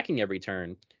you're attacking every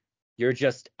turn, you're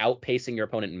just outpacing your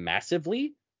opponent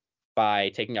massively by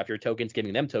taking off your tokens,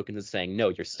 giving them tokens, and saying, no,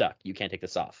 you're stuck. You can't take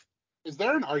this off. Is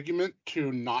there an argument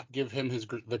to not give him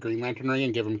the Green Lantern ring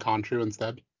and give him Khonshu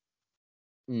instead?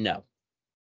 No.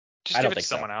 Just give it to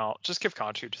someone else. Just give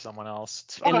Khonshu to someone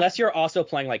else. Unless you're also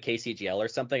playing like KCGL or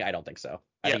something, I don't think so.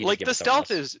 Yeah, like the stealth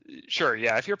is sure.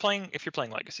 Yeah, if you're playing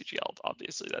Legacy GL,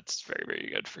 obviously that's very,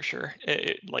 very good for sure.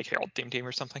 Like Herald Team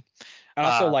or something. And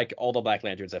also like all the Black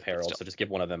Lanterns have Herald, so just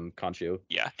give one of them Khonshu.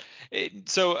 Yeah.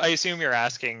 So I assume you're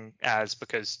asking as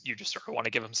because you just sort of want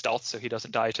to give him stealth so he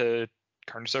doesn't die to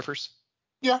Carnage Surfers.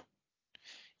 Yeah.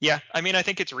 Yeah, I mean I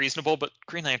think it's reasonable, but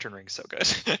Green Lantern Ring is so good.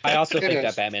 I also think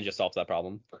that Batman just solves that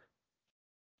problem.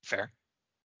 Fair.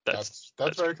 That's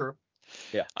very true.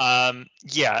 Yeah.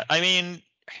 Yeah, I mean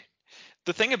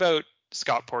the thing about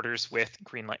Scott Porters with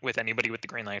anybody with the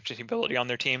Green Lantern ability on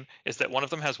their team is that one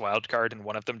of them has wild card and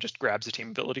one of them just grabs a team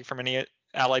ability from any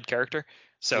allied character.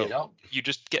 So you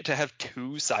just get to have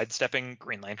two sidestepping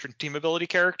Green Lantern team ability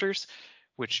characters,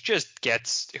 which just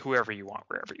gets whoever you want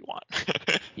wherever you want.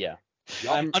 Yeah.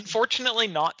 Unfortunately,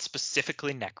 not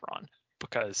specifically Necron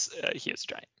because he is a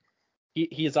giant.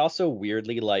 He is also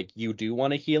weirdly like you do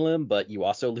want to heal him, but you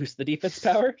also lose the defense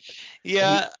power.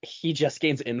 Yeah. He just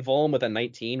gains invuln with a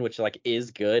 19, which like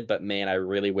is good, but man, I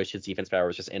really wish his defense power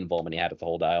was just invuln and he had it the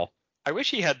whole dial. I wish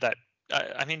he had that.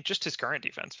 I mean, just his current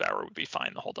defense power would be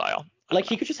fine the whole dial. Like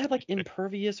he could just have like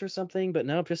impervious or something, but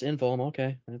no, just invuln.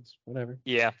 Okay, it's whatever.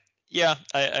 Yeah.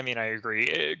 I mean, I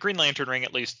agree. Green Lantern Ring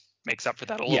at least makes up for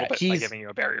that a little bit by giving you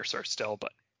a barrier source still,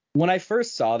 but. When I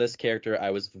first saw this character, I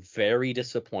was very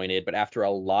disappointed, but after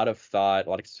a lot of thought, a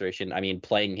lot of consideration, I mean,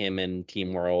 playing him in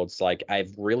Team Worlds, like,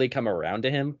 I've really come around to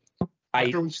him.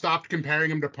 After we stopped comparing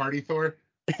him to Party Thor?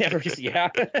 Yeah.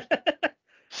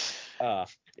 I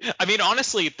mean,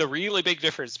 honestly, the really big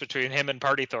difference between him and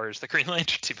Party Thor is the Green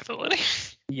Lantern team ability.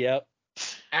 Yep.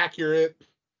 Accurate.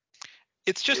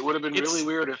 It's just... It would have been really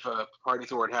weird if Party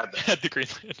Thor had that. Had the Green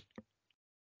Lantern.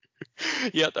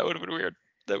 Yeah, that would have been weird.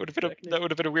 That would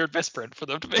have been a weird misprint for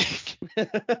them to make.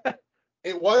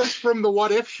 It was from the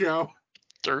What If show.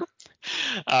 True.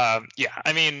 Yeah,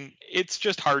 I mean, it's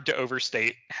just hard to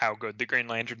overstate how good the Green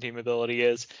Lantern team ability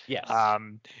is. Yes.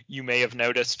 You may have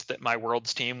noticed that my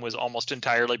Worlds team was almost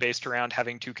entirely based around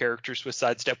having two characters with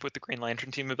sidestep with the Green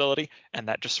Lantern team ability, and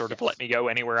that just sort of let me go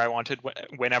anywhere I wanted,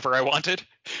 whenever I wanted.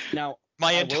 Now,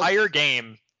 my entire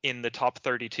game in the top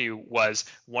 32 was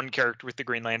one character with the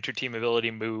Green Lantern team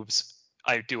ability moves.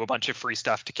 I do a bunch of free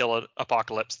stuff to kill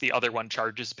Apocalypse. The other one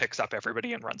charges, picks up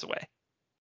everybody, and runs away.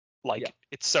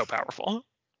 It's so powerful.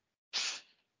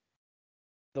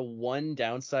 The one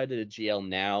downside to the GL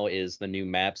now is the new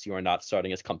maps you are not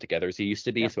starting as come together as you used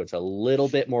to be, so it's a little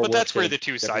bit more. But that's where the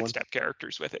two sidestep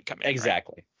characters with it come in.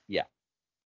 Exactly. Right? Yeah.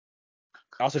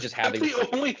 Also, just having that's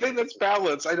the only thing that's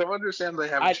balanced. I don't understand they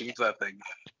haven't changed that thing.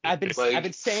 I've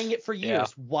been saying it for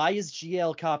years. Yeah. Why is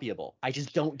GL copyable? I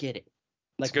just don't get it.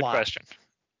 That's a good question.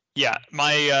 Yeah,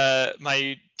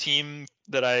 my team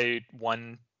that I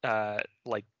won,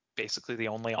 basically the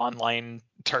only online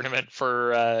tournament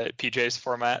for PJ's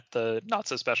format, the not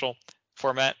so special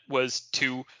format, was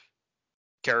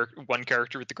one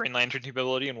character with the Green Lantern team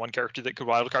ability and one character that could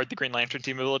wildcard the Green Lantern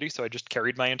team ability. So I just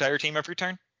carried my entire team every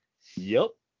turn. Yep.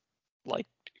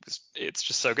 It's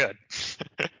just so good.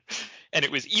 And it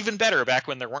was even better back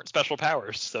when there weren't special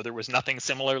powers, so there was nothing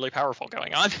similarly powerful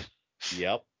going on.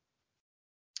 Yep.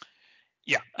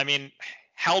 Yeah, I mean,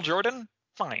 Hal Jordan,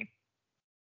 fine.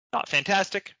 Not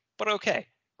fantastic, but okay.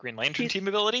 Green Lantern team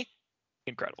ability,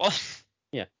 incredible.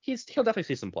 Yeah, he'll definitely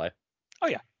see some play. Oh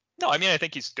yeah. No, I mean I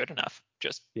think he's good enough.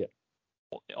 Just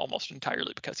almost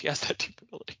entirely because he has that team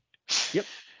ability. Yep.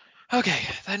 Okay,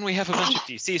 then we have a bunch of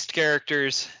deceased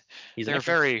characters. They're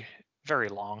very, very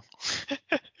long.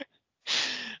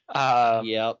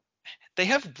 Yep. They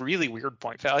have really weird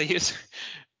point values.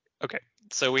 Okay,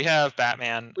 so we have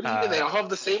Batman. What do you mean? They all have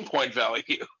the same point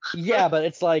value. Yeah, but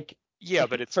it's like, Yeah,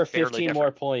 but it's for barely 15 different.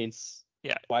 more points.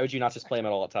 Yeah. Why would you not just play them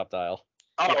at all at top dial?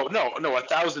 Oh, no,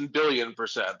 1,000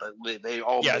 billion%. They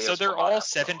all. Yeah, so they're all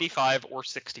 75 or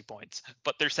 60 points,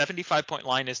 but their 75 point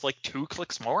line is like 2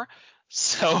 clicks more.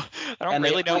 So I don't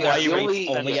really know why you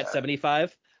only at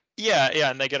 75. Yeah,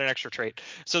 and they get an extra trait.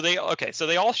 So they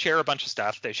all share a bunch of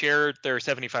stuff. They share their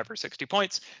 75 or 60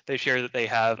 points. They share that they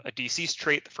have a deceased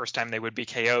trait. The first time they would be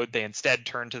KO'd, they instead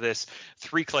turn to this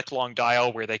 3-click long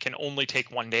dial where they can only take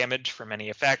 1 damage from any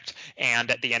effect, and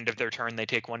at the end of their turn they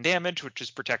take 1 damage, which is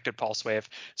protected pulse wave.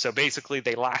 So basically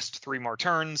they last 3 more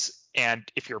turns, and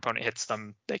if your opponent hits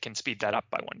them, they can speed that up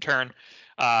by 1 turn.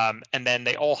 And then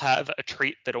they all have a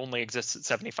trait that only exists at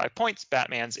 75 points.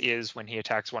 Batman's is when he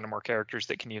attacks one or more characters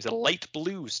that can use a light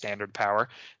blue standard power.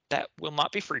 That will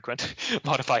not be frequent.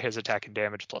 Modify his attack and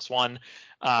damage +1.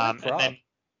 And then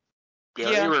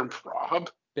Barrier and prob.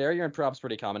 Barrier and prob's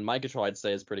pretty common. Mind control, I'd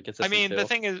say, is pretty consistent. I mean,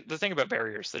 too. the thing about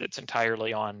barrier is that it's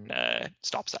entirely on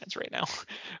stop signs right now.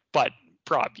 But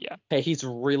prob, yeah. Hey, he's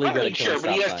really good at killing stop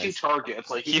but he has signs. 2 targets.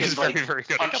 Like he is very, very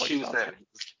good at killing killing stop signs.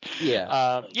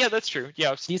 Yeah. Yeah, that's true.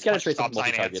 Yeah, these kind of traits stop with sign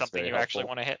and multi-targets something very you helpful. actually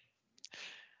want to hit.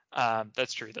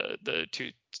 That's true. The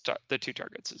two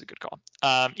targets is a good call.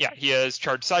 Yeah, he has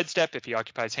charge sidestep. If he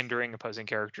occupies hindering, opposing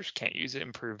characters can't use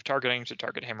improved targeting to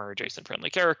target him or adjacent friendly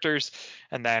characters.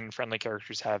 And then friendly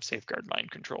characters have safeguard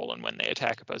mind control, and when they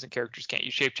attack, opposing characters can't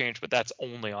use shape change, but that's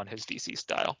only on his DC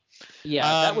style.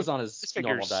 Yeah, that was on his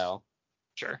normal dial.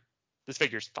 Sure, this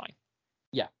figure's fine.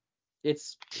 Yeah,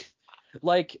 it's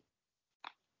like,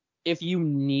 if you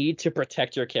need to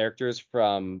protect your characters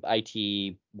from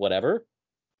IT whatever,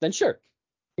 then sure,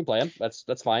 you can play him.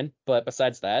 That's fine. But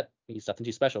besides that, he's nothing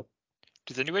too special.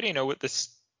 Does anybody know what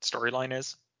this storyline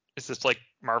is? Is this like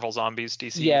Marvel Zombies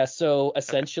DC? Yeah, so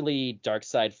essentially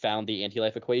Darkseid found the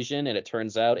anti-life equation, and it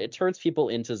turns out it turns people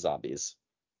into zombies.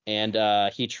 And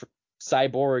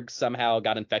Cyborg somehow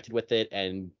got infected with it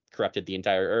and corrupted the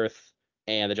entire Earth,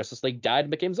 and the Justice League died and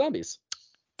became zombies.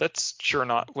 That's sure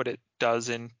not what it does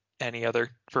in any other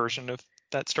version of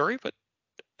that story, but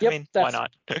Yep, I mean, why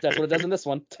not? That's what it does in this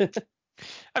one.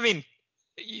 I mean,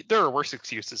 there are worse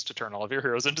excuses to turn all of your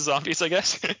heroes into zombies, I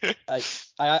guess.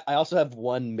 I also have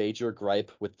one major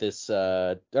gripe with this,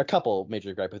 a couple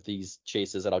major gripe with these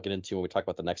chases that I'll get into when we talk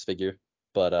about the next figure.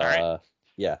 But right.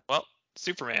 Yeah. Well,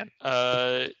 Superman.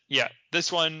 Yeah,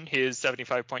 this one, his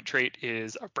 75 point trait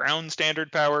is a brown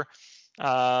standard power.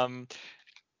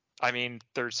 I mean,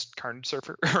 there's Carnage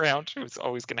Surfer around, who's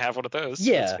always going to have one of those.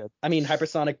 Yeah, I mean,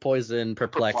 Hypersonic, Poison,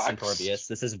 Perplex, Impervious.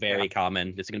 This is very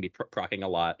common. This is going to be proccing a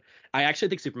lot. I actually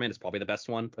think Superman is probably the best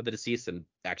one of the deceased, and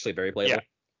actually very playable. Yeah.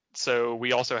 So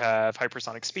we also have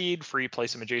Hypersonic Speed, free,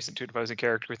 place him adjacent to an opposing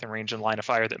character within range and line of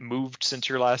fire that moved since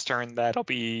your last turn.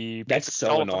 That's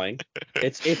so annoying.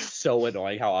 It's so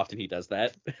annoying how often he does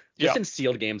that. Just in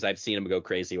sealed games, I've seen him go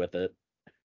crazy with it.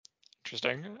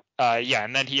 Interesting. Yeah,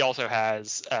 and then he also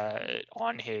has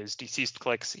on his deceased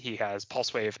clicks, he has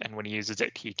Pulse Wave, and when he uses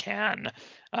it, he can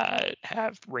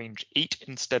have range 8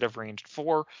 instead of range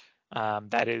 4.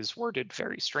 That is worded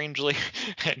very strangely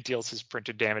and deals his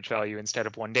printed damage value instead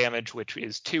of 1 damage, which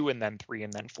is 2 and then 3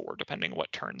 and then 4, depending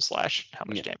what turn / how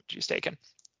much damage he's taken.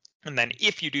 And then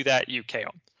if you do that, you KO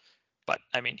him. But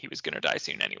I mean, he was going to die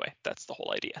soon anyway. That's the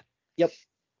whole idea. Yep.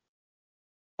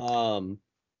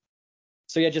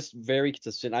 So yeah, just very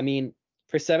consistent. I mean,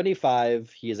 for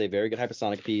 75, he is a very good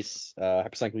hypersonic piece.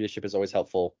 Hypersonic leadership is always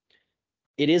helpful.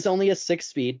 It is only a 6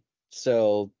 speed,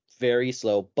 so very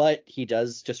slow, but he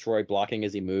does destroy blocking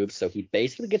as he moves, so he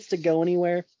basically gets to go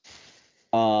anywhere.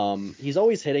 He's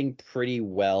always hitting pretty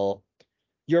well.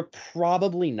 You're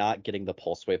probably not getting the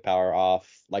pulse wave power off.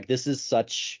 Like, this is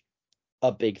such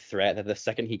a big threat that the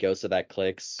second he goes to that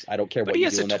clicks, I don't care what you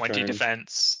do in that turn. But he has a 20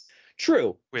 defense.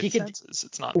 True. With senses,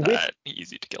 it's not that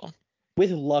easy to kill him. With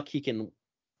luck, he can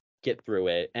get through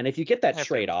it, and if you get that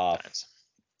trait off,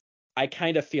 I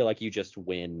kind of feel like you just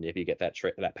win if you get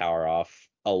that power off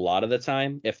a lot of the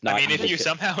time. If not, I mean, if you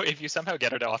somehow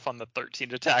get it off on the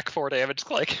 13 attack 4 damage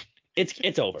click,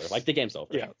 it's over. Like, the game's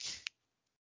over. Yeah.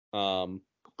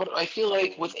 But I feel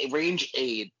like with a range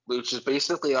 8, which is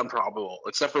basically improbable,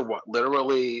 except for what,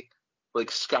 literally, like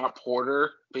Scott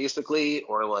Porter, basically,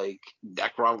 or like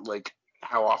Necron, like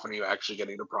how often are you actually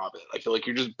getting to prop it? I feel like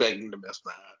you're just begging to miss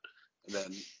that, and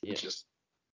then it's just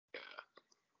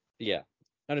yeah,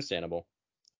 understandable.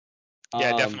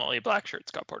 Yeah, definitely Black Shirt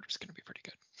Scott Porter's going to be pretty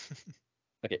good.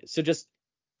 Okay, so just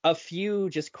a few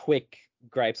quick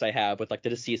gripes I have with like the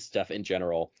deceased stuff in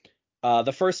general.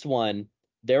 The first one,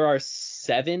 there are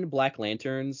 7 Black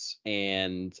Lanterns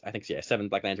and I think 7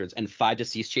 Black Lanterns and 5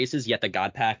 deceased chases. Yet the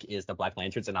God Pack is the Black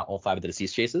Lanterns and not all 5 of the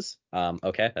deceased chases.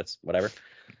 Okay, that's whatever.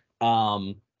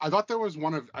 I thought there was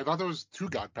 2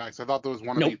 God Packs. I thought there was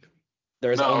one nope. of each.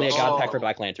 There is only a God Pack for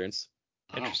Black Lanterns.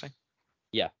 Interesting.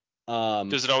 Yeah.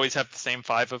 Does it always have the same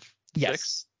 5 of 6?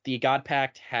 Yes. The God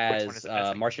Pact has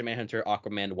missing? Martian Manhunter,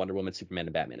 Aquaman, Wonder Woman, Superman,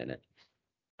 and Batman in it.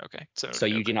 Okay. So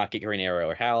you do not get Green Arrow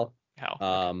or Hal.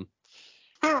 Hal.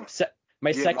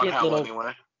 My second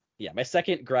anyway. my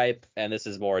second gripe, and this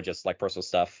is more just like personal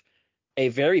stuff. A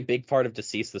very big part of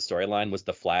Deceased, the storyline, was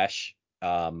the Flash.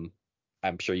 I'm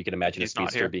sure you can imagine a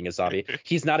speedster being a zombie.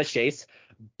 He's not a chase,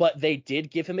 but they did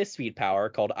give him a speed power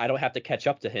called I don't have to catch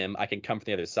up to him. I can come from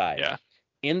the other side. Yeah.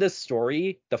 In the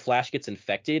story, the Flash gets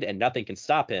infected and nothing can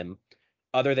stop him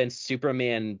other than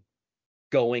Superman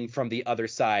going from the other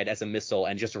side as a missile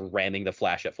and just ramming the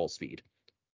Flash at full speed.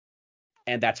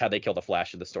 And that's how they kill the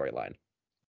Flash in the storyline.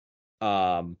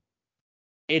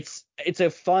 It's a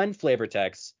fun flavor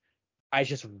text. I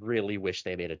just really wish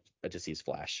they made a Deceased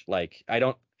Flash. Like,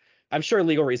 I'm sure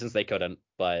legal reasons they couldn't,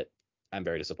 but I'm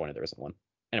very disappointed there isn't one.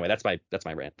 Anyway, that's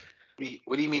my rant.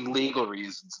 What do you mean legal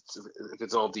reasons if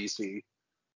it's all DC?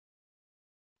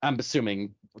 I'm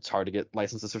assuming it's hard to get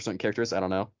licenses for certain characters. I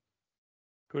don't know.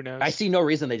 Who knows? I see no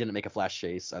reason they didn't make a Flash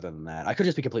chase other than that. I could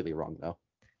just be completely wrong, though.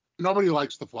 Nobody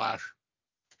likes the Flash.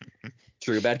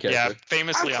 True, bad character. Yeah,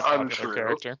 famously That's unpopular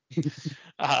untrue. character.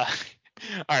 All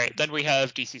right, then we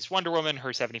have DC's Wonder Woman. Her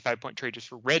 75-point trade is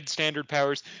for red standard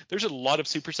powers. There's a lot of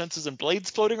super senses and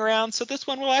blades floating around, so this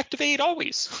one will activate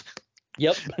always.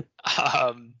 Yep.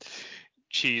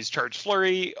 She's charged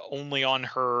flurry only on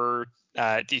her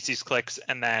DC's clicks,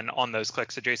 and then on those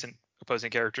clicks, adjacent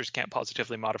opposing characters can't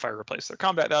positively modify or replace their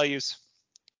combat values.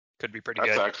 Could be pretty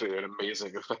good. That's actually an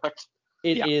amazing effect.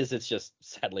 It is. It's just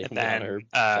sadly And then, on her.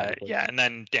 and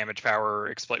then damage power,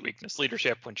 exploit weakness,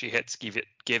 leadership. When she hits,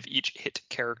 give each hit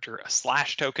character a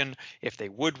slash token. If they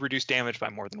would reduce damage by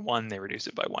more than 1, they reduce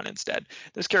it by 1 instead.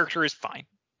 This character is fine.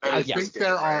 I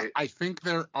think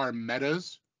there are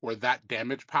metas where that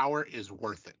damage power is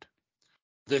worth it.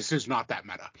 This is not that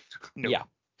meta. No. Yeah.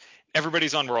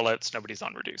 Everybody's on rollouts, nobody's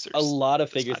on reducers. A lot of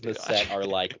figures in the set are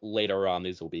like, later on,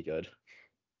 these will be good.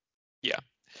 Yeah.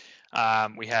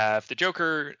 We have the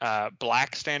Joker,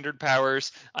 black standard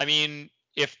powers. I mean,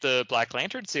 if the Black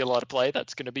Lanterns see a lot of play,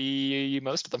 that's going to be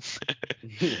most of them.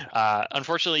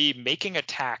 Unfortunately, making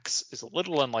attacks is a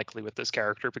little unlikely with this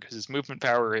character because his movement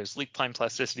power is leap, climb,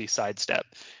 plasticity, sidestep.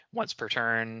 Once per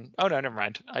turn. Oh, no, never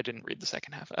mind. I didn't read the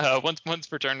second half. Once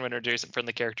per turn, when an adjacent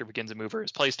friendly character begins a move or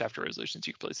is placed after resolutions,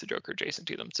 you can place the Joker adjacent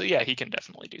to them. So yeah, he can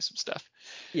definitely do some stuff.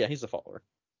 Yeah, he's a follower.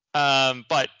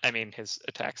 But I mean, his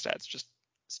attack stats just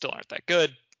still aren't that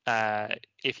good.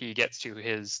 If he gets to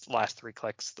his last 3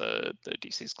 clicks, the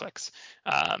DC's clicks,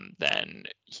 then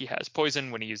he has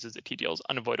poison. When he uses it, he deals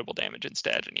unavoidable damage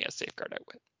instead, and he has safeguard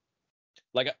outwit.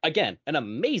 Like, again, an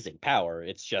amazing power.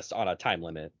 It's just on a time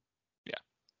limit. Yeah.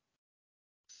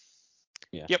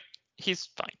 Yep, he's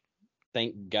fine.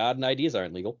 Thank God IDs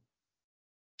aren't legal.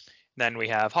 Then we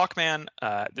have Hawkman.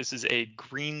 This is a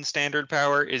green standard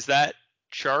power. Is that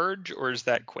charge or is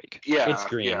that quake? Yeah, it's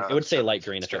green. Yeah, it would say light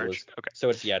green if charge. it was. Okay. So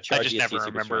it's charge. I just ESC, never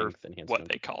super remember strength, what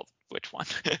they called which one.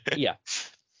 Yeah.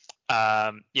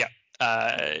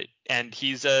 And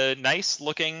he's a nice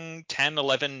looking 10,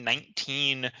 11,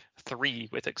 19, 3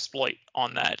 with exploit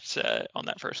on that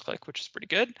first click, which is pretty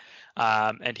good.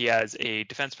 And he has a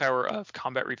defense power of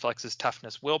combat reflexes,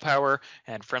 toughness, willpower,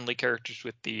 and friendly characters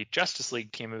with the Justice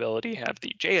League team ability have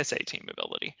the JSA team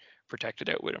ability, protected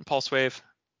outwit and pulse wave.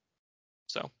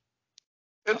 So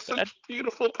it's such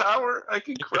beautiful power. I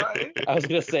can cry. I was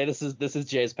gonna say this is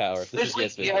Jay's power.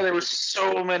 There were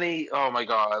so many. Oh my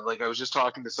god! Like I was just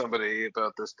talking to somebody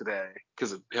about this today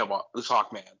because of him, this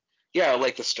Hawkman. Yeah,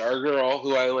 like the Stargirl,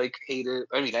 who I like hated.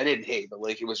 I mean, I didn't hate, but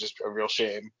like it was just a real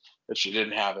shame that she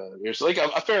didn't have it. There's like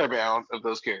a fair amount of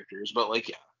those characters, but like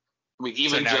yeah, I mean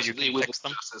even so just with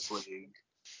Justice League.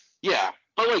 Yeah,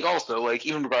 but like also like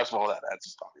even regardless of all that,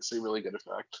 that's obviously a really good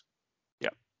effect.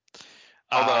 Yep.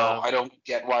 Although I don't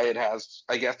get why it has.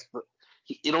 I guess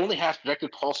it only has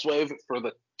projected pulse wave for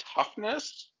the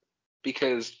toughness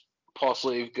because pulse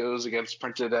wave goes against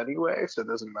printed anyway, so it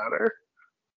doesn't matter.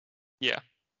 Yeah,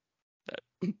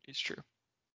 that is true.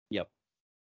 Yep.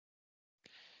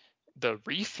 The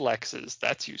reflexes,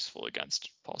 that's useful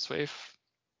against pulse wave,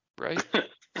 right?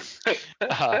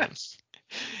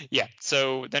 Yeah.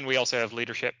 So then we also have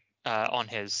leadership. on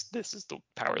his, this is the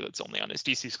power that's only on his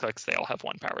DC's clicks. They all have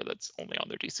one power that's only on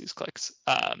their DC's clicks.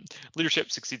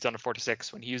 Leadership succeeds on a 4 to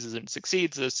 6. When he uses it and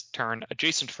succeeds this turn,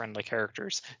 adjacent friendly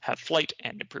characters have flight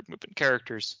and improved movement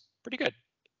characters. Pretty good.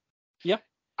 Yeah.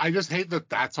 I just hate that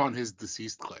that's on his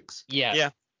deceased clicks. Yeah.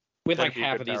 With That'd like be a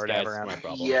half good of these power to have guys, around. my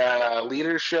problem. Yeah,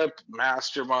 leadership,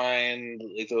 mastermind,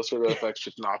 like those sort of effects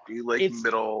should not be like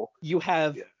middle. You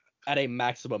have at a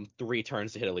maximum 3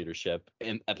 turns to hit a leadership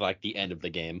at like the end of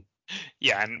the game.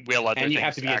 Yeah, and will other And you things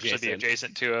have to be actually be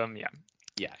adjacent to him. Yeah.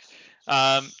 Yeah.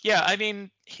 I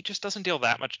mean, he just doesn't deal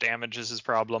that much damage is his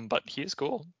problem, but he is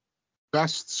cool.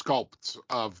 Best sculpt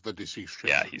of the deceased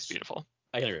Yeah, champions. he's beautiful.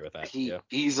 I can agree with that.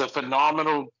 He's a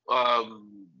phenomenal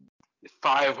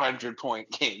 500-point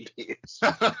game piece.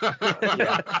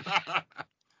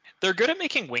 They're good at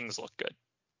making wings look good.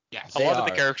 Yes, a lot of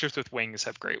the characters with wings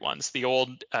have great ones. The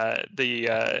old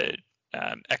XXS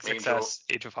Angel.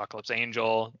 Age of Apocalypse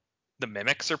Angel, the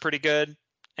mimics are pretty good.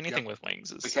 Anything with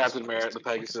wings is the Captain Merit, the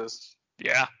Pegasus.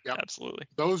 Yeah, absolutely.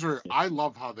 Those are. I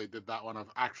love how they did that one of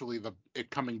actually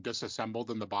it coming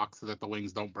disassembled in the box so that the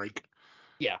wings don't break.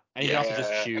 Yeah, and you also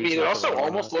just choose. I mean, it also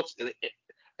almost looks. It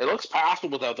looks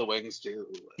passable without the wings too.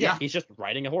 Yeah, he's just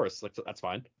riding a horse. Like, that's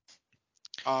fine.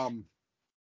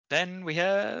 Then we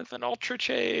have an Ultra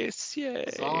Chase. Yay.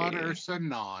 Zon or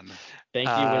Sanon. Thank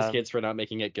you, WizKids, for not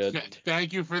making it good.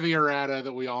 Thank you for the errata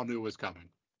that we all knew was coming.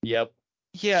 Yep.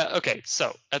 Yeah, okay.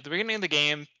 So at the beginning of the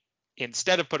game,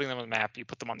 instead of putting them on the map, you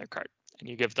put them on their card. And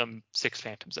you give them 6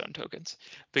 Phantom Zone tokens.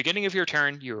 Beginning of your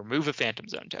turn, you remove a Phantom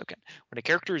Zone token. When a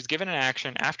character is given an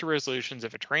action after resolutions,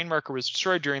 if a terrain marker was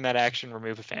destroyed during that action,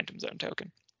 remove a Phantom Zone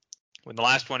token. When the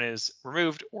last one is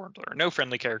removed, or there are no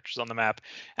friendly characters on the map,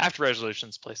 after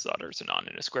resolutions, place the others on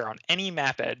in a square on any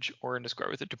map edge or in a square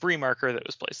with a debris marker that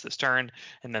was placed this turn.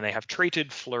 And then they have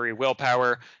traded Flurry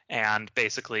Willpower, and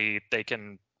basically they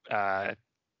can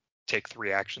take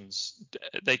 3 actions.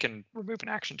 They can remove an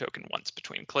action token once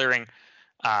between clearing.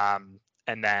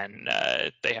 And then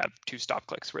they have 2 stop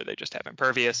clicks where they just have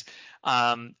Impervious.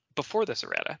 Before this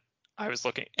errata, I was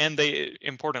looking, and they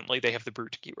have the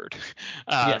Brute keyword.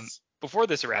 Yes. Before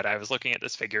this errata, I was looking at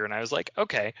this figure and I was like,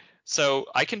 okay, so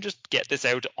I can just get this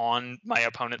out on my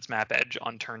opponent's map edge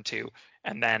on turn 2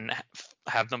 and then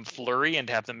have them flurry and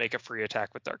have them make a free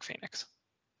attack with Dark Phoenix.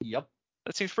 Yep.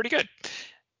 That seems pretty good.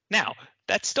 Now,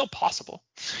 that's still possible.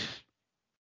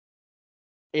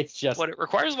 It's just it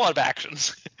requires a lot of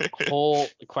actions. It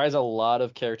requires a lot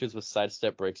of characters with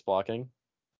sidestep breaks blocking.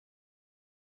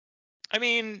 I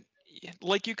mean,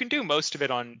 like, you can do most of it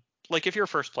on, like, if you're a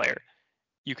first player,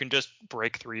 you can just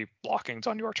break 3 blockings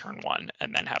on your turn 1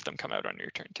 and then have them come out on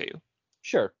your turn 2.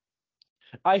 Sure.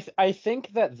 I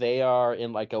think that they are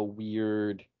in like a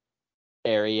weird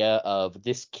area of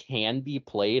this can be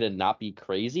played and not be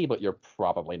crazy, but you're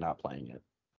probably not playing it.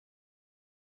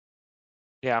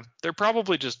 Yeah, they're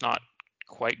probably just not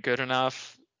quite good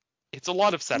enough. It's a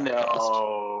lot of setup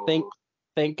cost.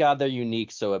 Thank God they're unique,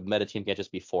 so a meta team can't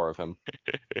just be 4 of them.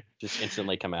 Just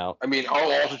instantly come out. I mean, all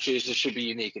Ultra Chases should be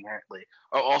unique inherently.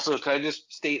 Oh, also, can I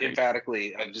just state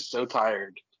emphatically, I'm just so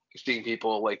tired of seeing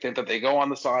people like think that they go on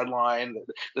the sideline.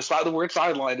 The word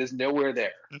sideline is nowhere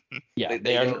there. Yeah,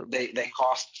 they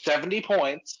cost 70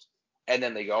 points, and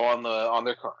then they go on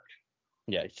their card.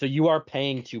 Yeah, so you are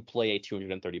paying to play a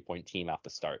 230-point team off the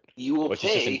start. You will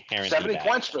pay 70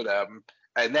 points for them,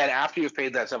 and then after you've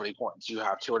paid that 70 points, you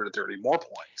have 230 more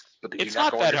points. But it's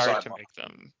not that hard to make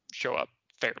them show up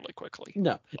fairly quickly.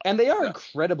 No, and they are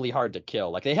incredibly hard to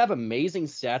kill. Like, they have amazing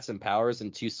stats and powers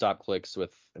and 2 stop clicks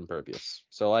with Impervious.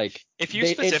 So, like, if you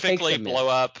specifically blow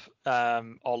up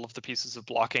all of the pieces of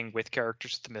blocking with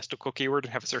characters with the mystical keyword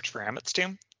and have a search for Amit's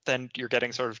Tomb, then you're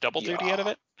getting sort of double duty out of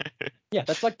it. Yeah,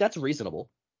 that's reasonable.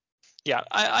 Yeah,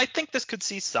 I think this could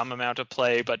see some amount of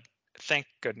play, but thank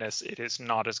goodness it is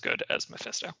not as good as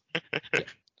Mephisto.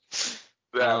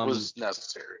 That was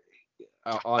necessary.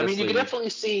 Honestly, I mean, you can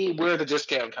definitely see where the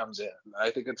discount comes in.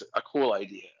 I think it's a cool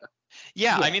idea.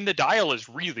 Yeah, I mean, the dial is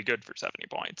really good for 70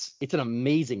 points. It's an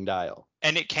amazing dial.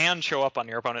 And it can show up on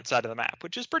your opponent's side of the map,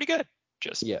 which is pretty good.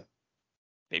 Just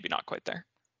maybe not quite there.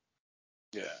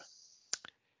 Yeah.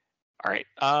 All right.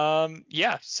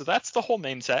 So that's the whole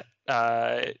main set,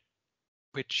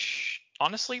 which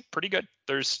honestly pretty good.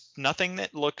 There's nothing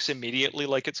that looks immediately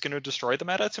like it's going to destroy the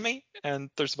meta to me,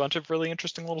 and there's a bunch of really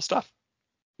interesting little stuff.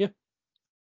 Yeah.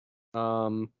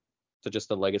 So just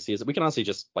the legacies. We can honestly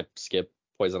just like skip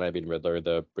Poison Ivy and Riddler,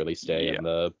 the Release Day and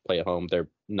the Play at Home. They're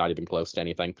not even close to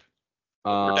anything.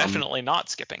 We're definitely not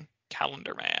skipping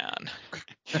Calendar Man.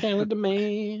 Calendar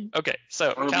Man. Okay,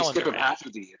 so Calendar Man. Skip him half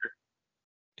of the year.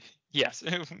 Yes,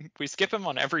 we skip him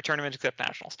on every tournament except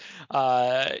nationals.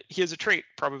 He has a trait,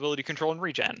 probability control and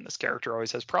regen. This character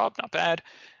always has prob, not bad.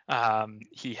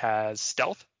 He has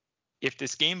stealth. If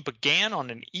this game began on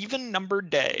an even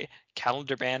numbered day,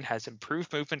 Calendar Man has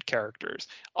improved movement characters.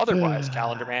 Otherwise,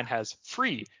 Calendar Man has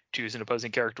free. Choose an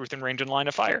opposing character within range and line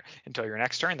of fire. Until your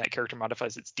next turn, that character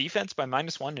modifies its defense by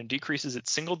 -1 and decreases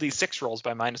its single d6 rolls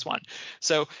by -1.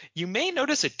 So you may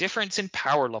notice a difference in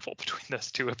power level between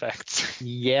those two effects.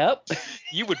 Yep.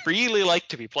 You would really like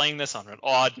to be playing this on an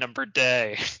odd numbered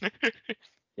day.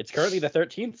 It's currently the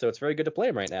 13th, so it's very good to play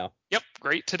him right now. Yep,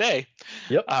 great today.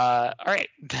 Yep. All right,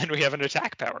 then we have an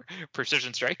attack power.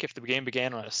 Precision Strike. If the game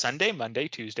began on a Sunday, Monday,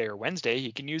 Tuesday, or Wednesday,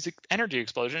 he can use Energy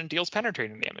Explosion and deals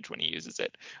penetrating damage when he uses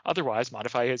it. Otherwise,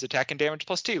 modify his attack and damage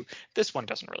 +2. This one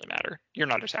doesn't really matter. You're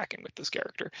not attacking with this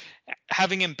character.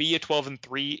 Having him be a 12 and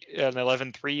 3, an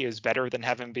 11-3 is better than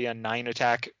having him be a 9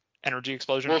 attack Energy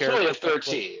Explosion character. Well, it's only a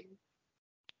 13.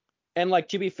 And like,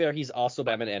 to be fair, he's also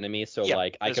an enemy, so Yeah,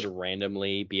 like I could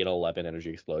randomly be an 11 energy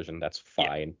explosion. That's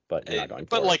fine, but you're not going for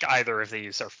But it. like either of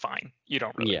these are fine. You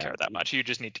don't really care that much. You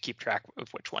just need to keep track of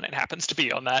which one it happens to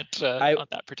be on that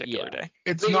particular day.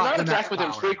 It's You're not not the attack next with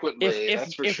him power. frequently,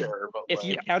 that's for sure. But If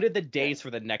you counted the days for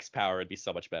the next power, it'd be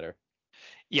so much better.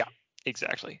 Yeah,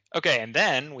 exactly. Okay, and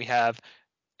then we have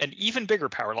an even bigger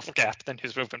power level gap than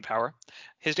his movement power,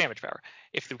 his damage power.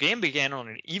 If the game began on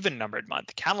an even numbered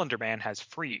month, Calendar Man has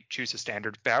free. Choose a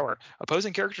standard power.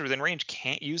 Opposing characters within range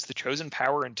can't use the chosen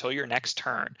power until your next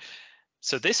turn.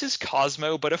 So this is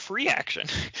Cosmo, but a free action.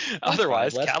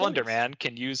 Otherwise, Calendar Man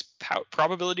can use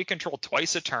probability control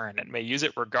twice a turn and may use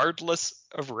it regardless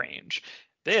of range.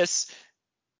 This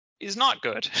is not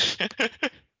good.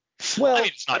 Well, I mean,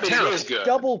 it's not terrible. It is good,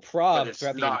 double prob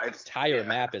throughout the entire yeah.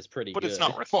 map is pretty But good. it's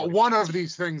not worth But one of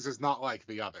these things is not like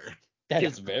the other. That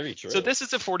is very true. So this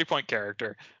is a 40-point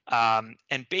character.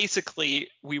 And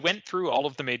basically, we went through all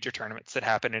of the major tournaments that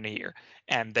happen in a year.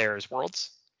 And there's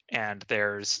Worlds, and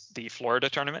there's the Florida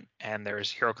tournament, and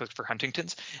there's HeroClix for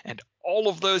Huntington's. And all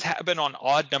of those happen on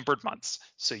odd-numbered months.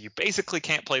 So you basically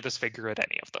can't play this figure at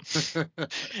any of them.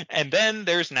 And then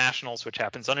there's Nationals, which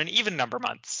happens on an even number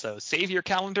month. So save your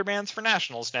Calendar Mans for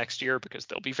Nationals next year, because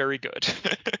they'll be very good.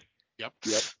 Yep.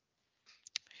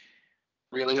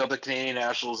 Really hope the Canadian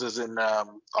Nationals is in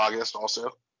August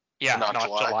also. Yeah, not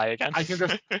July again. I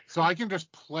can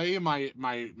just play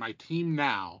my team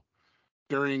now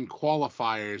during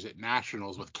qualifiers at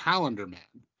Nationals with Calendar Man,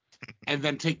 and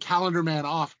then take Calendar Man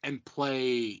off and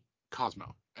play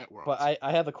Cosmo at Worlds. But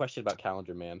I have a question about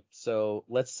Calendar Man. So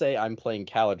let's say I'm playing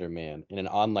Calendar Man in an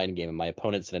online game and my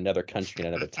opponent's in another country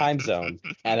in another time zone,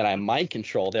 and then I mind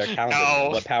control their Calendar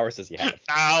Man. What powers does he have?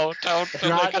 No, don't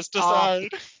make us decide.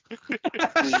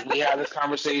 We had this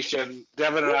conversation.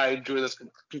 Devin and I enjoyed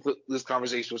this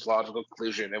conversation was logical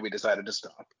conclusion, and we decided to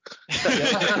stop.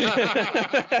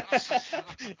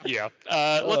 Yeah.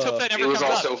 Let's hope that never comes up. It was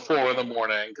also 4 a.m.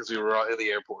 because we were in the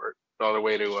airport on the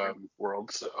way to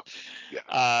World. So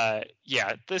yeah.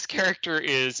 This character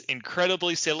is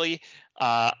incredibly silly.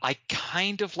 I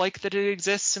kind of like that it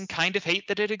exists and kind of hate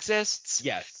that it exists.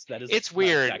 Yes, that is. It's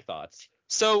weird. Exact thoughts.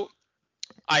 So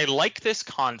I like this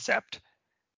concept.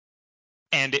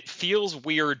 And it feels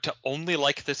weird to only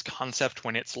like this concept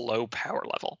when it's low power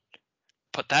level.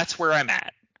 But that's where I'm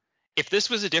at. If this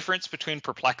was a difference between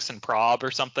Perplex and Prob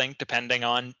or something, depending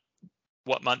on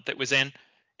what month it was in,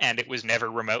 and it was never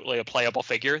remotely a playable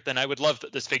figure, then I would love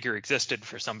that this figure existed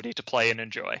for somebody to play and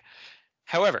enjoy.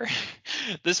 However,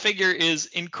 this figure is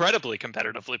incredibly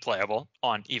competitively playable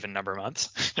on even number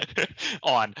months,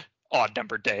 on odd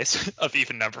numbered days of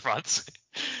even number months.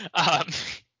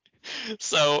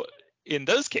 So in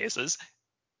those cases,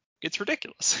 it's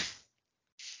ridiculous.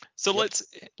 So let's,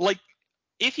 like,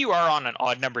 if you are on an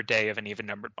odd numbered day of an even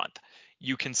numbered month,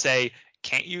 you can say,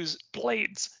 can't use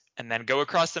blades, and then go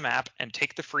across the map and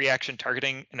take the free action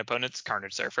targeting an opponent's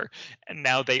Carnage Surfer. And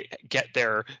now they get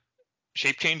their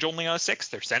shape change only on a 6,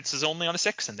 their sense is only on a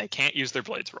 6, and they can't use their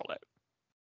blades rolled out.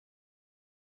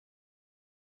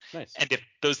 Nice. And if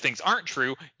those things aren't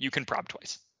true, you can prob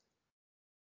twice.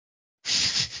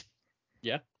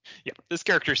 Yeah. Yeah, this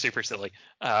character is super silly.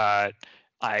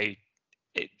 He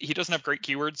doesn't have great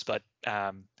keywords, but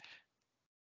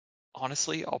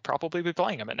honestly, I'll probably be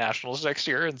playing him at Nationals next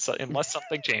year, unless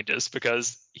something changes,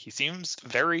 because he seems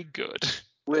very good.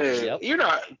 Wait, you're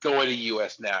not going to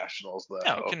U.S. Nationals, though.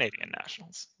 No, Canadian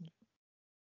Nationals.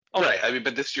 Oh, right, I mean,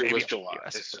 but this year was July.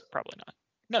 So. Probably not.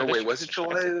 No, wait, was it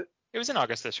July? It was in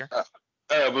August this year. But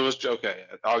it was okay.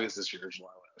 August this year,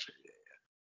 July last year. Yeah.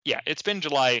 Yeah, it's been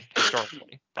July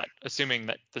historically, but assuming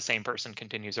that the same person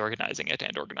continues organizing it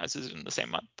and organizes it in the same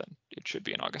month, then it should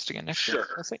be in August again next year.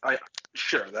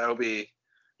 Sure, that'll be.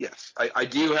 Yes, I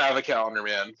do have a Calendar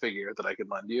Man figure that I could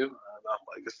lend you. Not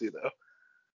Legacy though.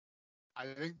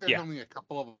 I think there's only a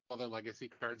couple of other Legacy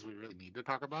cards we really need to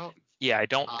talk about. Yeah, I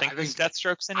don't think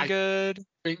Deathstroke's any good.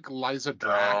 I think Liza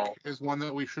Drac is one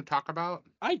that we should talk about.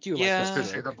 I do like this.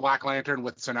 Because she's a Black Lantern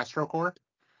with Sinestro Core.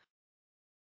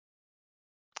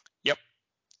 Yep,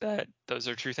 those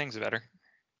are true things about her.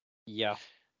 Yeah.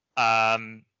 I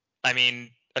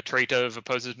mean, a trait of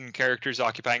opposing characters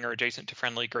occupying or adjacent to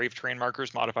friendly grave terrain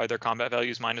markers modify their combat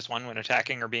values -1 when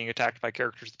attacking or being attacked by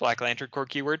characters with the Black Lantern Core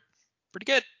keyword. Pretty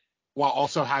good. While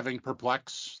also having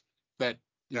Perplex, that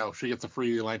she gets a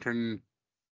free Lantern,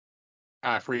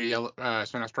 free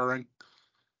Sinestro ring.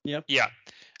 Yep. Yeah.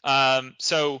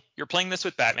 So you're playing this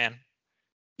with Batman.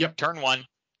 Yep. Turn 1,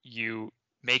 you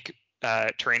make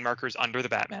terrain markers under the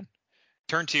Batman.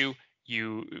 Turn 2,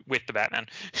 with the Batman.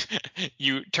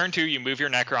 Turn 2, you move your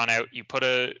Necron out. You put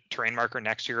a terrain marker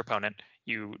next to your opponent.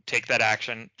 You take that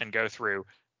action and go through,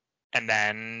 and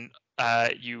then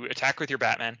you attack with your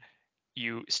Batman.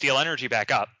 You steal energy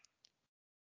back up.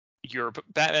 Your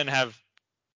Batman have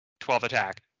 12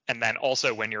 attack, and then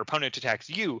also when your opponent attacks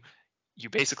you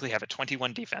basically have a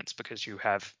 21 defense because you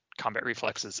have combat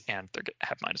reflexes and they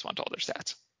have -1 to all their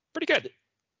stats. Pretty good.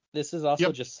 This is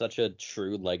also just such a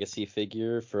true Legacy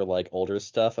figure for like older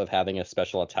stuff of having a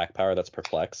special attack power that's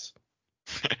Perplex.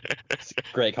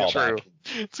 Great callback. True.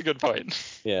 It's a good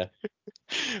point. Yeah.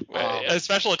 A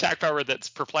special attack power that's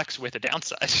Perplex with a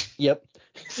downside. Yep.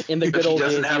 In the good old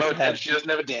days, she doesn't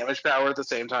have a damage power at the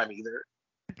same time either.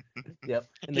 Yep.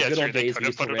 In the good old days, we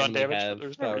used to randomly have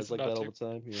powers like that all the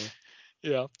time.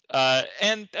 Yeah.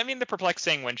 And I mean, the Perplex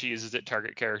thing, when she uses it,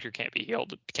 target character can't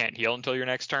heal until your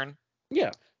next turn.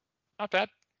 Yeah. Not bad.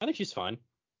 I think she's fine.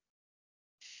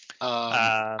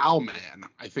 Owlman,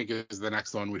 I think, is the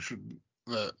next one we should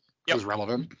is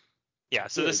relevant. Yeah,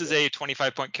 so this is a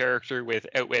 25-point character with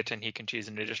Outwit, and he can choose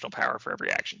an additional power for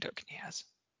every action token he has.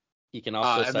 He can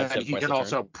also and he can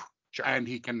also sure. and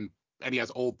he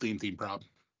has old theme prob.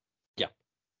 Yeah.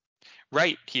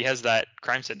 Right, he has that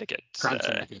Crime Syndicate. So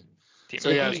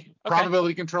he has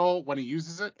probability control. When he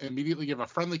uses it, immediately give a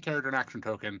friendly character an action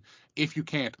token. If you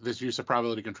can't, this use of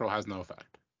probability control has no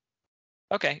effect.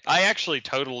 Okay, I actually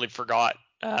totally forgot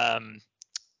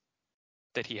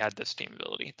that he had this team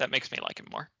ability. That makes me like him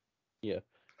more. Yeah.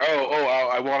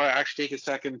 I want to actually take a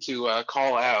second to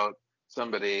call out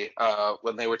somebody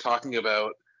when they were talking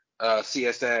about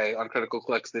CSA on Critical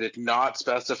Clicks. They did not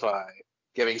specify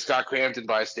giving Scott Crampton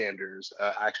bystanders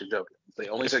action tokens. They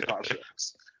only said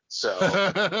constructs. So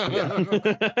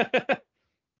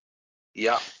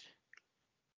yeah.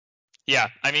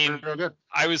 I mean,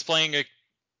 I was playing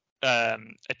a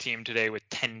team today with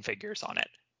 10 figures on it.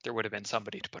 There would have been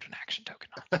somebody to put an action token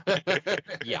on.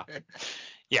 Yeah.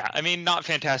 I mean, not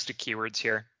fantastic keywords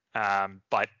here,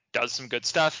 but does some good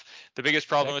stuff. The biggest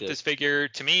problem with this figure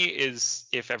to me is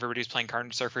if everybody's playing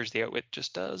Carnage Surfers, the Outwit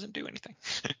just doesn't do anything.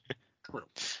 True.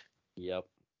 Yep.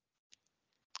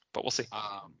 But we'll see.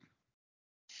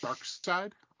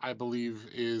 Darkseid, I believe,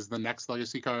 is the next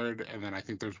Legacy card, and then I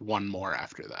think there's one more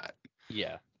after that.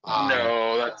 Yeah.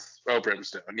 No, that's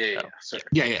Brimstone.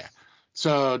 Yeah.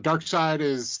 So Darkseid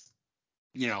is,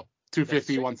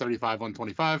 250, 135,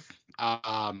 125.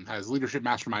 Has Leadership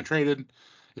Mastermind traded.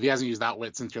 If he hasn't used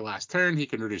Outwit since your last turn, he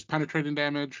can reduce penetrating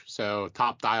damage. So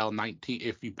top dial 19.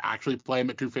 If you actually play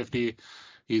him at 250,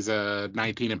 he's a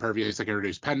 19 impervious that can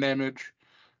reduce pen damage.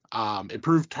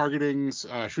 Improved targetings,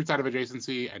 shoots out of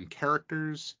adjacency, and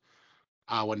characters.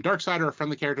 When Darkseid or a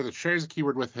friendly character that shares a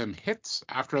keyword with him hits,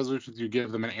 after resolutions, you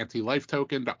give them an anti-life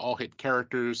token to all hit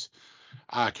characters.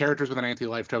 Characters with an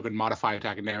anti-life token modify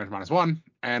attack and damage -1,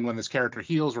 and when this character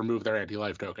heals, remove their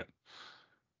anti-life token.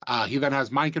 He then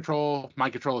has Mind Control.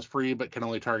 Mind Control is free, but can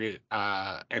only target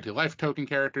anti-life token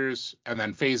characters. And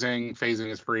then Phasing. Phasing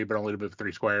is free, but only to move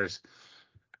 3 squares.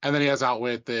 And then he has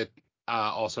Outwit that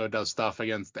also does stuff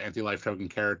against the anti-life token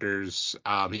characters.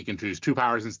 He can choose 2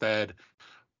 powers instead,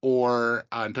 or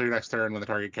until your next turn, when the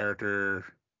target character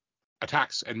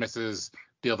attacks and misses,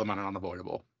 deal them on an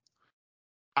unavoidable.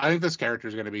 I think this character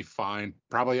is going to be fine,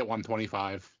 probably at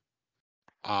 125.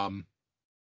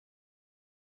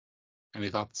 Any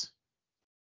thoughts?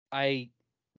 I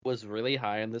was really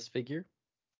high on this figure,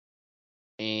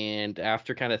 and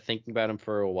after kind of thinking about him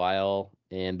for a while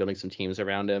and building some teams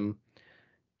around him,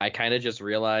 I kind of just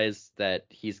realized that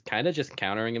he's kind of just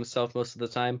countering himself most of the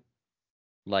time.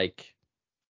 Like,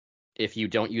 if you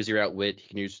don't use your Outwit, you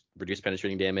can use reduce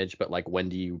penetrating damage, but like, when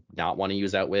do you not want to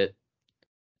use Outwit?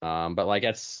 But like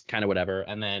that's kind of whatever.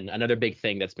 And then another big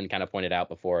thing that's been kind of pointed out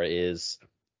before is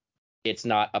it's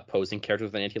not opposing characters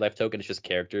with an anti-life token, it's just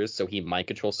characters. So he mind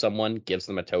controls someone, gives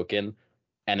them a token,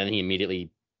 and then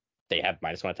they have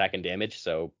 -1 attack and damage,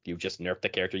 so you just nerfed the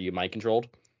character you mind controlled.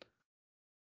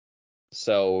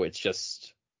 So it's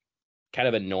just kind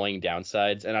of annoying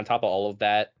downsides. And on top of all of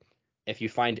that, if you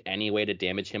find any way to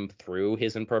damage him through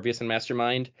his Impervious and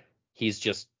Mastermind, he's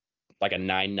just like a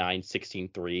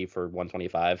 9/9/16/3 for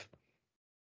 125.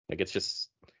 Like it's just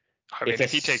I mean,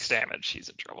 if he takes damage, he's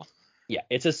in trouble. Yeah,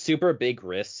 it's a super big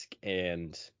risk,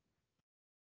 and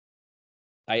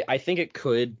I think it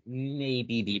could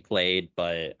maybe be played,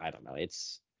 but I don't know.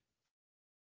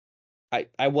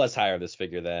 I was higher this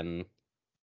figure than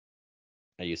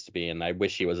I used to be, and I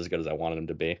wish he was as good as I wanted him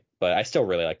to be. But I still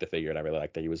really like the figure, and I really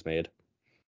like that he was made.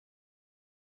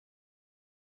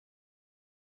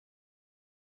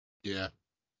 Yeah.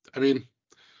 I mean,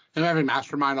 him having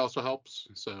Mastermind also helps.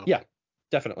 So yeah,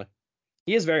 definitely.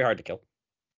 He is very hard to kill.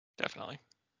 Definitely.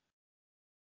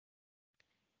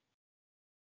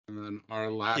 And then our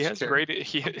last. He has great.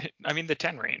 I mean, the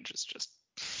 10 range is just.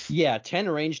 Yeah, 10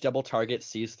 range, double target,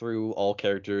 sees through all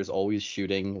characters, always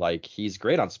shooting. Like he's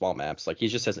great on small maps. Like he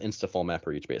just has insta full map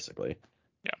reach basically.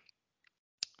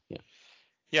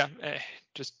 Yeah.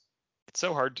 Just it's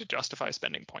so hard to justify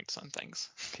spending points on things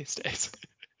these days.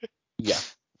 Yeah.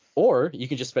 Or you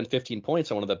can just spend 15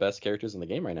 points on one of the best characters in the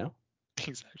game right now.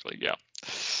 Exactly. Yeah.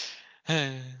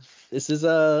 This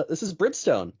is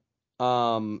Brimstone.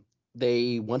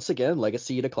 They once again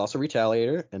legacy to Colossal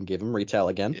Retaliator and give him retail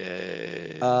again.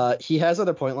 Yay. He has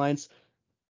other point lines.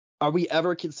 Are we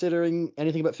ever considering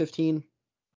anything but 15?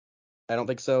 I don't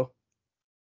think so.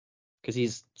 Because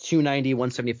he's 290,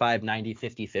 175, 90,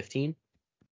 50, 15.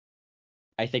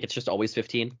 I think it's just always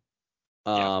 15.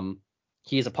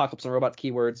 He is Apocalypse and Robots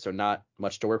keyword, so not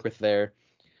much to work with there.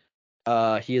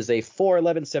 He is a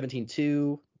 411, 17,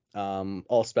 2.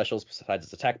 All specials besides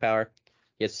his attack power.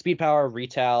 He has speed power,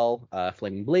 retail,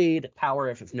 flaming bleed, power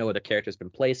if no other character has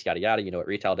been placed, yada yada. You know what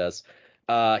retail does.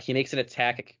 He makes an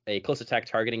attack, a close attack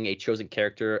targeting a chosen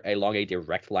character along a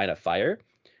direct line of fire.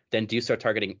 Then do so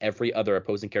targeting every other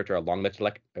opposing character along the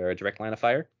direct line of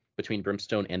fire between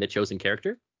Brimstone and the chosen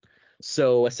character.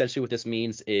 So essentially what this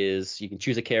means is you can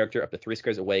choose a character up to 3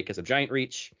 squares away because of giant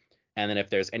reach. And then if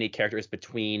there's any characters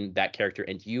between that character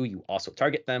and you also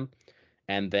target them.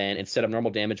 And then instead of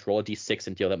normal damage, roll a d6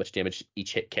 and deal that much damage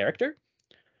each hit character.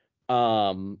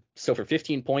 So for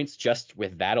 15 points, just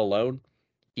with that alone,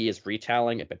 he is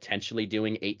retailing and potentially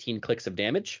doing 18 clicks of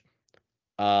damage.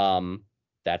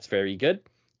 That's very good.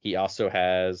 He also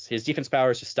has his defense power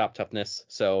is just stop toughness,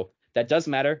 so that does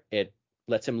matter. It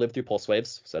lets him live through pulse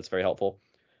waves, so that's very helpful.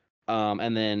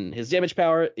 And then his damage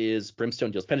power is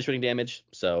Brimstone deals penetrating damage,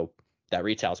 so that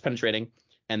retails penetrating.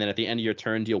 And then at the end of your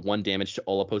turn, deal 1 damage to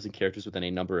all opposing characters within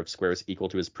a number of squares equal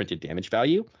to his printed damage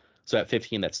value. So at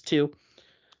 15, that's 2.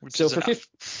 So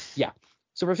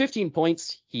for 15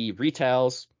 points, he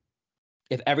retails.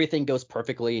 If everything goes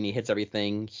perfectly and he hits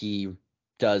everything, he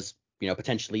does,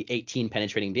 potentially 18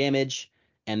 penetrating damage.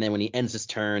 And then when he ends his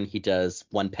turn, he does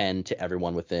 1 pen to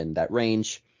everyone within that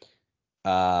range.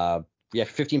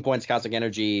 15 points, cosmic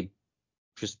energy,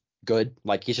 just good.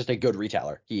 Like he's just a good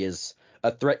retailer. He is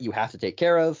a threat you have to take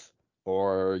care of,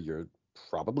 or you're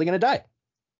probably gonna die.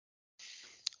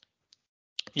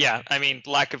 Yeah, I mean,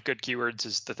 lack of good keywords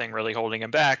is the thing really holding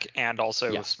him back, and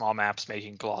also small maps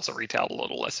making Colossal Retail a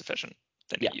little less efficient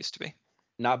than it used to be.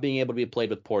 Not being able to be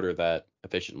played with Porter that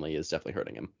efficiently is definitely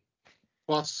hurting him.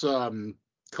 Plus,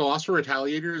 Colossal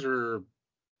Retaliators are a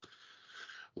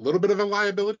little bit of a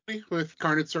liability with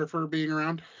Carnage Surfer being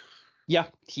around. Yeah,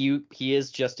 he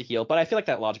is just a heal, but I feel like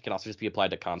that logic can also just be applied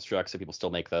to constructs, so people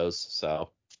still make those. So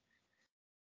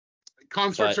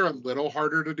constructs are a little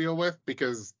harder to deal with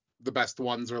because the best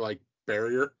ones are like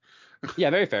barrier. Yeah,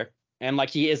 very fair. And like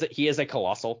he is a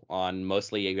colossal on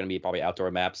mostly going to be probably outdoor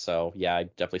maps, so yeah, I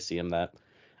definitely see him that.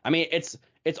 I mean, it's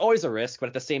always a risk, but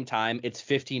at the same time, it's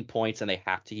 15 points and they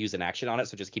have to use an action on it,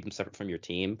 so just keep him separate from your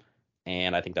team,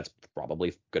 and I think that's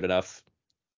probably good enough.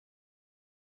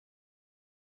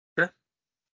 Sure.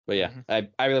 But yeah,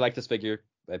 I really like this figure.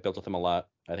 I built with him a lot.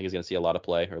 I think he's going to see a lot of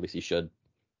play, or at least he should.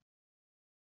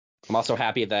 I'm also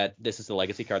happy that this is the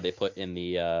legacy card they put in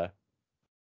the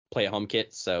play at home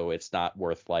kit, so it's not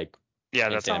worth like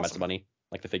insane amounts of money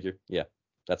like the figure. Yeah,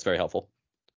 that's very helpful.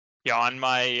 Yeah, on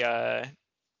my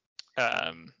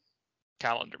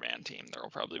Calendar Man team, there will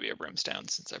probably be a Brimstone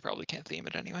since I probably can't theme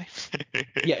it anyway.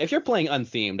 Yeah, if you're playing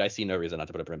unthemed, I see no reason not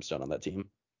to put a Brimstone on that team.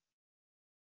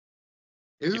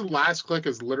 His last click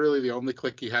is literally the only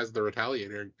click he has the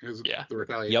Retaliator. The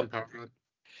Retaliation power on.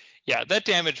 Yeah, that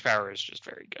damage power is just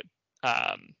very good.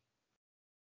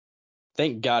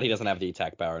 Thank God he doesn't have the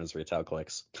attack power in his retail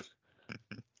clicks.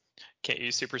 Can't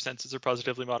use super senses or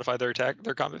positively modify their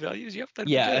combat values. Yep, that'd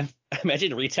be Yeah, good.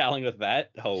 imagine retailing with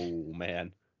that. Oh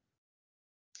man.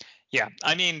 Yeah,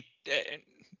 I mean,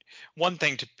 one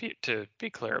thing to be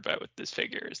clear about with this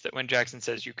figure is that when Jackson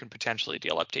says you can potentially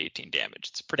deal up to 18 damage,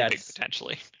 it's pretty big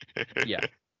potentially. Yeah.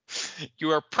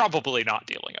 You are probably not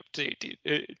dealing up to 18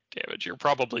 damage. You're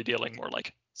probably dealing more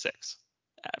like 6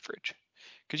 average.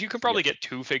 Because you can probably get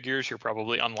 2 figures. You're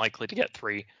probably unlikely to get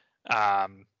 3.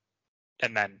 And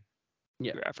then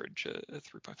you average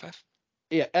 3.5.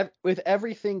 Yeah, with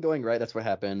everything going right, that's what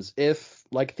happens. If,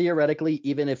 like, theoretically,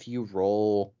 even if you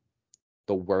roll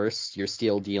the worst, you're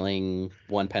still dealing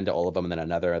 1 pen to all of them and then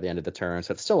another at the end of the turn.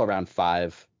 So it's still around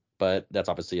 5, but that's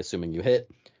obviously assuming you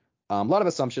hit. A lot of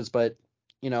assumptions, but,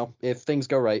 if things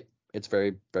go right, it's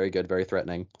very, very good, very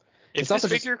threatening. If this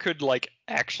figure could, like,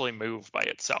 actually move by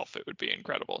itself, it would be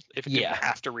incredible. If it didn't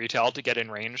have to retail to get in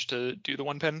range to do the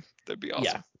 1 pen, that'd be awesome.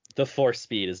 Yeah, the force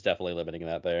speed is definitely limiting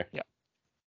that there. Yeah.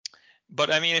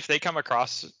 But, I mean, if they come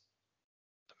across the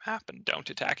map and don't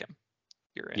attack him,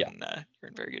 you're in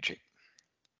very good shape.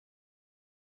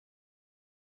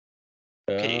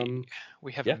 Okay,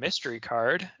 we have a mystery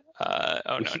card.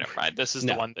 No, never mind. This is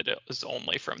the one that is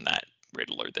only from that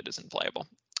Riddler that isn't playable.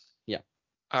 Yeah.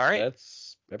 All right.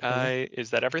 That's everything.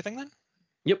 Is that everything then?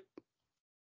 Yep.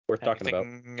 Worth talking about.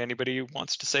 Anybody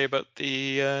wants to say about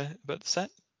the set?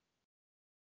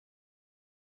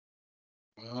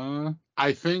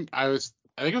 I think I was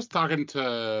talking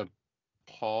to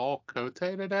Paul Cote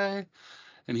today,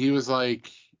 and he was like,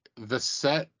 the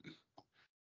set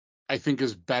I think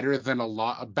is better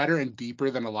and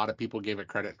deeper than a lot of people gave it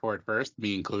credit for at first,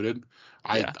 me included.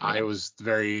 I was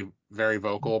very, very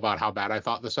vocal about how bad I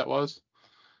thought the set was.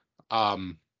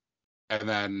 And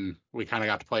then we kind of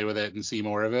got to play with it and see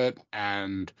more of it.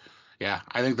 And yeah,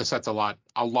 I think the set's a lot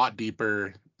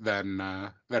deeper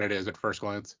than it is at first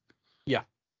glance. Yeah.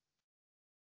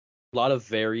 A lot of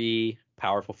very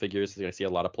powerful figures. You're going to see a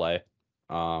lot of play.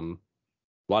 A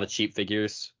lot of cheap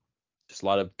figures. Just a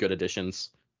lot of good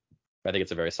additions. I think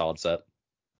it's a very solid set.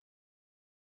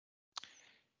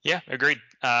 Yeah, agreed.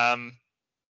 I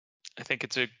think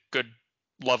it's a good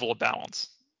level of balance.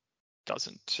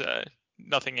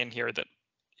 Nothing in here that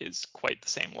is quite the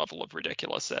same level of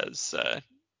ridiculous as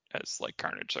like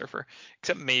Carnage Surfer,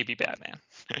 except maybe Batman.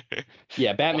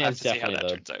 Yeah, Batman's we'll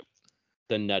definitely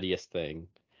the nuttiest thing.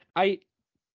 I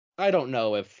don't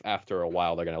know if after a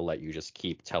while they're gonna let you just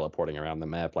keep teleporting around the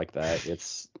map like that.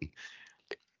 It's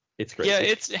crazy. Yeah,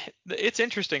 it's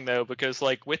interesting though, because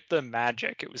like with the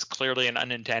magic, it was clearly an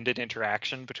unintended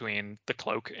interaction between the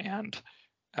cloak and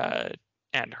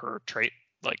her trait.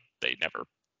 Like they never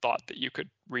thought that you could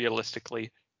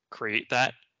realistically create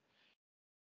that.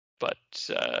 But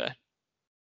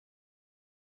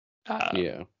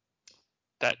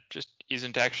that just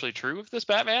isn't actually true of this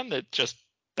Batman. That's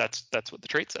what the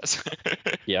trait says.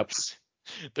 Yep.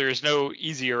 There is no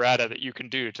easy errata that you can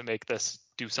do to make this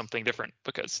do something different,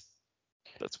 because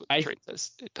that's what the trait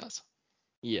says it does.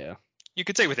 Yeah. You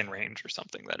could say within range or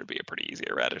something. That'd be a pretty easy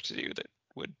errata to do that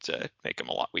would make him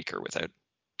a lot weaker without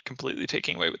completely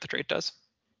taking away what the trait does.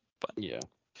 But yeah,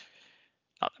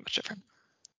 not that much different.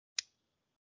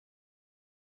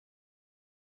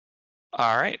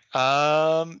 All right.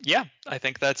 Yeah, I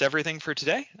think that's everything for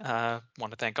today.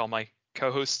 Want to thank all my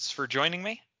co-hosts for joining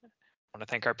me. I want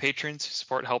to thank our patrons whose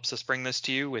support helps us bring this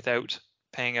to you without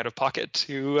paying out of pocket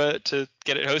to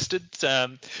get it hosted.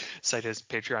 Site is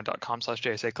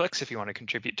patreon.com/JSAclicks. If you want to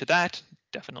contribute to that,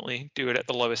 definitely do it at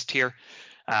the lowest tier.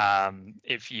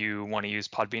 If you want to use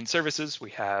Podbean services,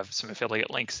 we have some affiliate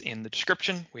links in the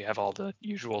description. We have all the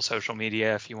usual social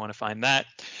media if you want to find that.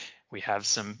 We have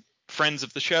some friends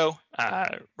of the show.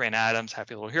 Raina Adams,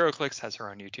 Happy Little Hero Clicks, has her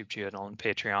own YouTube channel and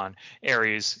Patreon.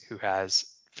 Aries, who has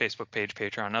Facebook page,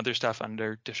 Patreon, and other stuff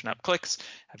under Dishing Up Clicks.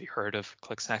 Have you heard of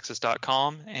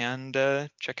clicksnexus.com? And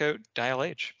check out Dial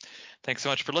H. Thanks so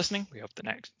much for listening. We hope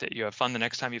that you have fun the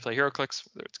next time you play Hero Clicks,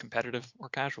 whether it's competitive or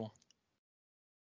casual.